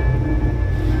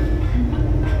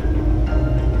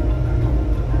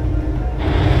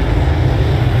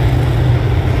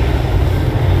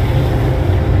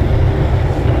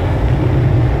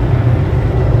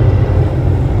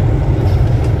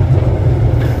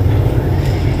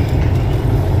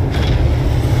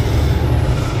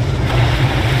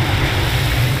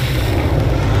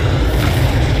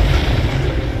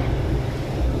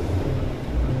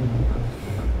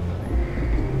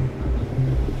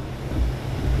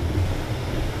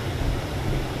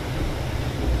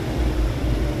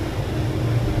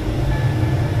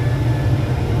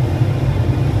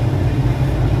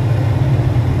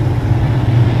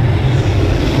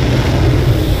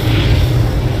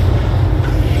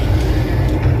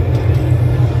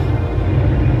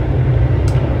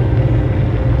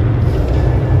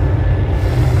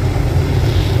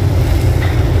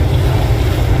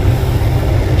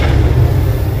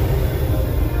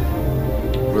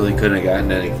 really couldn't have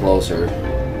gotten any closer.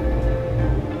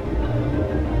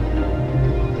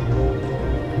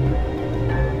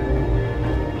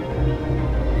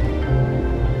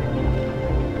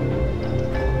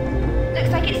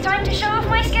 Looks like it's time to show off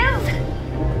my skills.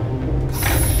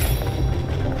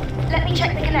 Let me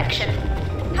check the connection.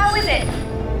 How is it?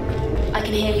 I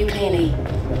can hear you clearly.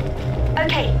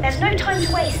 Okay, there's no time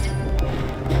to waste.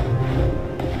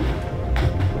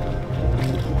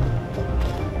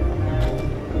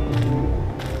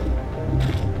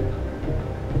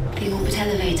 The orbit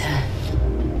elevator.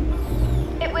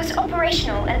 It was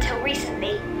operational until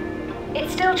recently.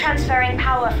 It's still transferring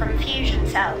power from fusion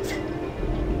cells,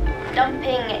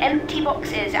 dumping empty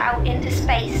boxes out into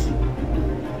space.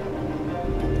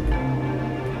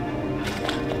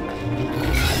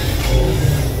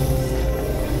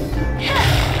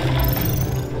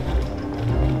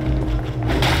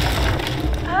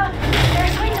 There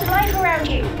are signs of life around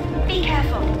you. Be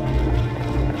careful.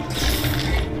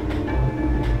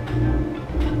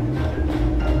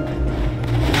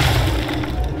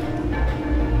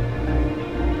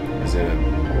 Is it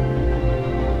a...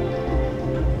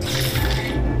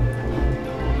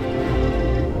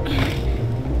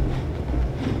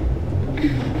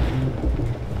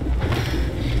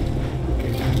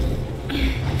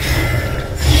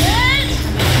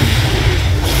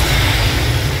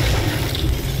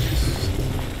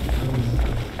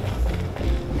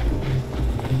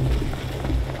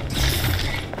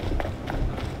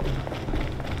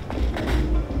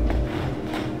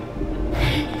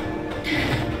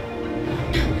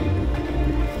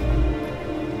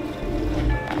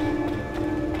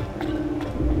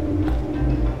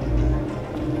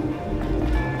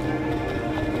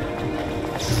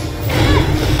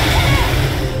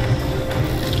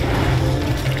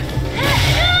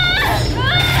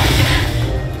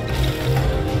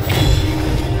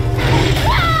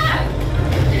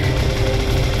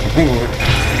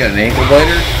 You got an ankle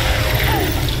biter?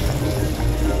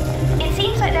 It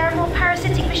seems like there are more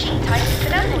parasitic machine types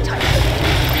than animal types.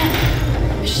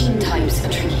 Machine types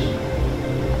are tricky.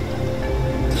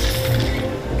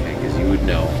 Okay, because you would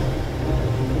know.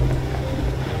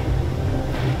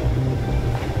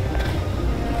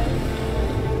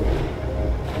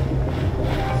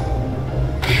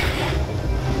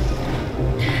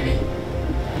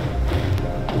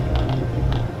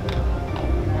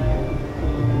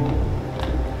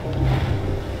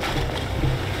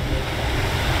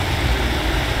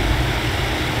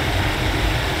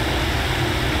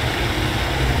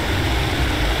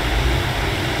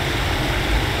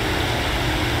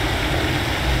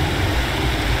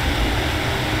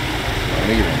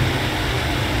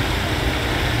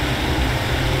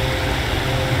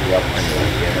 Yep, I knew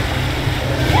it, damn it.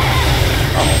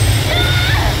 Oh.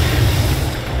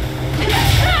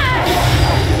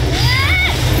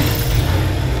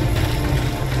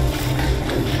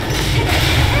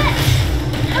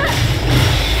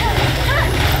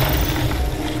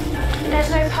 There's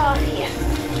no path here.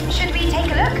 Should we take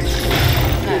a look?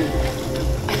 No.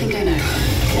 I think I know.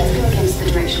 Let's go against the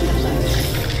direction of the flow.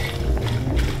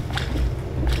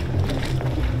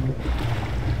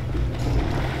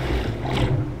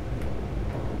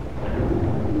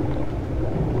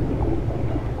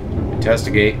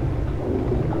 Investigate.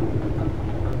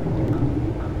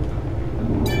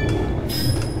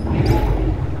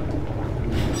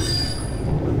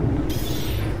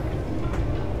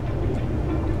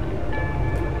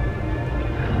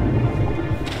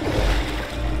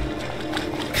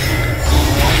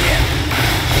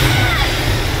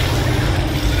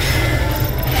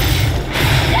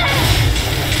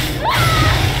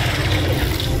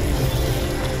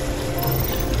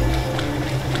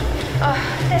 Oh,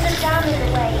 there's a dam in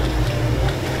the way.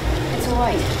 It's all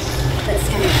right. Let's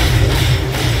scan it.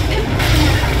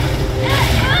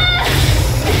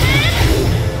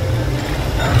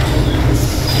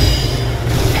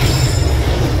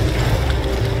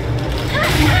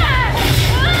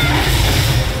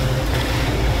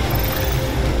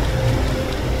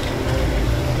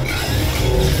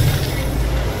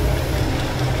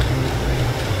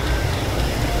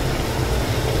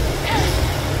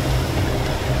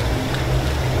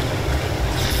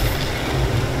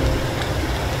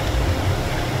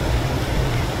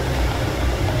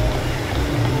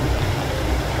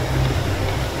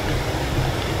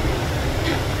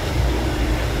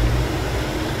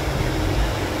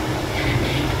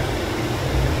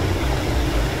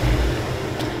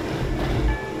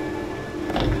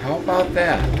 How about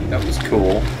that? That was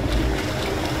cool.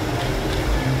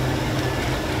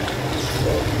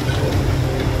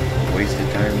 Wasted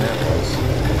time that was.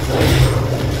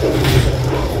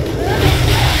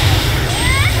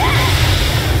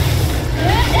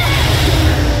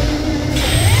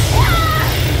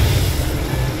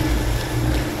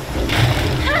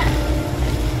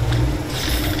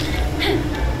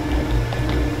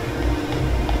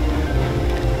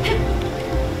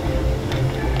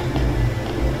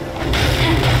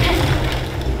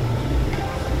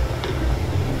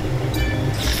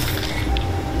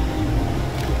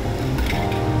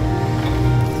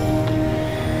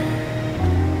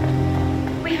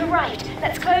 arrived.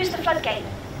 Let's close the floodgate.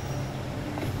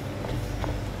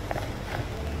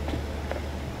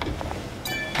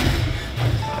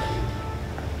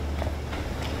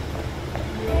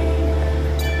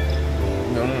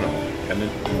 No. I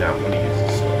do not want to use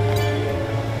this stuff.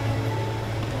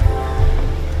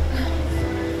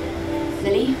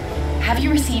 Lily, have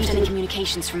you received any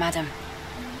communications from Adam?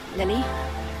 Lily?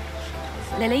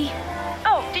 Lily?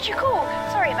 Oh, did you call?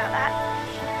 Sorry about that.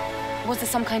 Was there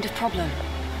some kind of problem?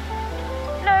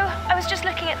 No, I was just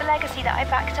looking at the legacy that I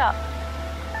backed up.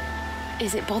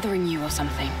 Is it bothering you or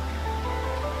something?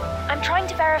 I'm trying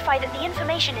to verify that the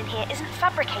information in here isn't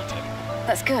fabricated.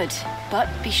 That's good, but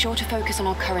be sure to focus on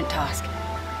our current task.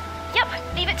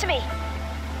 Yep, leave it to me.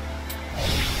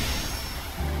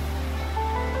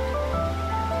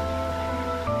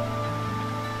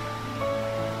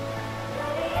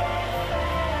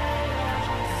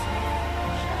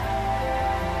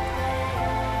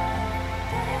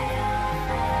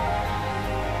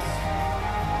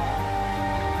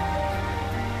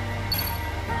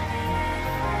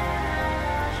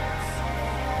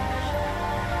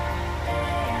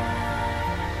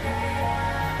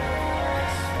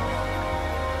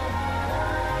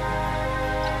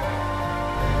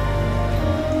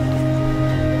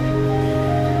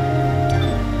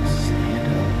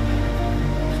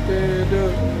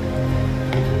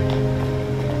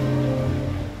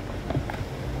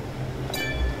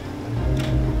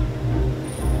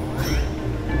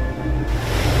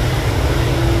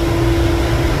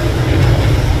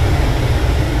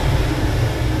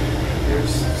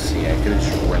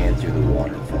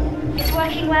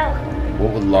 Well,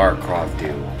 what would Lara Croft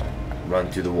do?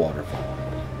 Run through the waterfall.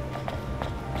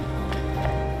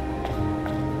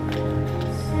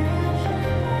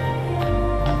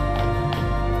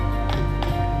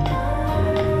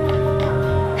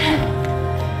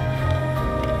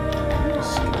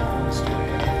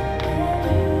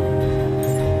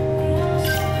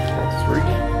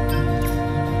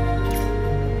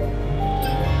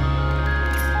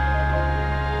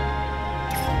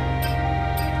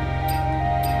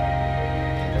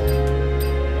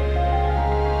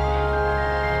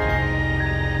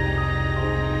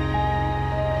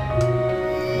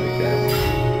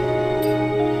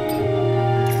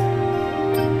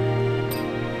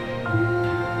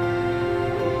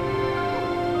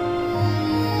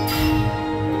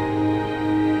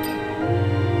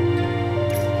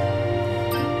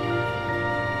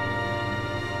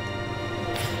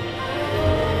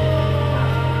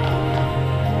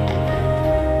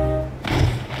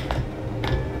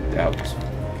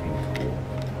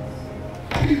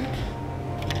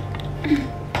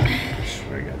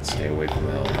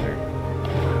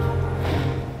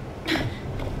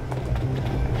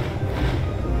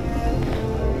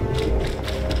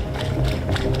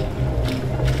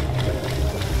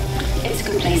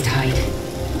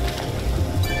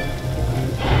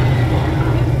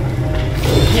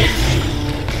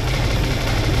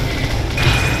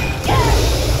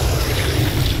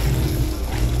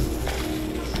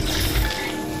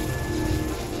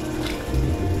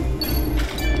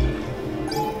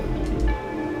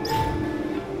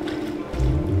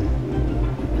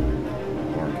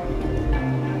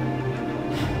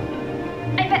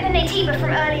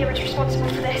 From earlier is responsible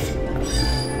for this.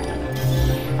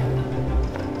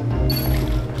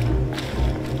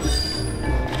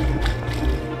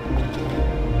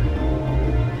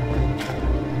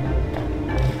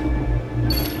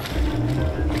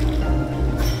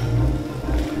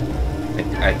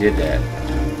 I did that.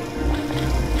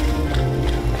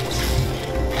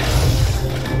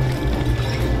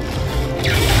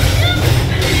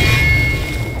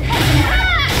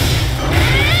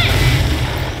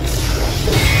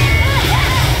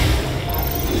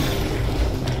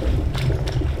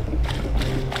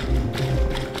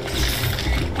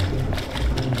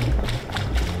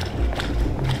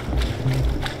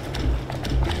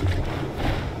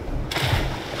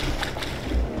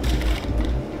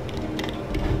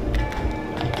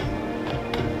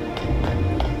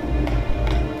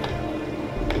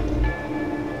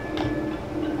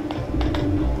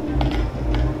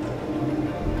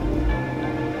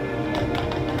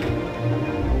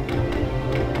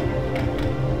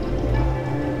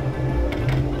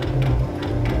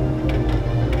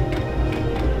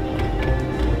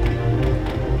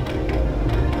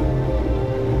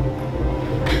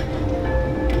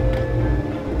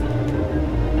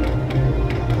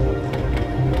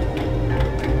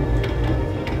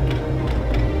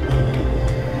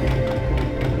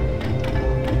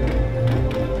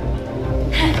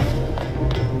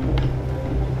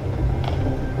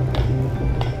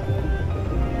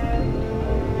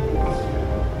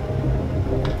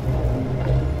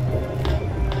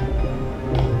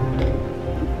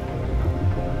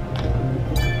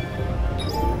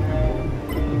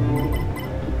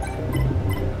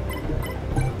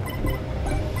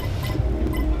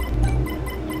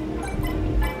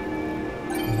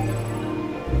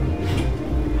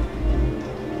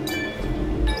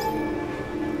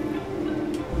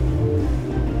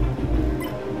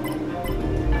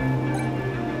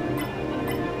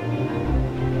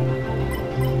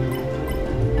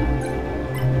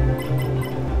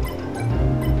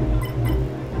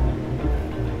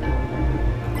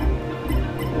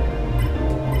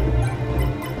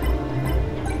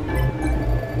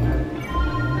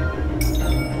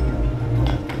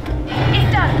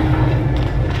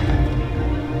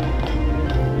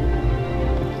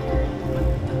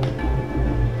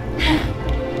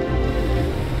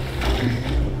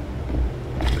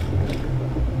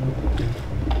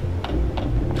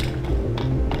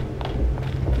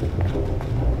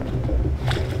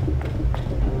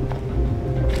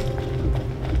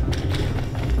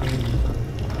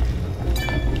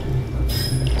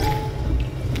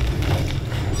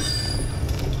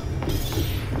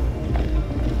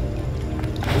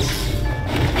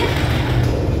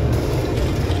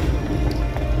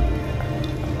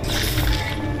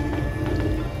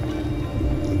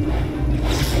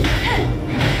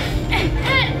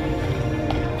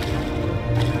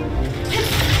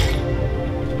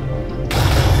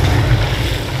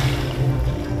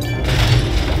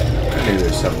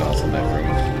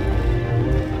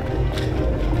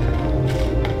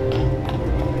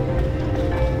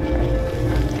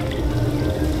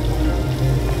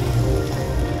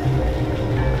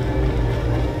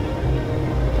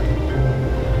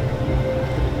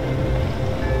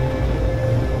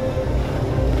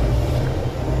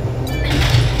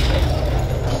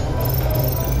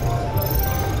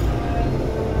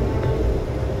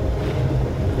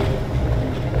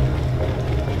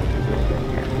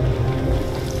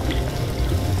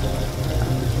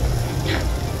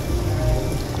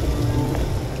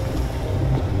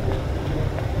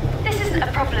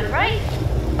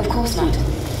 Of course not.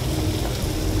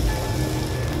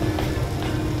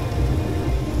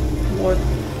 What?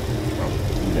 Oh,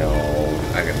 no.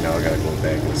 Now I gotta go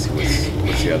back and see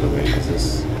what's the other way, because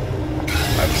this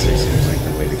obviously seems like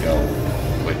the way to go,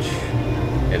 which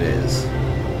it is.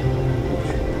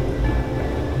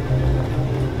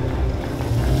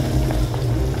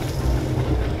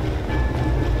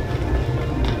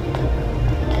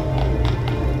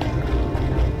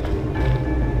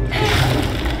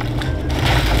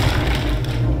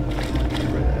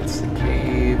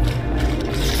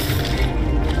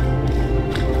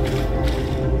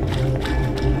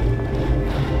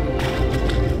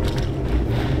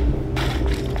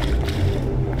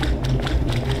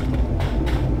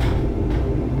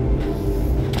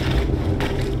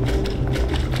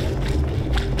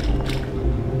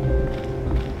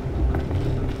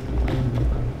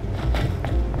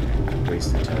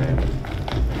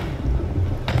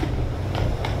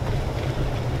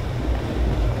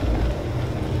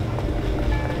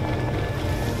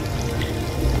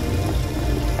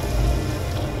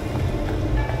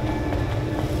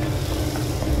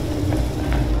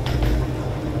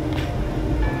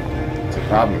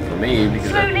 Problem for me because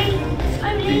slowly.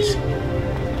 This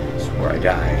is where I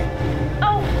die.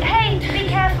 Oh, hey, be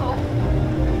careful.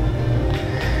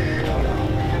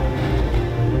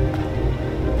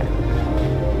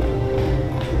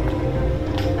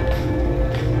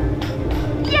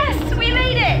 Yes, we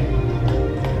made it.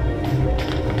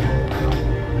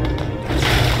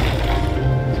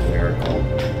 It's a miracle.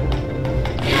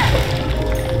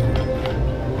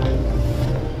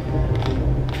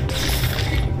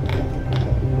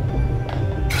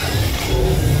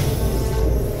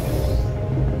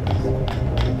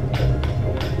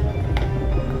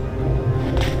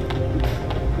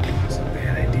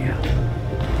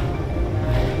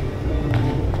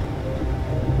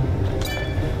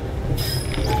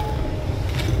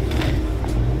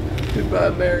 Goodbye,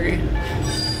 Mary.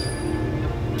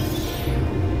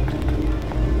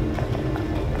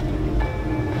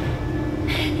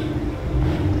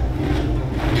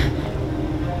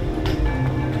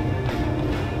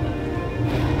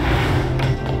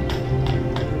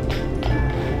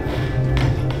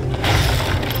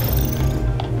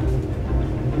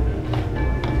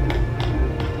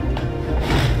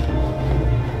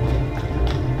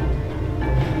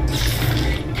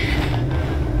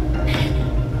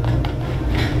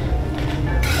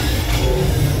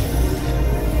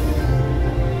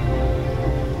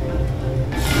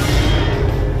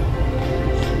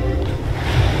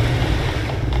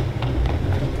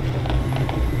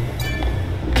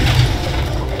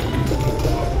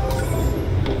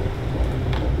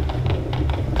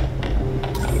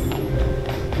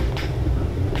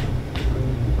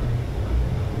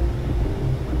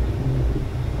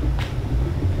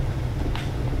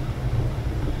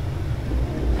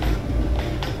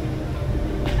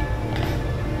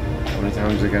 How many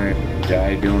times are gonna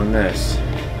die doing this?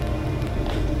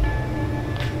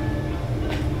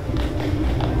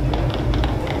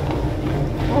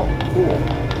 Oh, cool.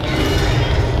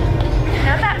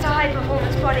 Now that's a high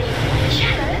performance body.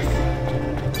 Jealous?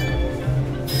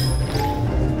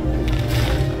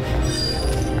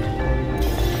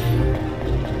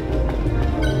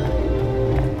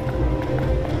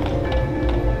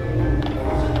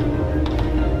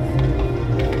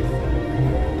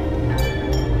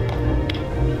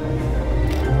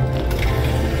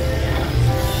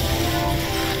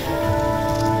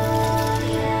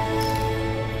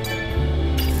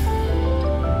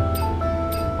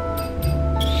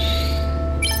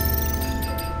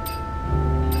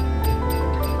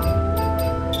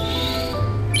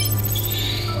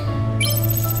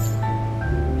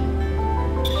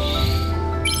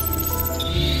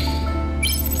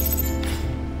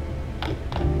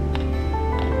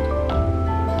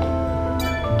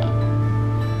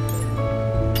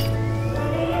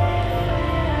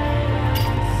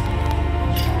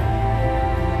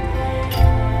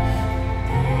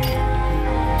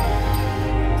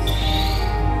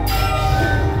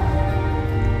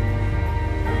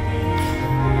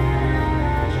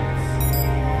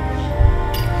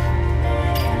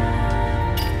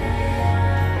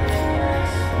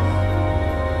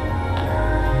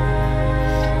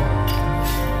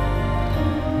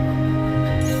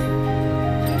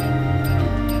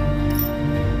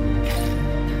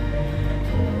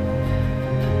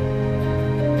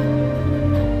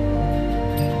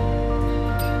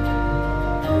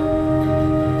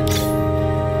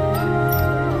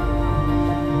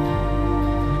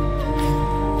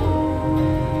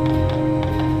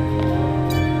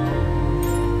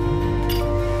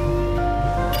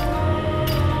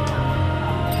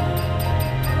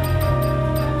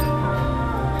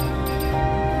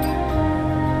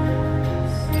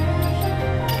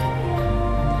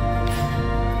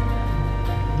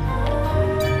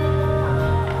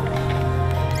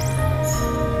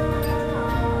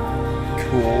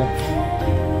 cool.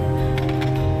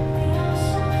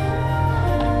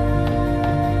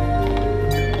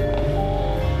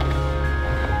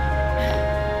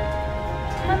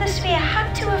 Mother Sphere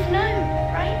had to have known,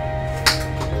 right?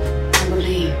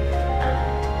 Probably.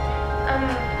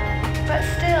 But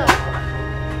still.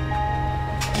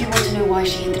 You want to know why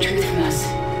she hid the truth from us?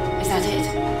 Is that it?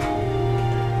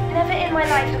 Never in my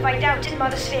life have I doubted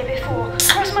Mother Sphere before.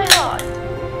 Cross my heart.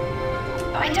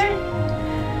 But I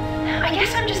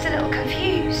guess I'm just a little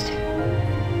confused.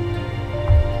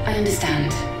 I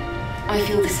understand. I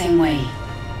feel the same way.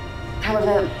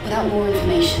 However, without more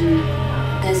information,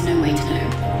 there's no way to know.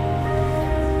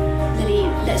 Lily,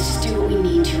 let's just do what we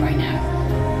need to right now.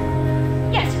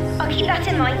 Yes, I'll keep that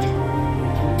in mind.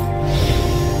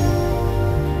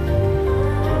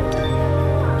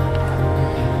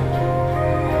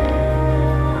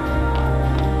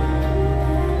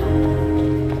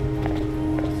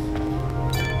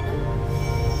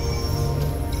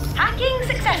 Hacking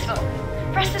successful.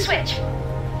 Press the switch.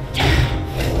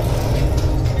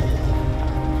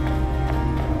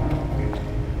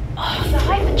 Oh, the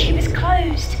hypertube is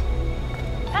closed.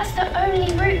 That's the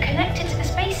only route connected to the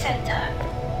space center.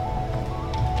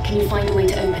 Can you find a way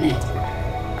to open it?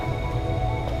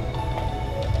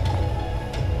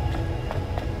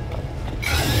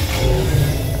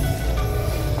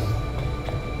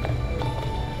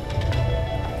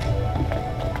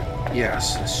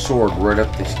 Yes, a sword right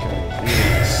up this guy.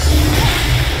 Yes.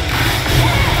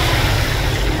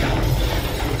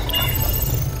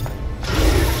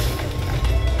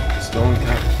 Stone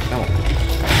cut. No.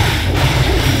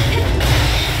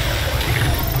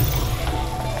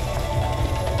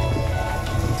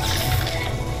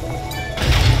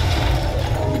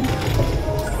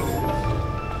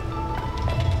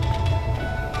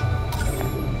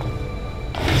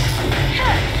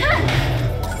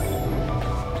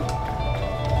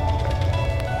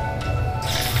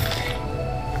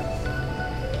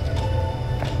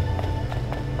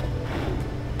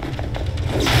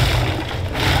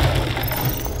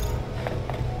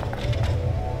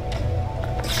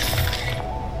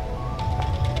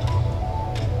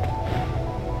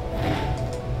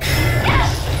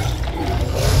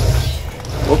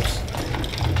 Whoops.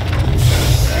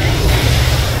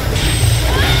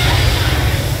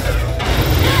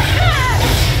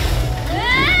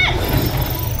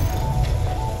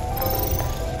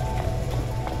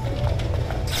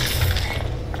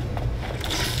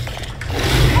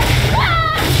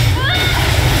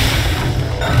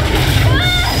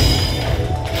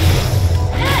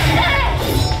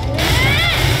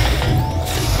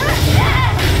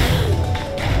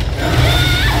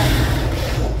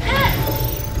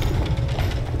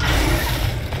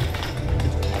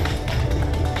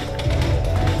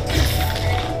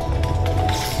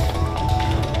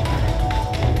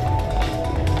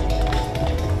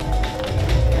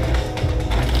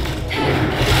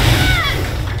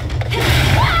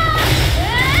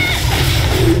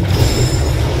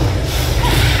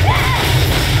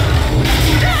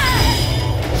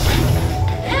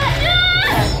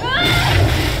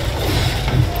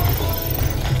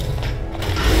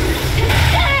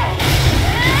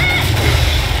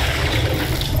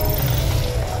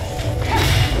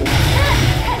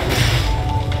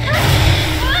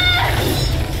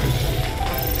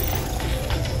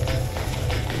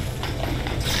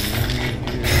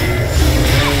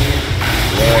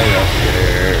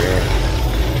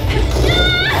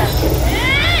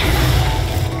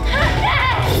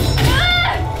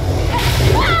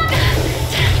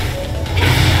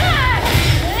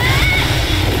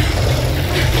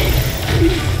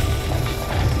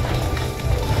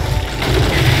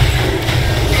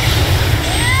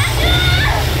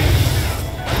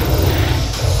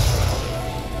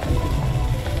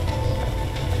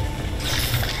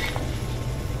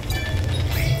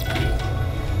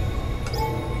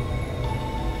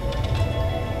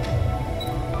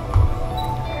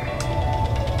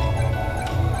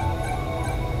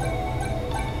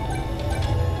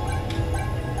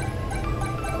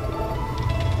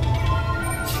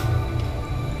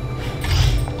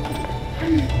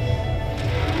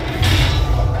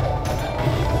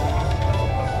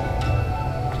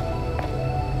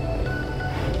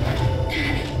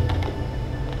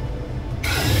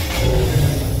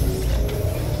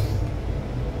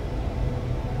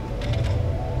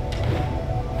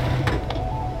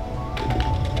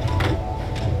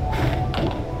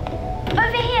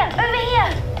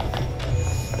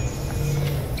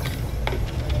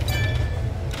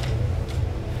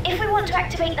 To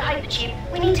activate the hypertube,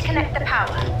 we need to connect the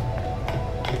power.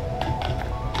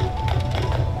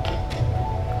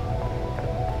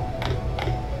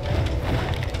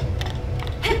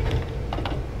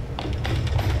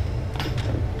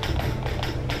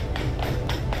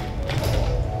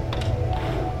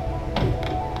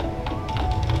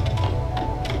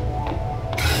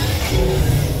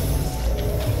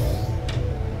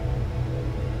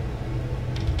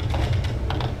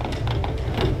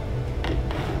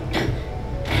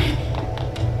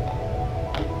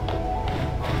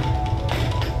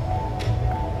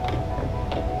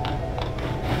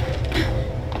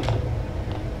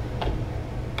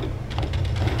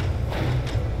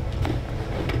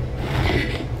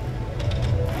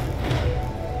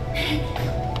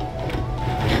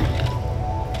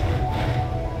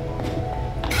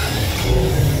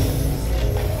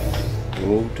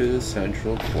 go to the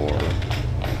central core.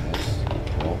 Yes.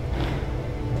 Oh.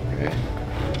 Okay.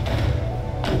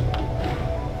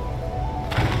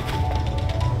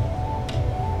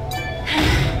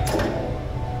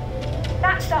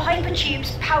 That's the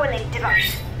Hypertube's power link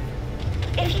device.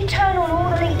 If you turn on all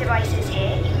the link devices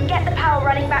here, you can get the power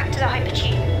running back to the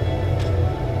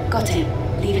Hypertube. Got it.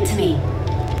 Leave it to me.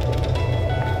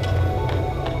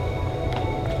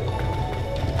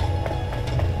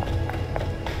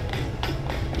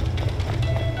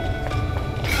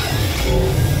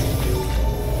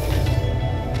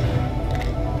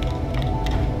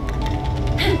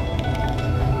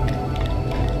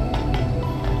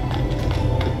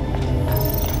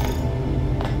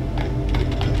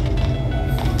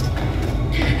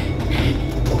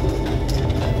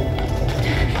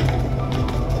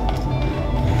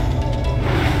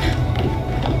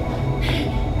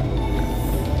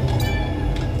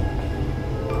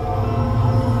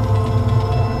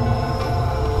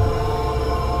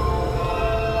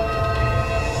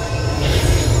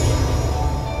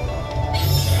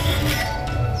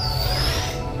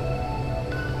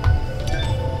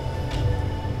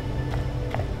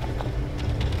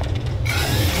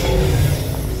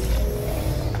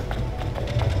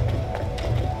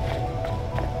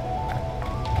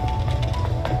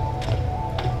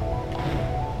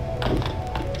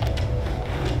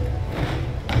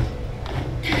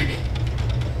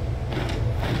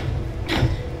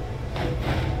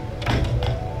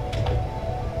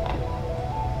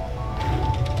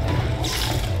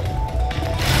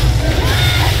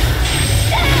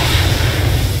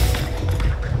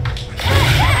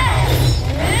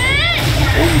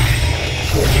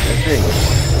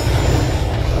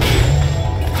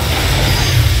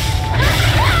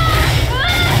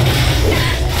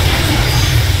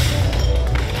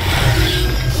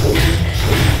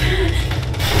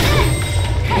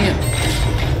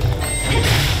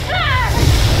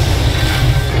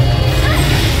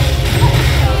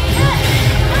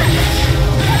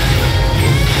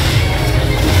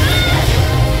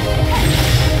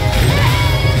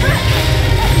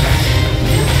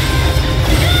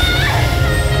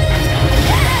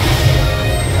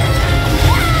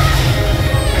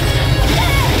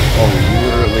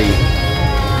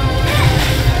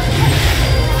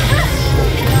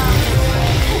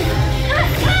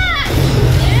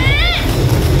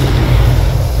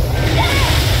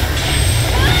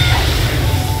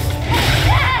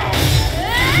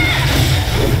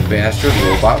 Bastard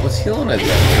robot was healing it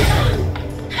that way.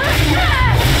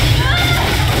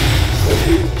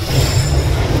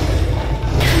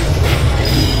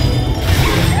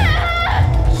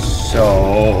 So,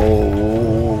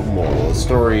 moral of the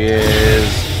story is,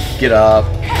 get up,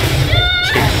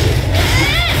 kick his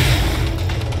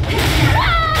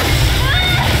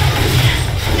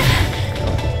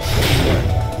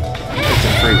It's a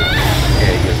free one.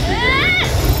 Yeah, you get a free guy.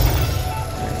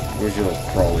 Where's your little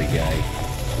crawly guy?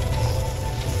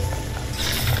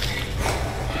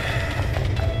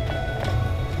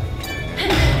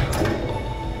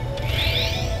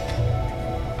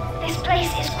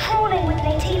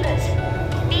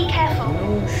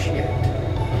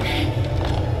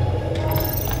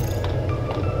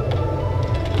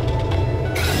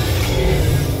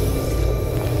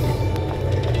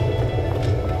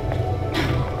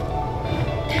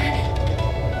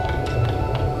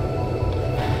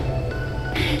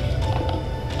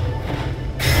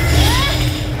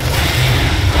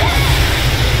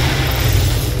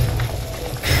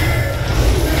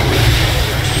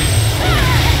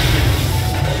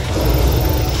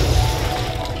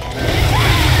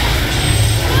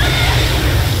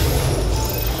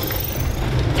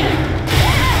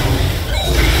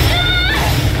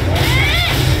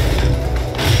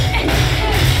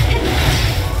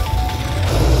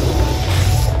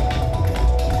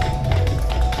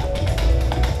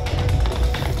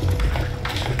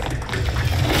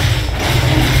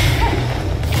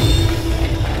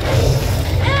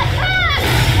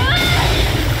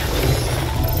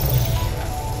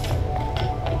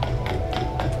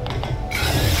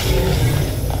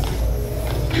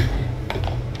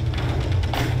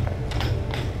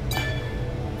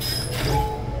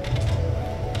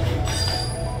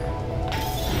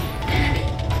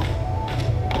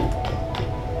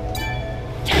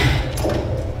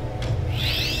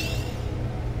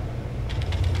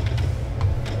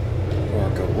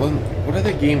 What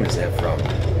other game is that from?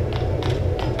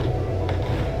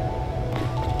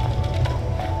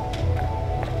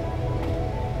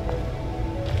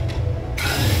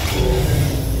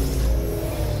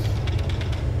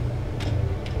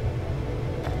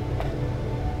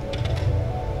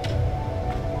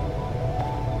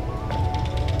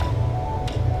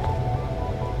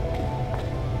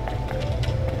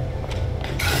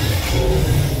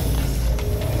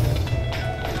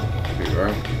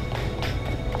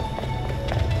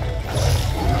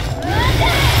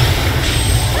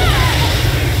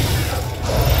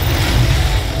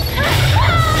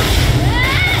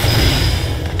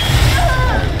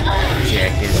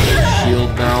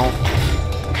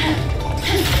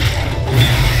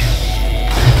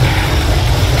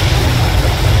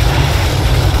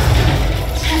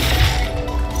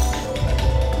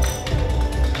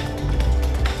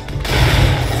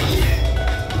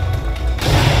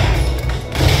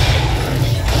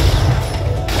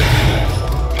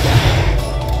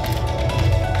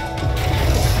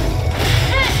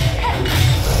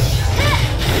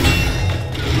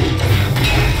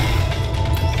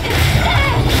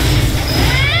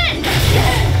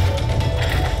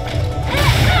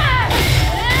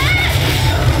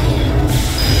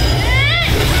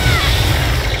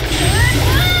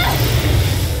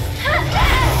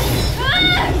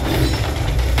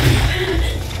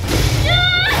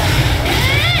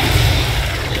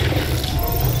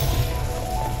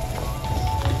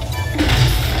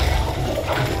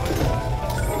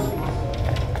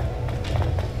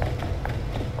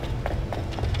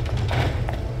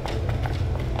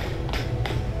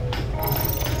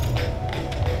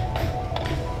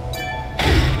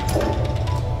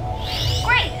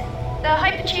 The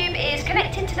hypertube is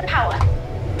connected to the power.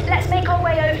 Let's make our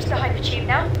way over to the hypertube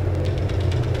now.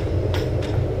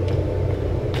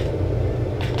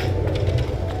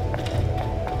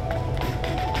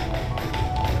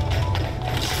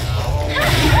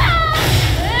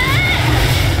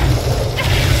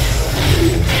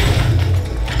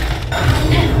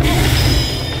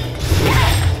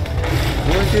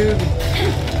 Dude.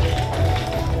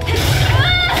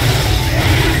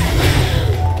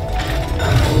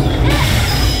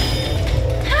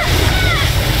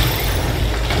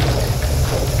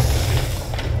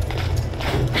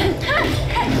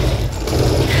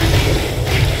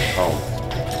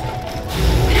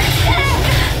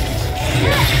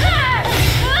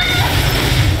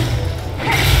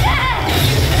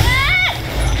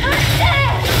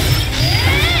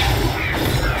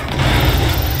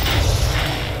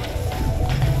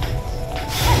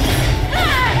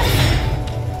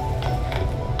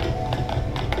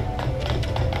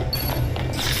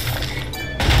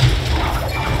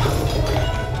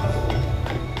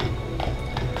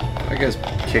 I guess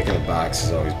kicking the box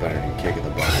is always better than kicking the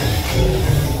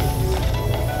bucket.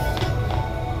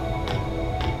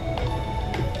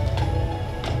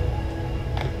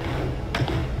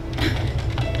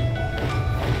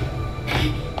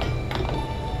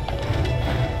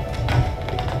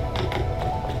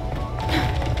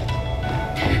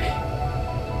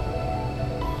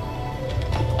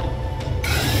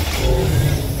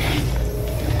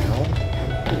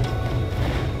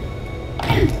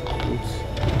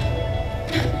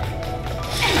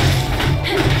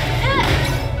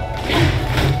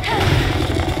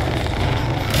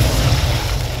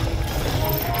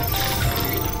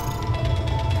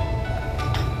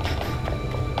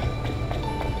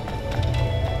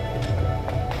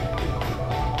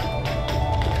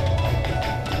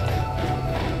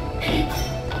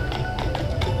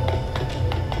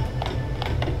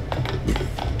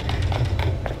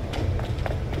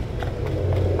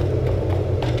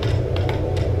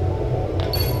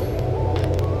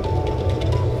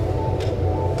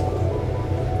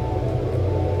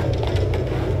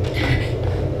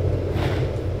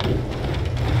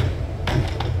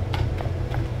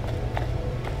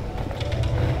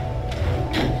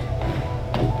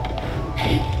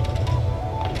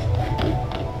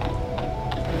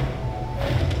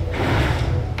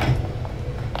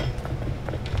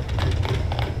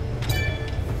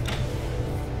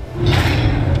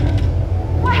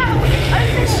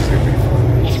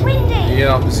 You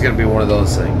know, it's gonna be one of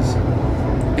those things.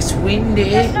 It's windy.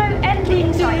 There's no end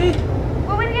inside.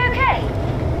 Will we be okay?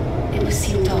 It was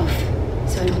sealed off,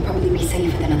 so it'll probably be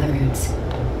safer than other routes.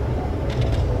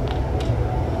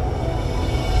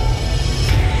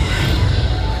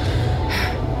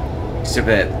 Except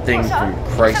that thing What's up? from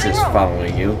Crisis Something wrong?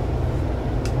 following you.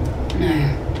 No,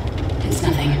 it's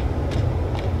nothing.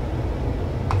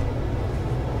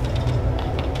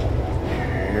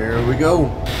 Here we go.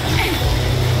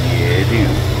 Yeah,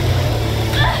 dude.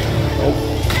 Oh.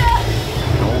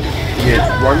 No. Yeah,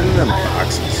 it's running them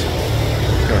boxes.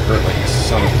 It's gonna hurt like a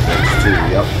son of a bitch too,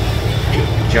 yep.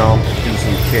 Jump, do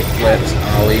some kick flips,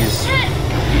 ollies.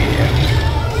 Yeah.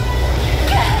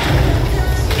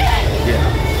 Yeah.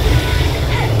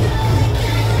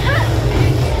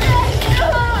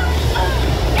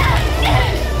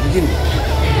 You can...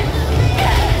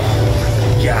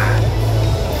 God.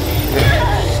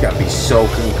 She's gotta be so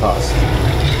concussed.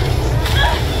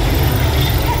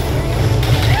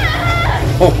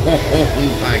 Oh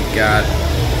my God.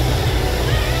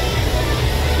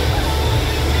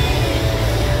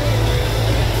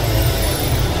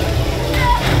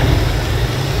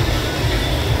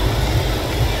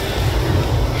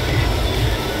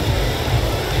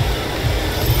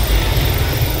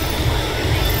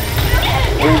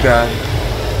 Oh God.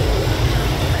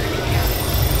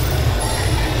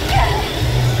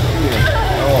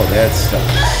 Oh, that stuff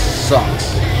sucks.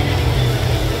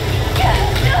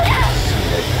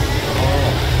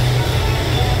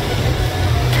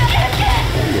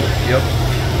 Yep.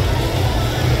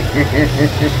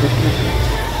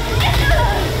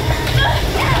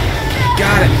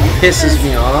 God, it pisses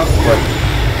me off, but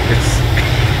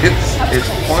it's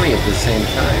funny at the same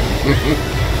time.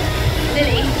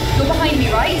 Lily, you're behind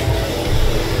me, right?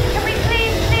 Can we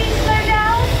please slow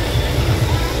down?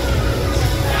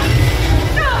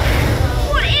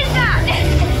 What is that?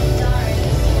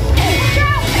 Watch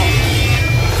out!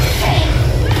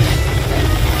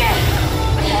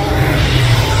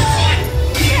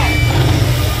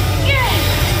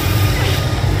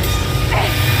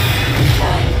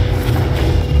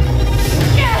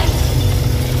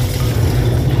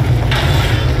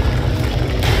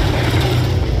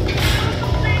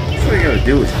 It's like to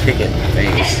do is kick it in the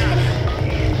face.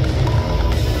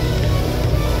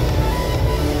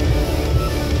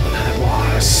 Another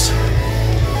boss.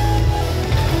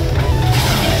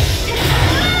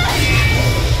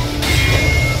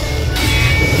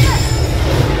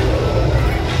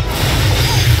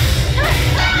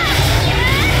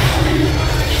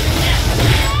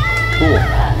 Cool.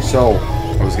 So,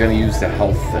 I was going to use the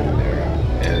health thing there,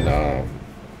 and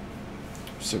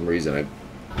for some reason I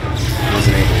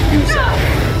wasn't able to use that.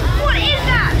 What is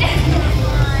that?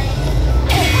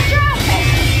 Watch out!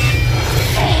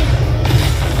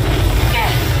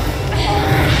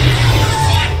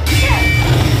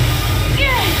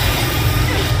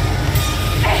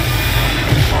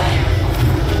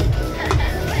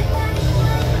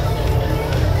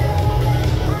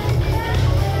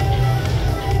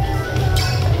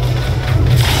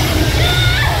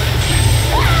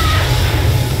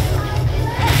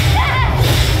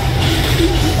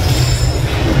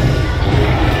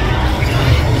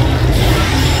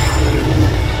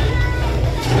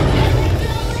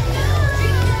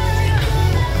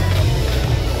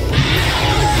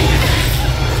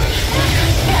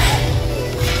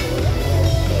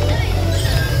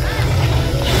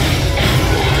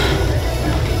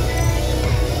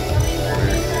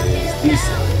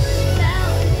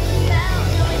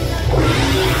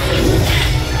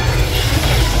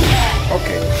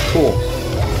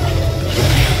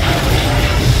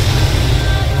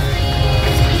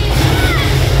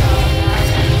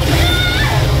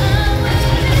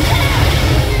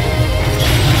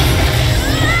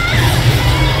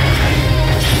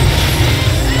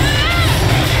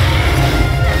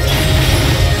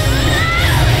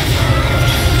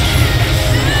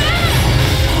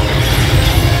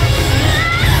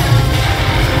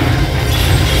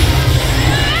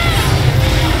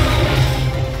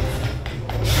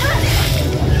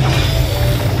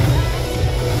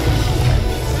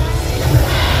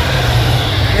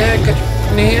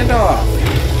 Hand off.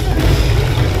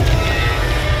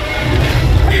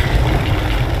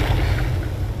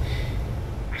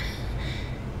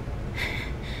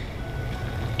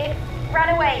 It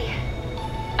ran away.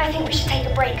 I think we should take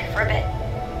a break for a bit.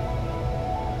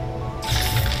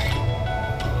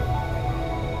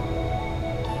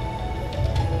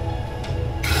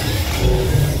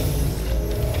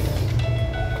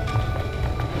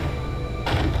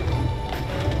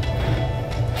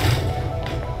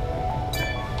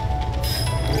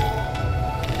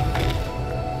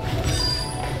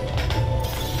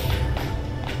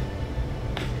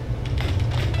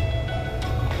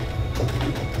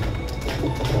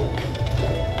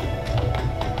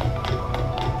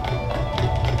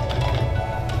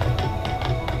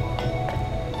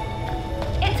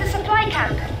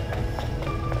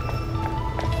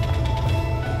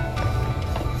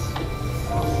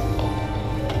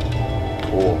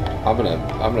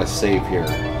 I'm gonna save here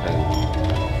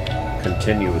and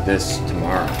continue with this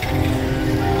tomorrow.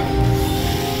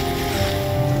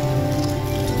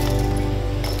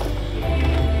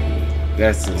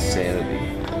 That's insanity.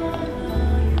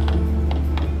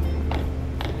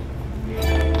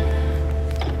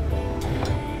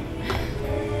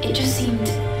 It just seemed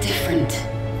different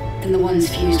than the ones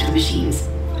fused with machines.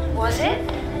 Was it?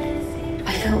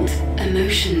 I felt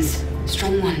emotions,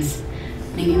 strong ones.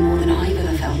 Maybe more than I've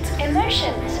ever felt.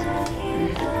 Emotions?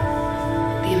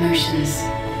 The emotions.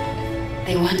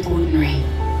 They weren't ordinary.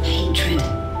 Hatred.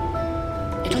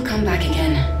 It'll come back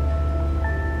again.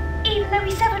 Even though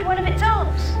we severed one of its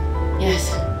arms?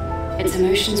 Yes. Its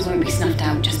emotions won't be snuffed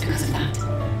out just because of that.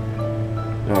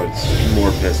 No, it's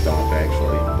more pissed off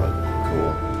actually, but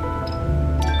cool.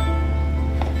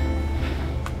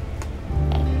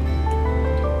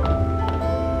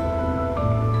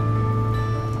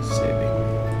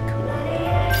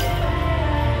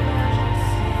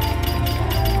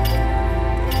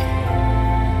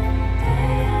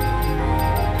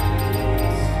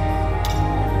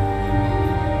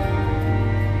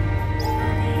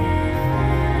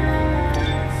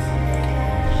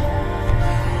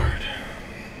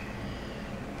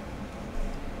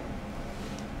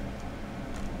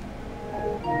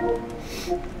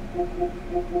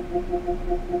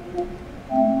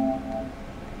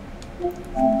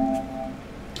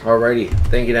 Alrighty,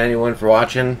 thank you to anyone for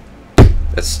watching.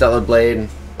 That's Stellar Blade,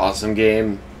 awesome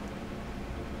game.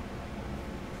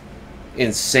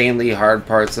 Insanely hard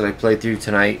parts that I played through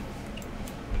tonight.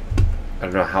 I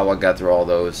don't know how I got through all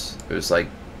those. It was like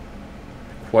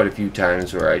quite a few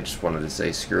times where I just wanted to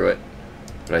say screw it,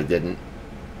 but I didn't.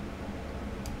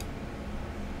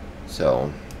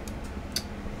 So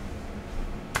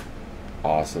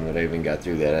awesome that I even got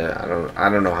through that. I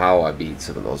don't know how I beat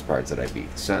some of those parts that I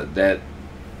beat. So that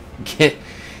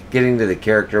getting to the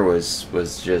character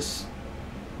was just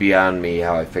beyond me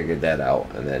how I figured that out,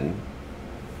 and then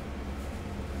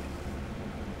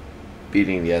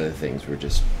beating the other things were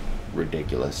just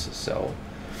ridiculous. So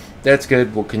that's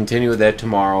good. We'll continue with that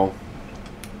tomorrow.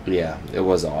 Yeah, it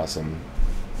was awesome.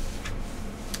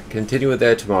 Continue with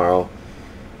that tomorrow,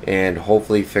 and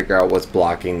hopefully figure out what's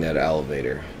blocking that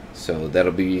elevator. So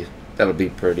that'll be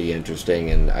pretty interesting,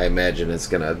 and I imagine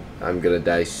I'm gonna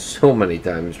die so many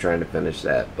times trying to finish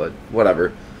that, but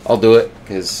whatever. I'll do it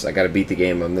because I gotta beat the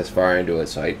game. I'm this far into it,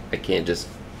 so I can't just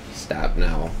stop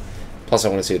now. Plus, I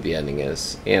want to see what the ending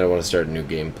is, and I want to start a new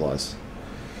game plus.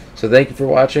 So thank you for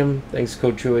watching. Thanks,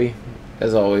 Code Chewy.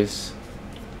 As always,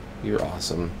 you're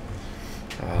awesome.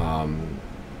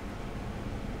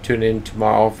 Tune in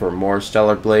tomorrow for more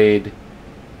Stellar Blade.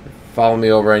 Follow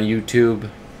me over on YouTube.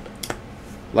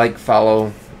 Like,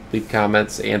 follow, leave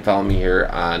comments, and follow me here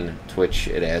on Twitch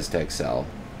at AztecCell.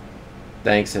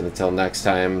 Thanks, and until next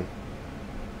time,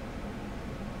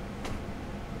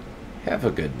 have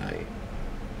a good night.